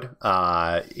Lightning node,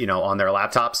 you know, on their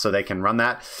laptops so they can run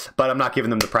that. But I'm not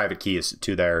giving them the private keys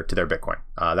to their Bitcoin.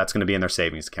 That's going to be in their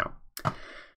savings account.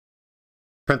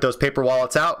 Print those paper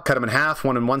wallets out, cut them in half,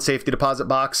 one in one safety deposit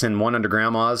box and one under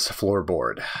grandma's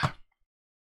floorboard.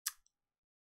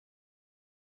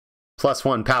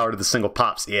 +1 power to the single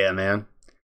pops. Yeah, man.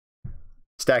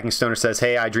 Stacking Stoner says,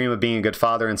 hey, I dream of being a good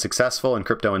father and successful in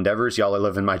crypto endeavors. Y'all are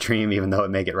living my dream, even though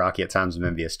it may get rocky at times. I'm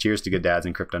envious. Cheers to good dads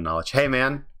and crypto knowledge. Hey,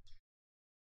 man.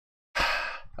 I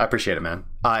appreciate it, man.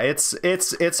 It's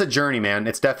a journey, man.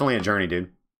 It's definitely a journey,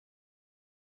 dude.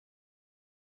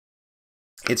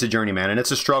 It's a journey, man, and it's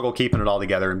a struggle keeping it all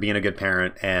together and being a good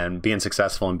parent and being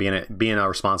successful and being a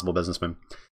responsible businessman.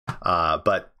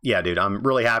 But yeah, dude, I'm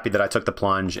really happy that I took the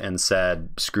plunge and said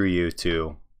screw you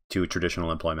to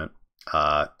traditional employment.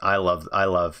 I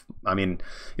mean,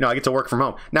 you know, I get to work from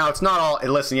home now. It's not all.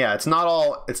 Listen, yeah, it's not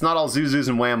all zuzus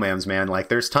and wham whams, man. Like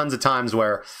there's tons of times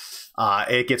where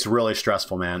it gets really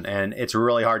stressful, man, and it's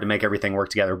really hard to make everything work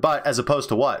together. But as opposed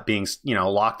to what being, you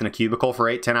know, locked in a cubicle for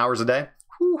 8-10 hours a day.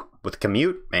 With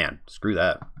commute, man, screw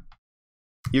that.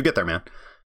 You get there, man.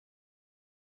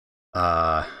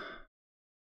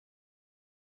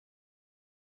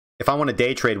 If I want to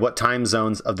day trade, what time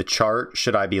zones of the chart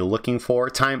should I be looking for?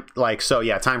 Time frame.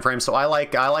 So I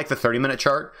like the 30-minute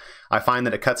chart. I find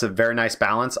that it cuts a very nice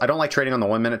balance. I don't like trading on the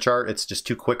 1-minute chart. It's just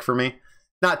too quick for me.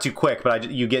 Not too quick, but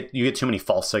you get too many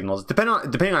false signals.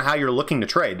 Depending on how you're looking to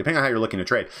trade. If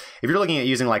you're looking at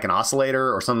using like an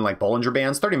oscillator or something like Bollinger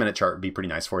Bands, 30-minute chart would be pretty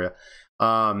nice for you.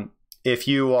 If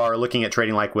you are looking at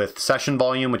trading like with session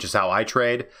volume, which is how I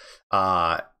trade,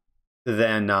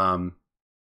 then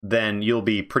you'll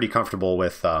be pretty comfortable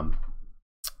with like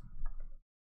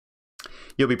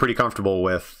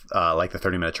the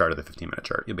 30-minute chart or the 15-minute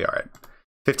chart. You'll be all right.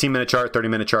 15-minute chart,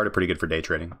 30-minute chart are pretty good for day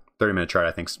trading. 30-minute chart,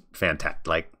 I think, is fantastic.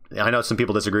 Like, I know some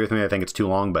people disagree with me. I think it's too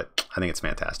long, but I think it's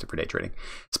fantastic for day trading,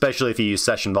 especially if you use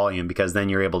session volume, because then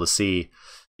you're able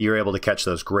to catch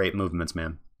those great movements,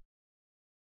 man.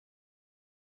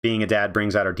 Being a dad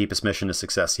brings out our deepest mission to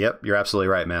success. Yep, you're absolutely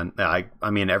right, man. I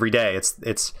mean, every day it's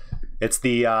the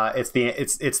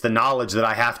knowledge that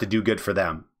I have to do good for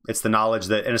them. It's the knowledge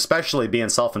that, and especially being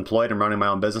self-employed and running my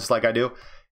own business like I do,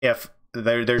 if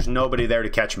there's nobody there to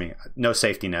catch me, no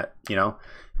safety net, you know.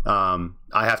 I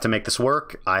have to make this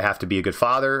work. I have to be a good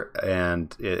father,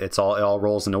 and it all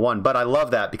rolls into one. But I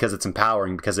love that because it's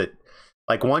empowering, because it,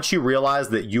 like, once you realize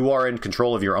that you are in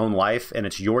control of your own life and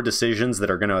it's your decisions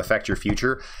that are going to affect your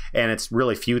future, and it's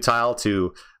really futile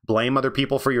to blame other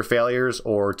people for your failures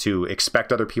or to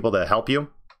expect other people to help you.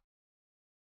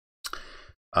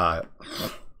 I'm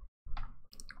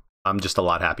just a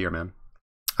lot happier, man.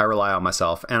 I rely on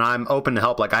myself, and I'm open to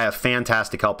help. Like, I have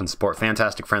fantastic help and support,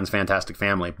 fantastic friends, fantastic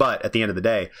family. But at the end of the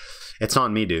day, it's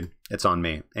on me, dude. It's on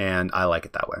me, and I like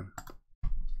it that way.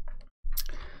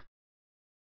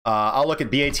 I'll look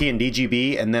at BAT and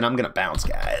DGB, and then I'm going to bounce,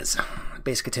 guys.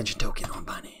 Basic attention token on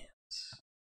Binance.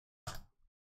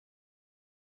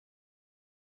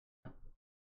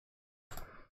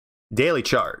 Daily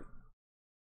chart.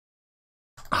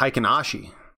 Heiken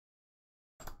Ashi.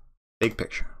 Big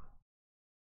picture.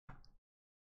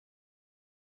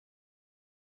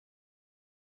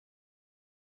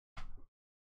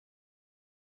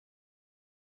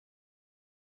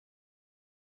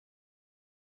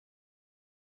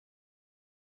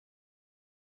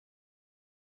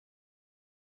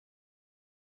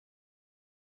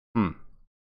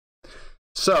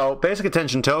 So, basic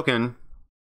attention token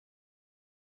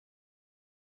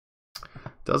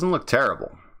doesn't look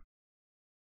terrible.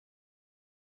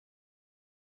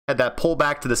 Had that pull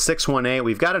back to the 618.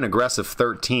 We've got an aggressive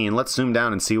 13. Let's zoom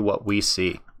down and see what we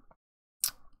see.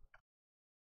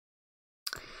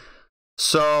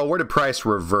 So, where did price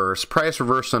reverse? Price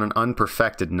reversed on an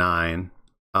unperfected 9.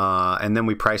 And then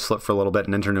we price flip for a little bit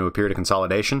and enter into a period of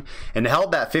consolidation and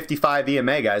held that 55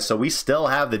 EMA, guys. So we still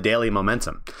have the daily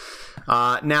momentum.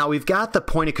 Now we've got the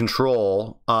point of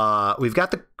control. We've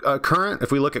got the current.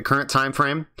 If we look at current time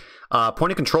frame,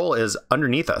 point of control is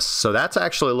underneath us. So that's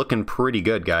actually looking pretty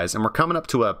good, guys. And we're coming up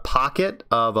to a pocket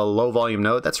of a low volume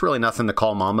node. That's really nothing to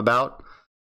call mom about.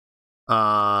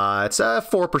 It's a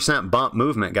 4% bump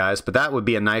movement, guys, but that would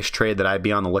be a nice trade that I'd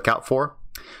be on the lookout for.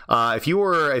 If you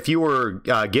were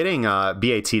getting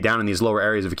BAT down in these lower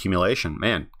areas of accumulation,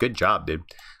 man, good job, dude.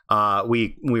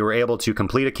 We were able to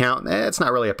complete a count. It's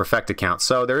not really a perfect count,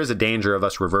 so there is a danger of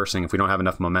us reversing if we don't have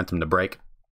enough momentum to break.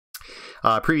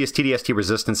 Previous TDST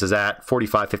resistance is at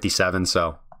 45.57,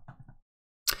 so.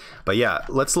 But yeah,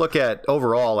 let's look at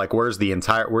overall, like where's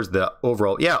the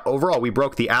overall? Yeah, overall we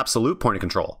broke the absolute point of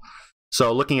control.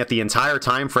 So looking at the entire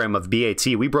time frame of BAT,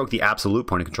 we broke the absolute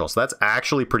point of control. So that's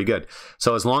actually pretty good.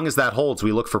 So as long as that holds,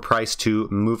 we look for price to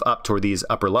move up toward these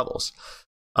upper levels.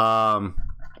 Combined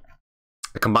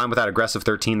with that aggressive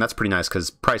 13, that's pretty nice because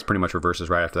price pretty much reverses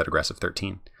right after that aggressive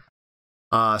 13.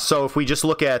 So if we just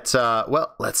look at,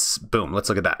 well, let's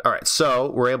look at that. All right, so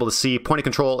we're able to see point of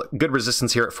control, good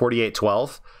resistance here at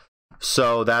 48.12.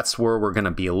 So that's where we're going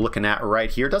to be looking at right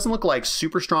here. Doesn't look like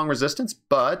super strong resistance,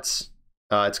 but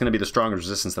it's going to be the strongest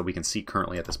resistance that we can see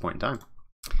currently at this point in time.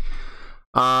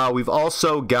 We've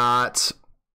also got,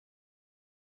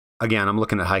 again, I'm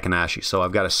looking at Heikin-Ashi, so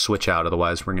I've got to switch out,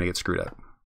 otherwise we're going to get screwed up.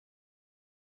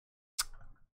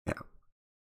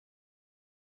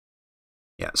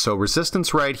 Yeah, so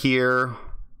resistance right here.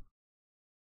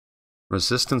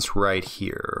 Resistance right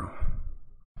here.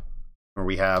 Where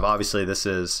we have, obviously this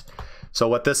is, so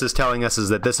what this is telling us is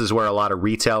that this is where a lot of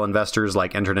retail investors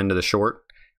like entered into the short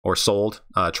or sold,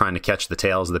 trying to catch the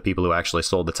tails of the people who actually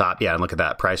sold the top. Yeah, and look at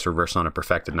that, price reverse on a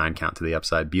perfected 9 count to the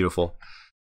upside. Beautiful.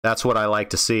 That's what I like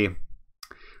to see.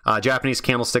 Japanese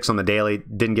candlesticks on the daily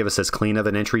didn't give us as clean of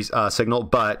an entry signal,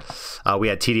 but we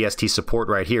had TDST support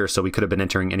right here, so we could have been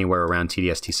entering anywhere around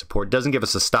TDST support. Doesn't give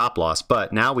us a stop loss,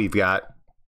 but now we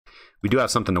do have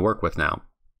something to work with now.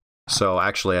 So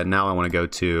actually, now I want to go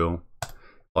to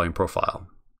volume profile.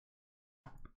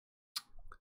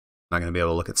 Not going to be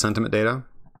able to look at sentiment data.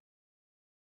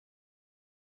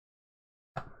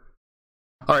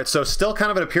 All right, so still kind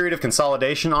of in a period of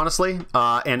consolidation, honestly,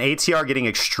 and ATR getting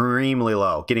extremely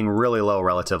low, getting really low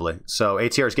relatively. So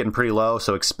ATR is getting pretty low,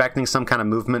 so expecting some kind of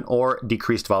movement or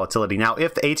decreased volatility. Now,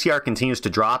 if the ATR continues to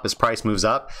drop as price moves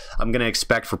up, I'm going to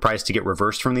expect for price to get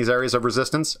reversed from these areas of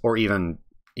resistance, or even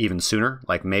sooner,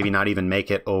 like maybe not even make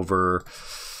it over,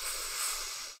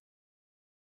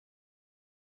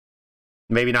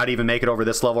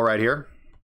 this level right here.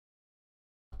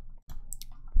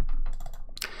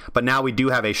 But now we do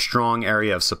have a strong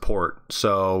area of support.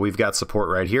 So we've got support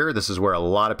right here. This is where a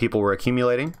lot of people were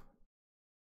accumulating.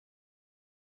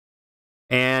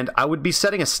 And I would be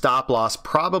setting a stop loss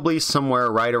probably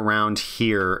somewhere right around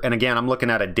here. And again, I'm looking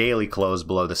at a daily close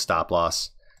below the stop loss.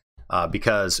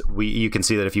 Because you can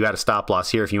see that if you had a stop loss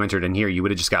here, if you entered in here, you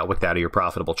would have just got wicked out of your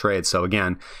profitable trade. So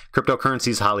again, cryptocurrency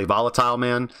is highly volatile,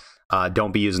 man.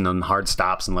 Don't be using them hard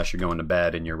stops unless you're going to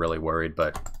bed and you're really worried.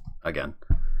 But again,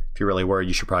 if you're really worried,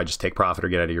 you should probably just take profit or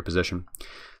get out of your position.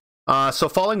 So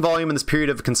falling volume in this period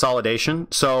of consolidation.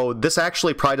 So this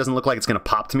actually probably doesn't look like it's going to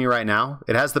pop to me right now.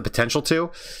 It has the potential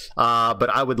to, but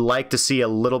I would like to see a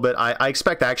little bit. I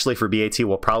expect actually for BAT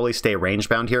we'll probably stay range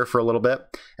bound here for a little bit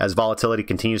as volatility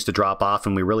continues to drop off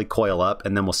and we really coil up,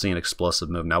 and then we'll see an explosive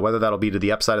move. Now, whether that'll be to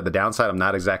the upside or the downside, I'm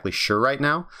not exactly sure right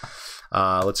now.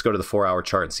 Let's go to the 4-hour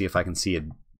chart and see if I can see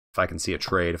a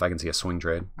trade, if I can see a swing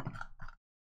trade.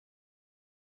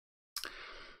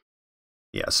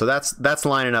 Yeah, so that's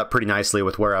lining up pretty nicely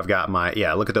with where I've got my,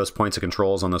 yeah, look at those points of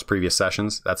controls on those previous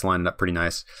sessions. That's lining up pretty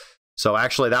nice. So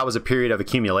actually that was a period of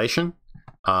accumulation,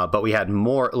 but we had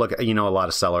more, look, a lot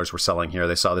of sellers were selling here.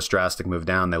 They saw this drastic move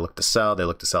down. They looked to sell. They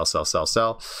looked to sell, sell, sell,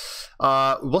 sell.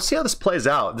 We'll see how this plays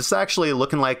out. This is actually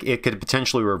looking like it could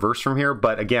potentially reverse from here.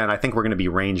 But again, I think we're going to be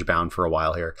range bound for a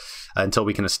while here until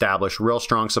we can establish real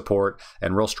strong support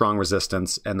and real strong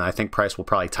resistance. And I think price will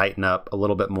probably tighten up a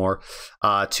little bit more. We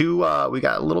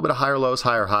got a little bit of higher lows,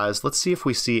 higher highs. Let's see if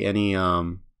we see any,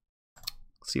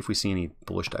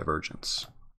 bullish divergence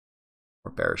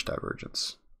or bearish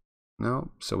divergence. No.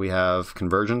 So we have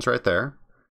convergence right there.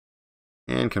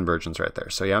 and convergence right there.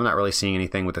 So yeah, I'm not really seeing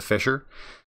anything with the fissure.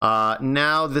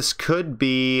 Now this could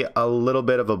be a little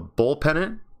bit of a bull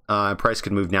pennant. Price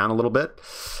could move down a little bit.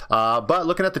 But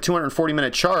looking at the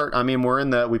 240-minute chart, I mean,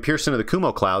 we pierced into the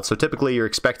Kumo cloud, so typically you're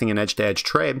expecting an edge-to-edge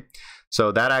trade.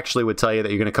 So that actually would tell you that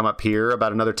you're going to come up here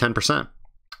about another 10%.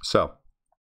 So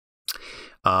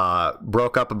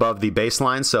broke up above the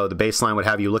baseline, so the baseline would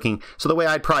have you looking. So the way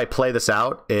I'd probably play this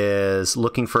out is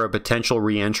looking for a potential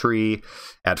re-entry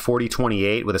at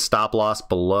 40.28 with a stop loss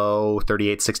below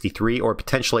 38.63, or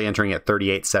potentially entering at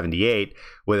 38.78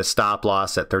 with a stop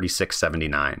loss at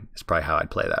 36.79 is probably how I'd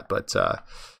play that. But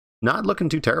not looking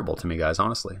too terrible to me, guys,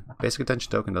 honestly. Basic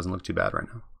attention token doesn't look too bad right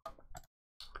now.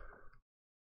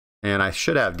 And I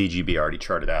should have DGB already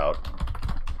charted out.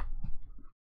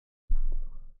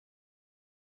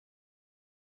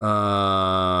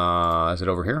 Is it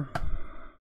over here?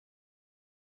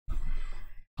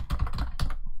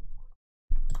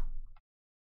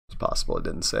 It's possible it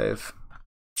didn't save.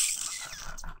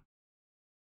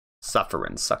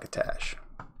 Suffering succotash.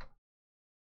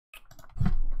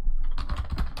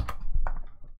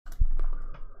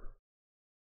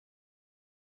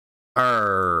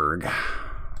 Arg.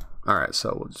 All right,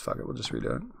 so we'll just fuck it. We'll just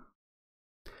redo it.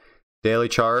 Daily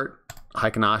chart,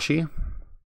 Heikinashi.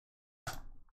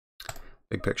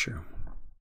 Big picture.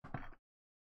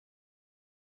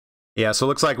 Yeah, so it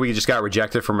looks like we just got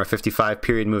rejected from a 55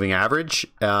 period moving average.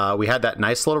 We had that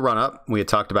nice little run up. We had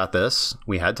talked about this.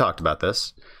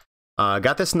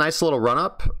 Got this nice little run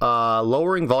up,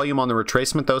 lowering volume on the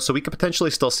retracement though, so we could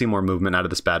potentially still see more movement out of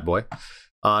this bad boy.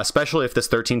 Especially if this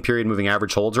 13 period moving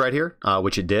average holds right here,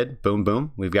 which it did. Boom,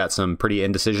 boom. We've got some pretty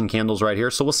indecision candles right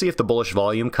here. So we'll see if the bullish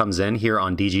volume comes in here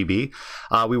on DGB.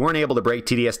 We weren't able to break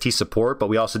TDST support, but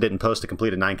we also didn't post a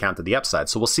completed 9 count to the upside.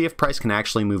 So we'll see if price can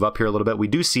actually move up here a little bit. We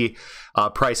do see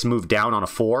price move down on a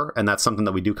 4, and that's something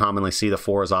that we do commonly see. The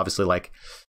 4 is obviously like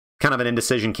kind of an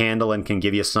indecision candle and can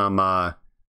give you some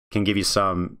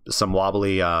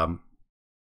wobbly.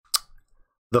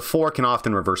 The 4 can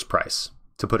often reverse price.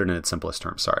 To put it in its simplest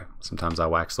terms, sorry. Sometimes I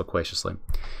wax loquaciously.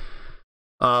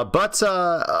 But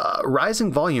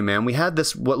rising volume, man. We had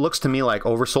this, what looks to me like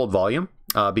oversold volume,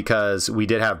 because we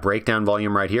did have breakdown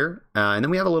volume right here. And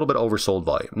then we have a little bit of oversold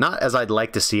volume. Not as I'd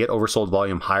like to see it, oversold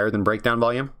volume higher than breakdown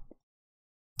volume.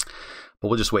 But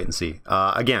we'll just wait and see.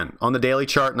 Again, on the daily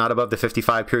chart, not above the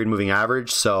 55 period moving average,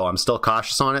 so I'm still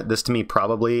cautious on it. This to me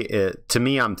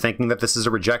I'm thinking that this is a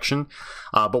rejection,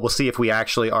 but we'll see if we are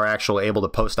able to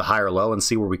post a higher low and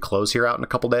see where we close here out in a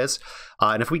couple days.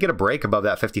 And if we get a break above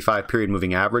that 55 period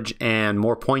moving average, and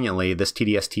more poignantly, this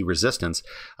TDST resistance,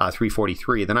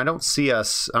 343, then I don't see a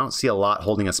lot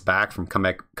holding us back from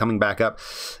coming back up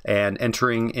and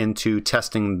entering into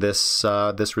testing this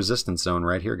this resistance zone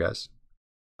right here, guys.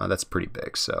 That's pretty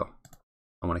big, so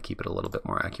I want to keep it a little bit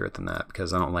more accurate than that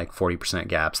because I don't like 40%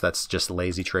 gaps. That's just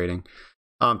lazy trading.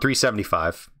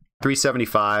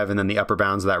 375, and then the upper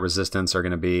bounds of that resistance are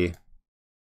going to be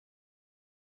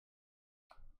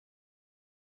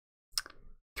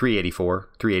 384,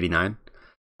 389.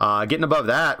 Getting above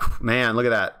that, man, look at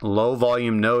that low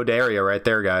volume node area right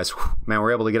there, guys. Man,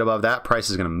 we're able to get above that. Price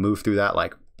is going to move through that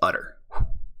like butter.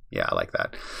 Yeah, I like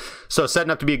that. So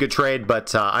setting up to be a good trade,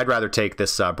 but I'd rather take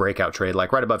this breakout trade.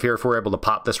 Like right above here, if we're able to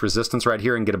pop this resistance right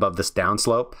here and get above this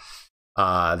downslope,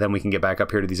 then we can get back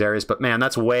up here to these areas. But man,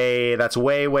 that's way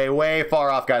far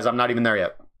off, guys. I'm not even there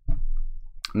yet.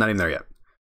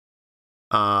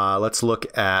 Let's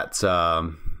look at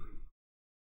volume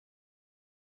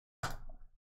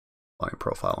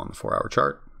profile on the 4-hour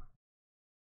chart.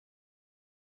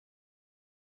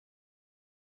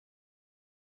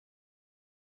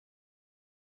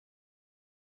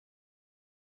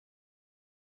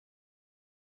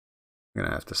 I'm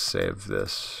gonna have to save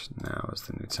this now as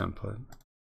the new template.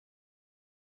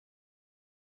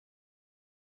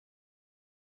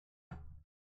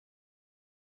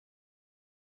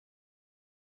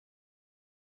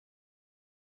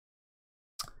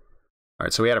 All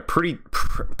right, so we had a pretty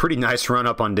nice run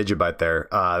up on Digibyte there.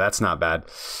 That's not bad.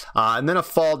 And then a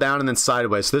fall down and then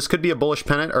sideways. So this could be a bullish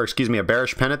pennant, or excuse me, a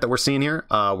bearish pennant that we're seeing here.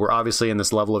 We're obviously in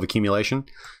this level of accumulation.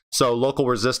 So local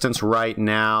resistance right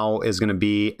now is going to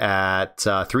be at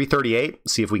 338.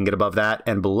 See if we can get above that,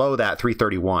 and below that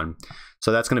 331.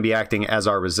 So that's going to be acting as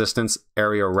our resistance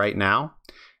area right now.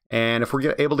 And if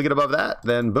we're able to get above that,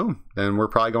 then boom, then we're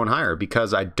probably going higher,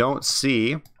 because I don't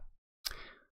see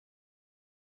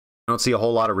a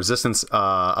whole lot of resistance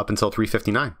up until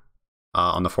 359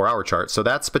 on the 4-hour chart. So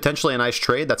that's potentially a nice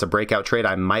trade. That's a breakout trade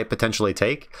I might potentially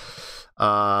take.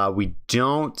 We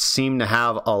don't seem to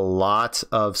have a lot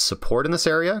of support in this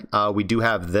area. We do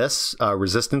have this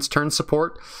resistance turn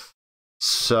support.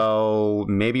 So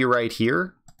maybe right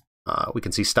here, we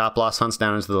can see stop loss hunts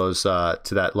down into those to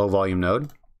that low volume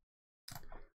node.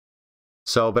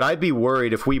 So, but I'd be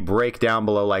worried if we break down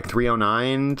below like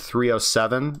 309,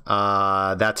 307.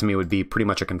 That to me would be pretty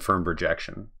much a confirmed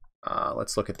rejection.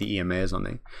 Let's look at the EMAs on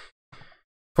the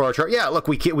 4-hour chart. Yeah, look,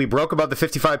 we broke above the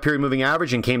 55 period moving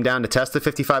average and came down to test the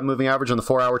 55 moving average on the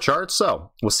 4-hour chart. So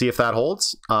we'll see if that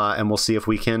holds, and we'll see if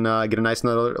we can get a nice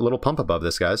little pump above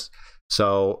this, guys.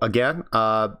 So again,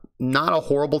 not a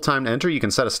horrible time to enter. You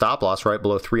can set a stop loss right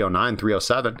below 309,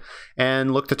 307,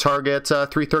 and look to target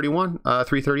 331,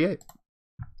 338.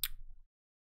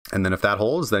 And then if that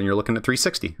holds, then you're looking at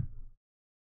 360.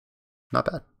 Not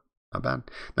bad. Not bad.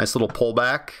 Nice little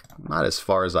pullback. Not as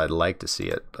far as I'd like to see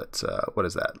it, but what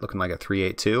is that? Looking like a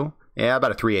 382? Yeah,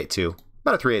 about a 382.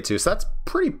 About a 382. So that's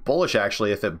pretty bullish,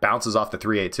 actually, if it bounces off the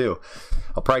 382.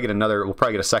 I'll probably get we'll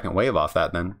probably get a second wave off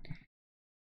that then.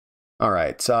 All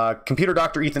right. Computer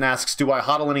Dr. Ethan asks, do I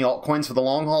hodl any altcoins for the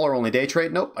long haul or only day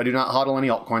trade? Nope, I do not hodl any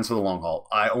altcoins for the long haul.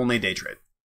 I only day trade.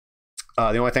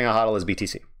 The only thing I hodl is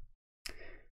BTC.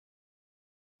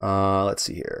 Let's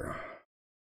see here.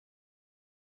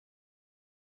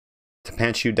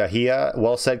 Tapanshu Dahia,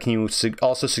 well said. Can you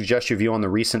also suggest your view on the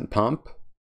recent pump?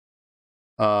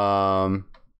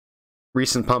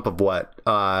 Recent pump of what?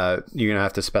 You're gonna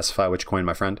have to specify which coin,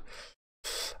 my friend.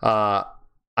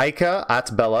 Aika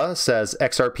Atbella says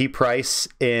XRP price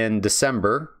in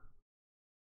December.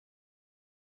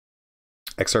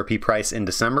 XRP price in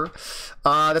December.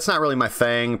 That's not really my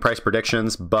thing, price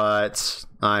predictions, but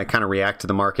I kind of react to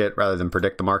the market rather than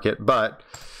predict the market. But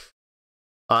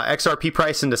XRP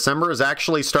price in December is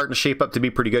actually starting to shape up to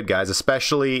be pretty good, guys,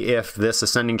 especially if this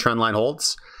ascending trend line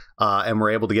holds. And we're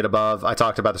able to get above. I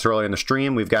talked about this earlier in the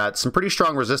stream. We've got some pretty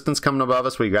strong resistance coming above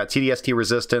us. We've got TDST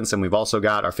resistance, and we've also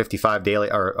got our 55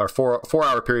 daily, our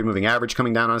 4-hour period moving average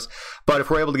coming down on us. But if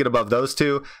we're able to get above those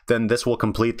two, then this will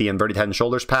complete the inverted head and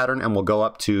shoulders pattern, and we'll go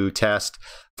up to test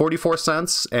 44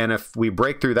 cents. And if we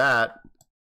break through that,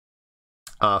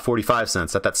 45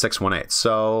 cents at that 618.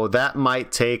 So that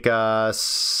might take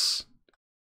us.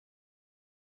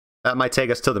 That might take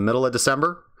us till the middle of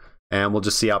December. And we'll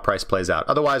just see how price plays out.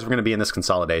 Otherwise, we're going to be in this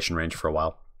consolidation range for a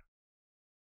while.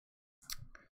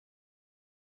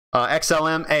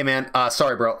 XLM, hey man,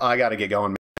 sorry bro, I got to get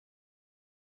going.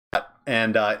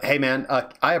 And hey man,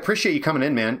 I appreciate you coming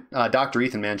in, man. Dr.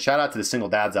 Ethan, man, shout out to the single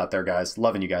dads out there, guys.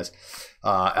 Loving you guys.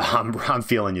 I'm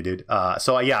feeling you, dude.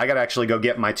 So yeah, I got to actually go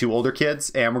get my 2 older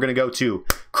kids, and we're going to go to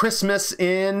Christmas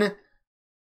in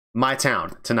my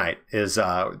town tonight. Is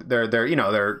they're putting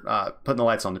the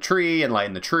lights on the tree and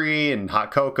lighting the tree and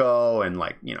hot cocoa and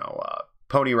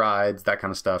pony rides, that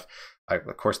kind of stuff.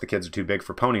 Of course the kids are too big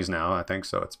for ponies now, I think,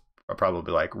 so it's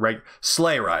probably like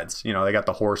sleigh rides. They got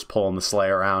the horse pulling the sleigh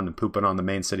around and pooping on the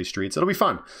main city streets. It'll be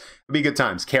fun. It'll be good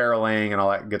times, caroling and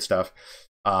all that good stuff.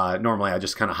 Normally I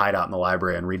just kind of hide out in the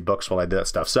library and read books while I do that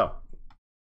stuff. So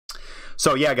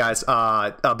yeah, guys,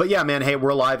 but yeah, man, hey,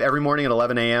 we're live every morning at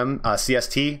 11 a.m.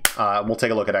 CST. We'll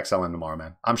take a look at XLN tomorrow,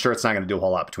 man. I'm sure it's not going to do a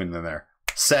whole lot between them there.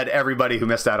 Said everybody who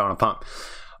missed out on a pump.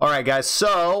 All right, guys,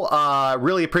 so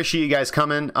really appreciate you guys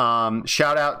coming.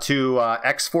 Shout out to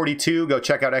X42. Go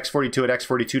check out X42 at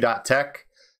x42.tech.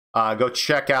 Go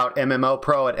check out MMO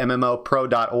Pro at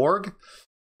mmopro.org.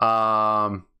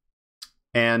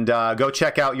 And go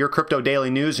check out Your Crypto Daily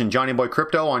News and Johnny Boy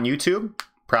Crypto on YouTube.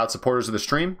 Proud supporters of the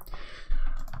stream.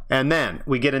 And then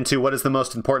we get into what is the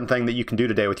most important thing that you can do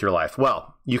today with your life.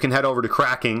 Well, you can head over to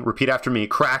Cracking, repeat after me,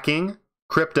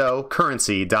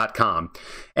 cryptocurrency.com,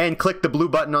 and click the blue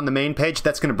button on the main page.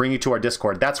 That's going to bring you to our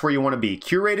Discord. That's where you want to be.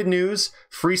 Curated news,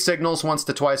 free signals once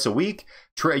to twice a week.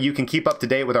 You can keep up to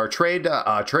date with our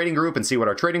trading group and see what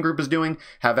our trading group is doing.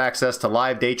 Have access to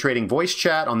live day trading voice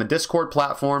chat on the Discord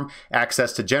platform.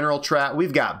 Access to general chat.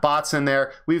 We've got bots in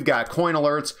there. We've got coin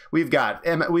alerts. We've got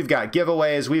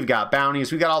giveaways. We've got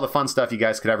bounties. We've got all the fun stuff you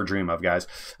guys could ever dream of, guys.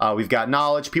 We've got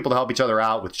knowledge, people to help each other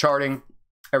out with charting,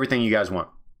 everything you guys want.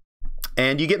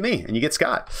 And you get me, and you get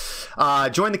Scott.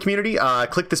 Join the community.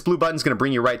 Click this blue button. It's going to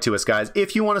bring you right to us, guys.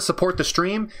 If you want to support the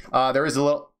stream, there is a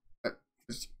little...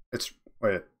 It's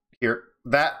right here.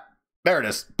 There it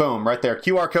is. Boom, right there.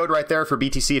 QR code right there for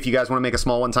BTC if you guys want to make a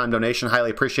small one-time donation.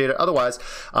 Highly appreciate it. Otherwise,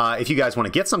 if you guys want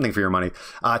to get something for your money,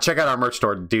 check out our merch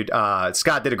store, dude.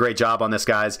 Scott did a great job on this,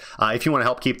 guys. If you want to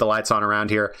help keep the lights on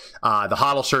around here, the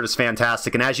HODL shirt is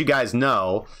fantastic. And as you guys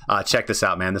know, check this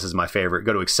out, man. This is my favorite.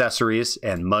 Go to accessories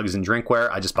and mugs and drinkware.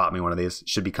 I just bought me one of these.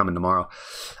 Should be coming tomorrow.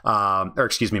 Or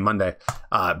excuse me, Monday.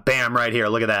 Bam, right here.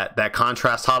 Look at that. That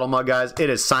contrast HODL mug, guys.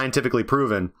 It is scientifically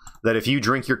proven that if you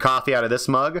drink your coffee out of this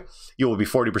mug, you will be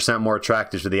 40% more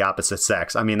attracted to the opposite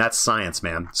sex. I mean, that's science,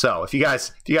 man. So if you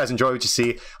guys enjoy what you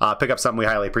see, pick up something. We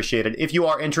highly appreciate it. If you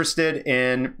are interested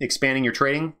in expanding your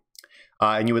trading,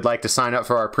 and you would like to sign up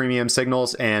for our premium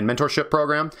signals and mentorship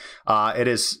program,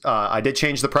 I did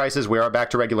change the prices. We are back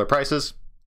to regular prices.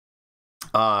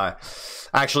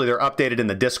 Actually, they're updated in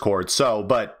the Discord. So,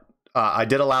 I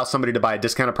did allow somebody to buy a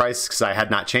discounted price because I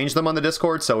had not changed them on the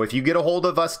Discord. So if you get a hold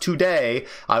of us today,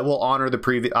 I will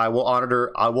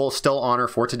still honor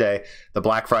for today the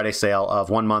Black Friday sale of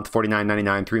 1 month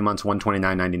 $49.99, 3 months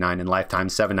 $129.99, and lifetime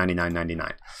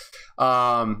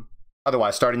 $799.99.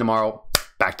 Otherwise, starting tomorrow,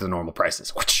 back to the normal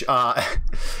prices.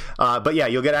 But yeah,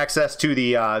 you'll get access to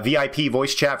the VIP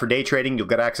voice chat for day trading. You'll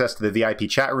get access to the VIP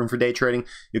chat room for day trading.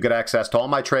 You'll get access to all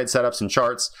my trade setups and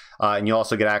charts. And you'll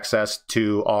also get access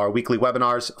to our weekly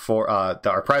webinars for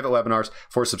our private webinars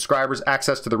for subscribers,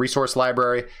 access to the resource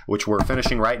library, which we're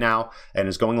finishing right now and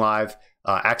is going live,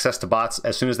 access to bots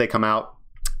as soon as they come out,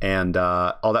 and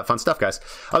all that fun stuff, guys.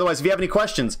 Otherwise, if you have any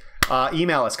questions,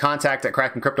 email us,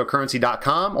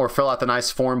 contact@krakencryptocurrency.com, or fill out the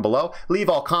nice form below. Leave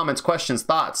all comments, questions,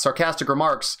 thoughts, sarcastic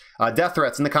remarks, death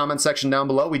threats in the comment section down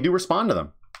below. We do respond to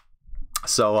them.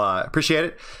 So appreciate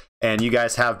it. And you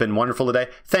guys have been wonderful today.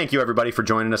 Thank you, everybody, for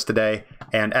joining us today.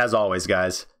 And as always,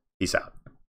 guys, peace out.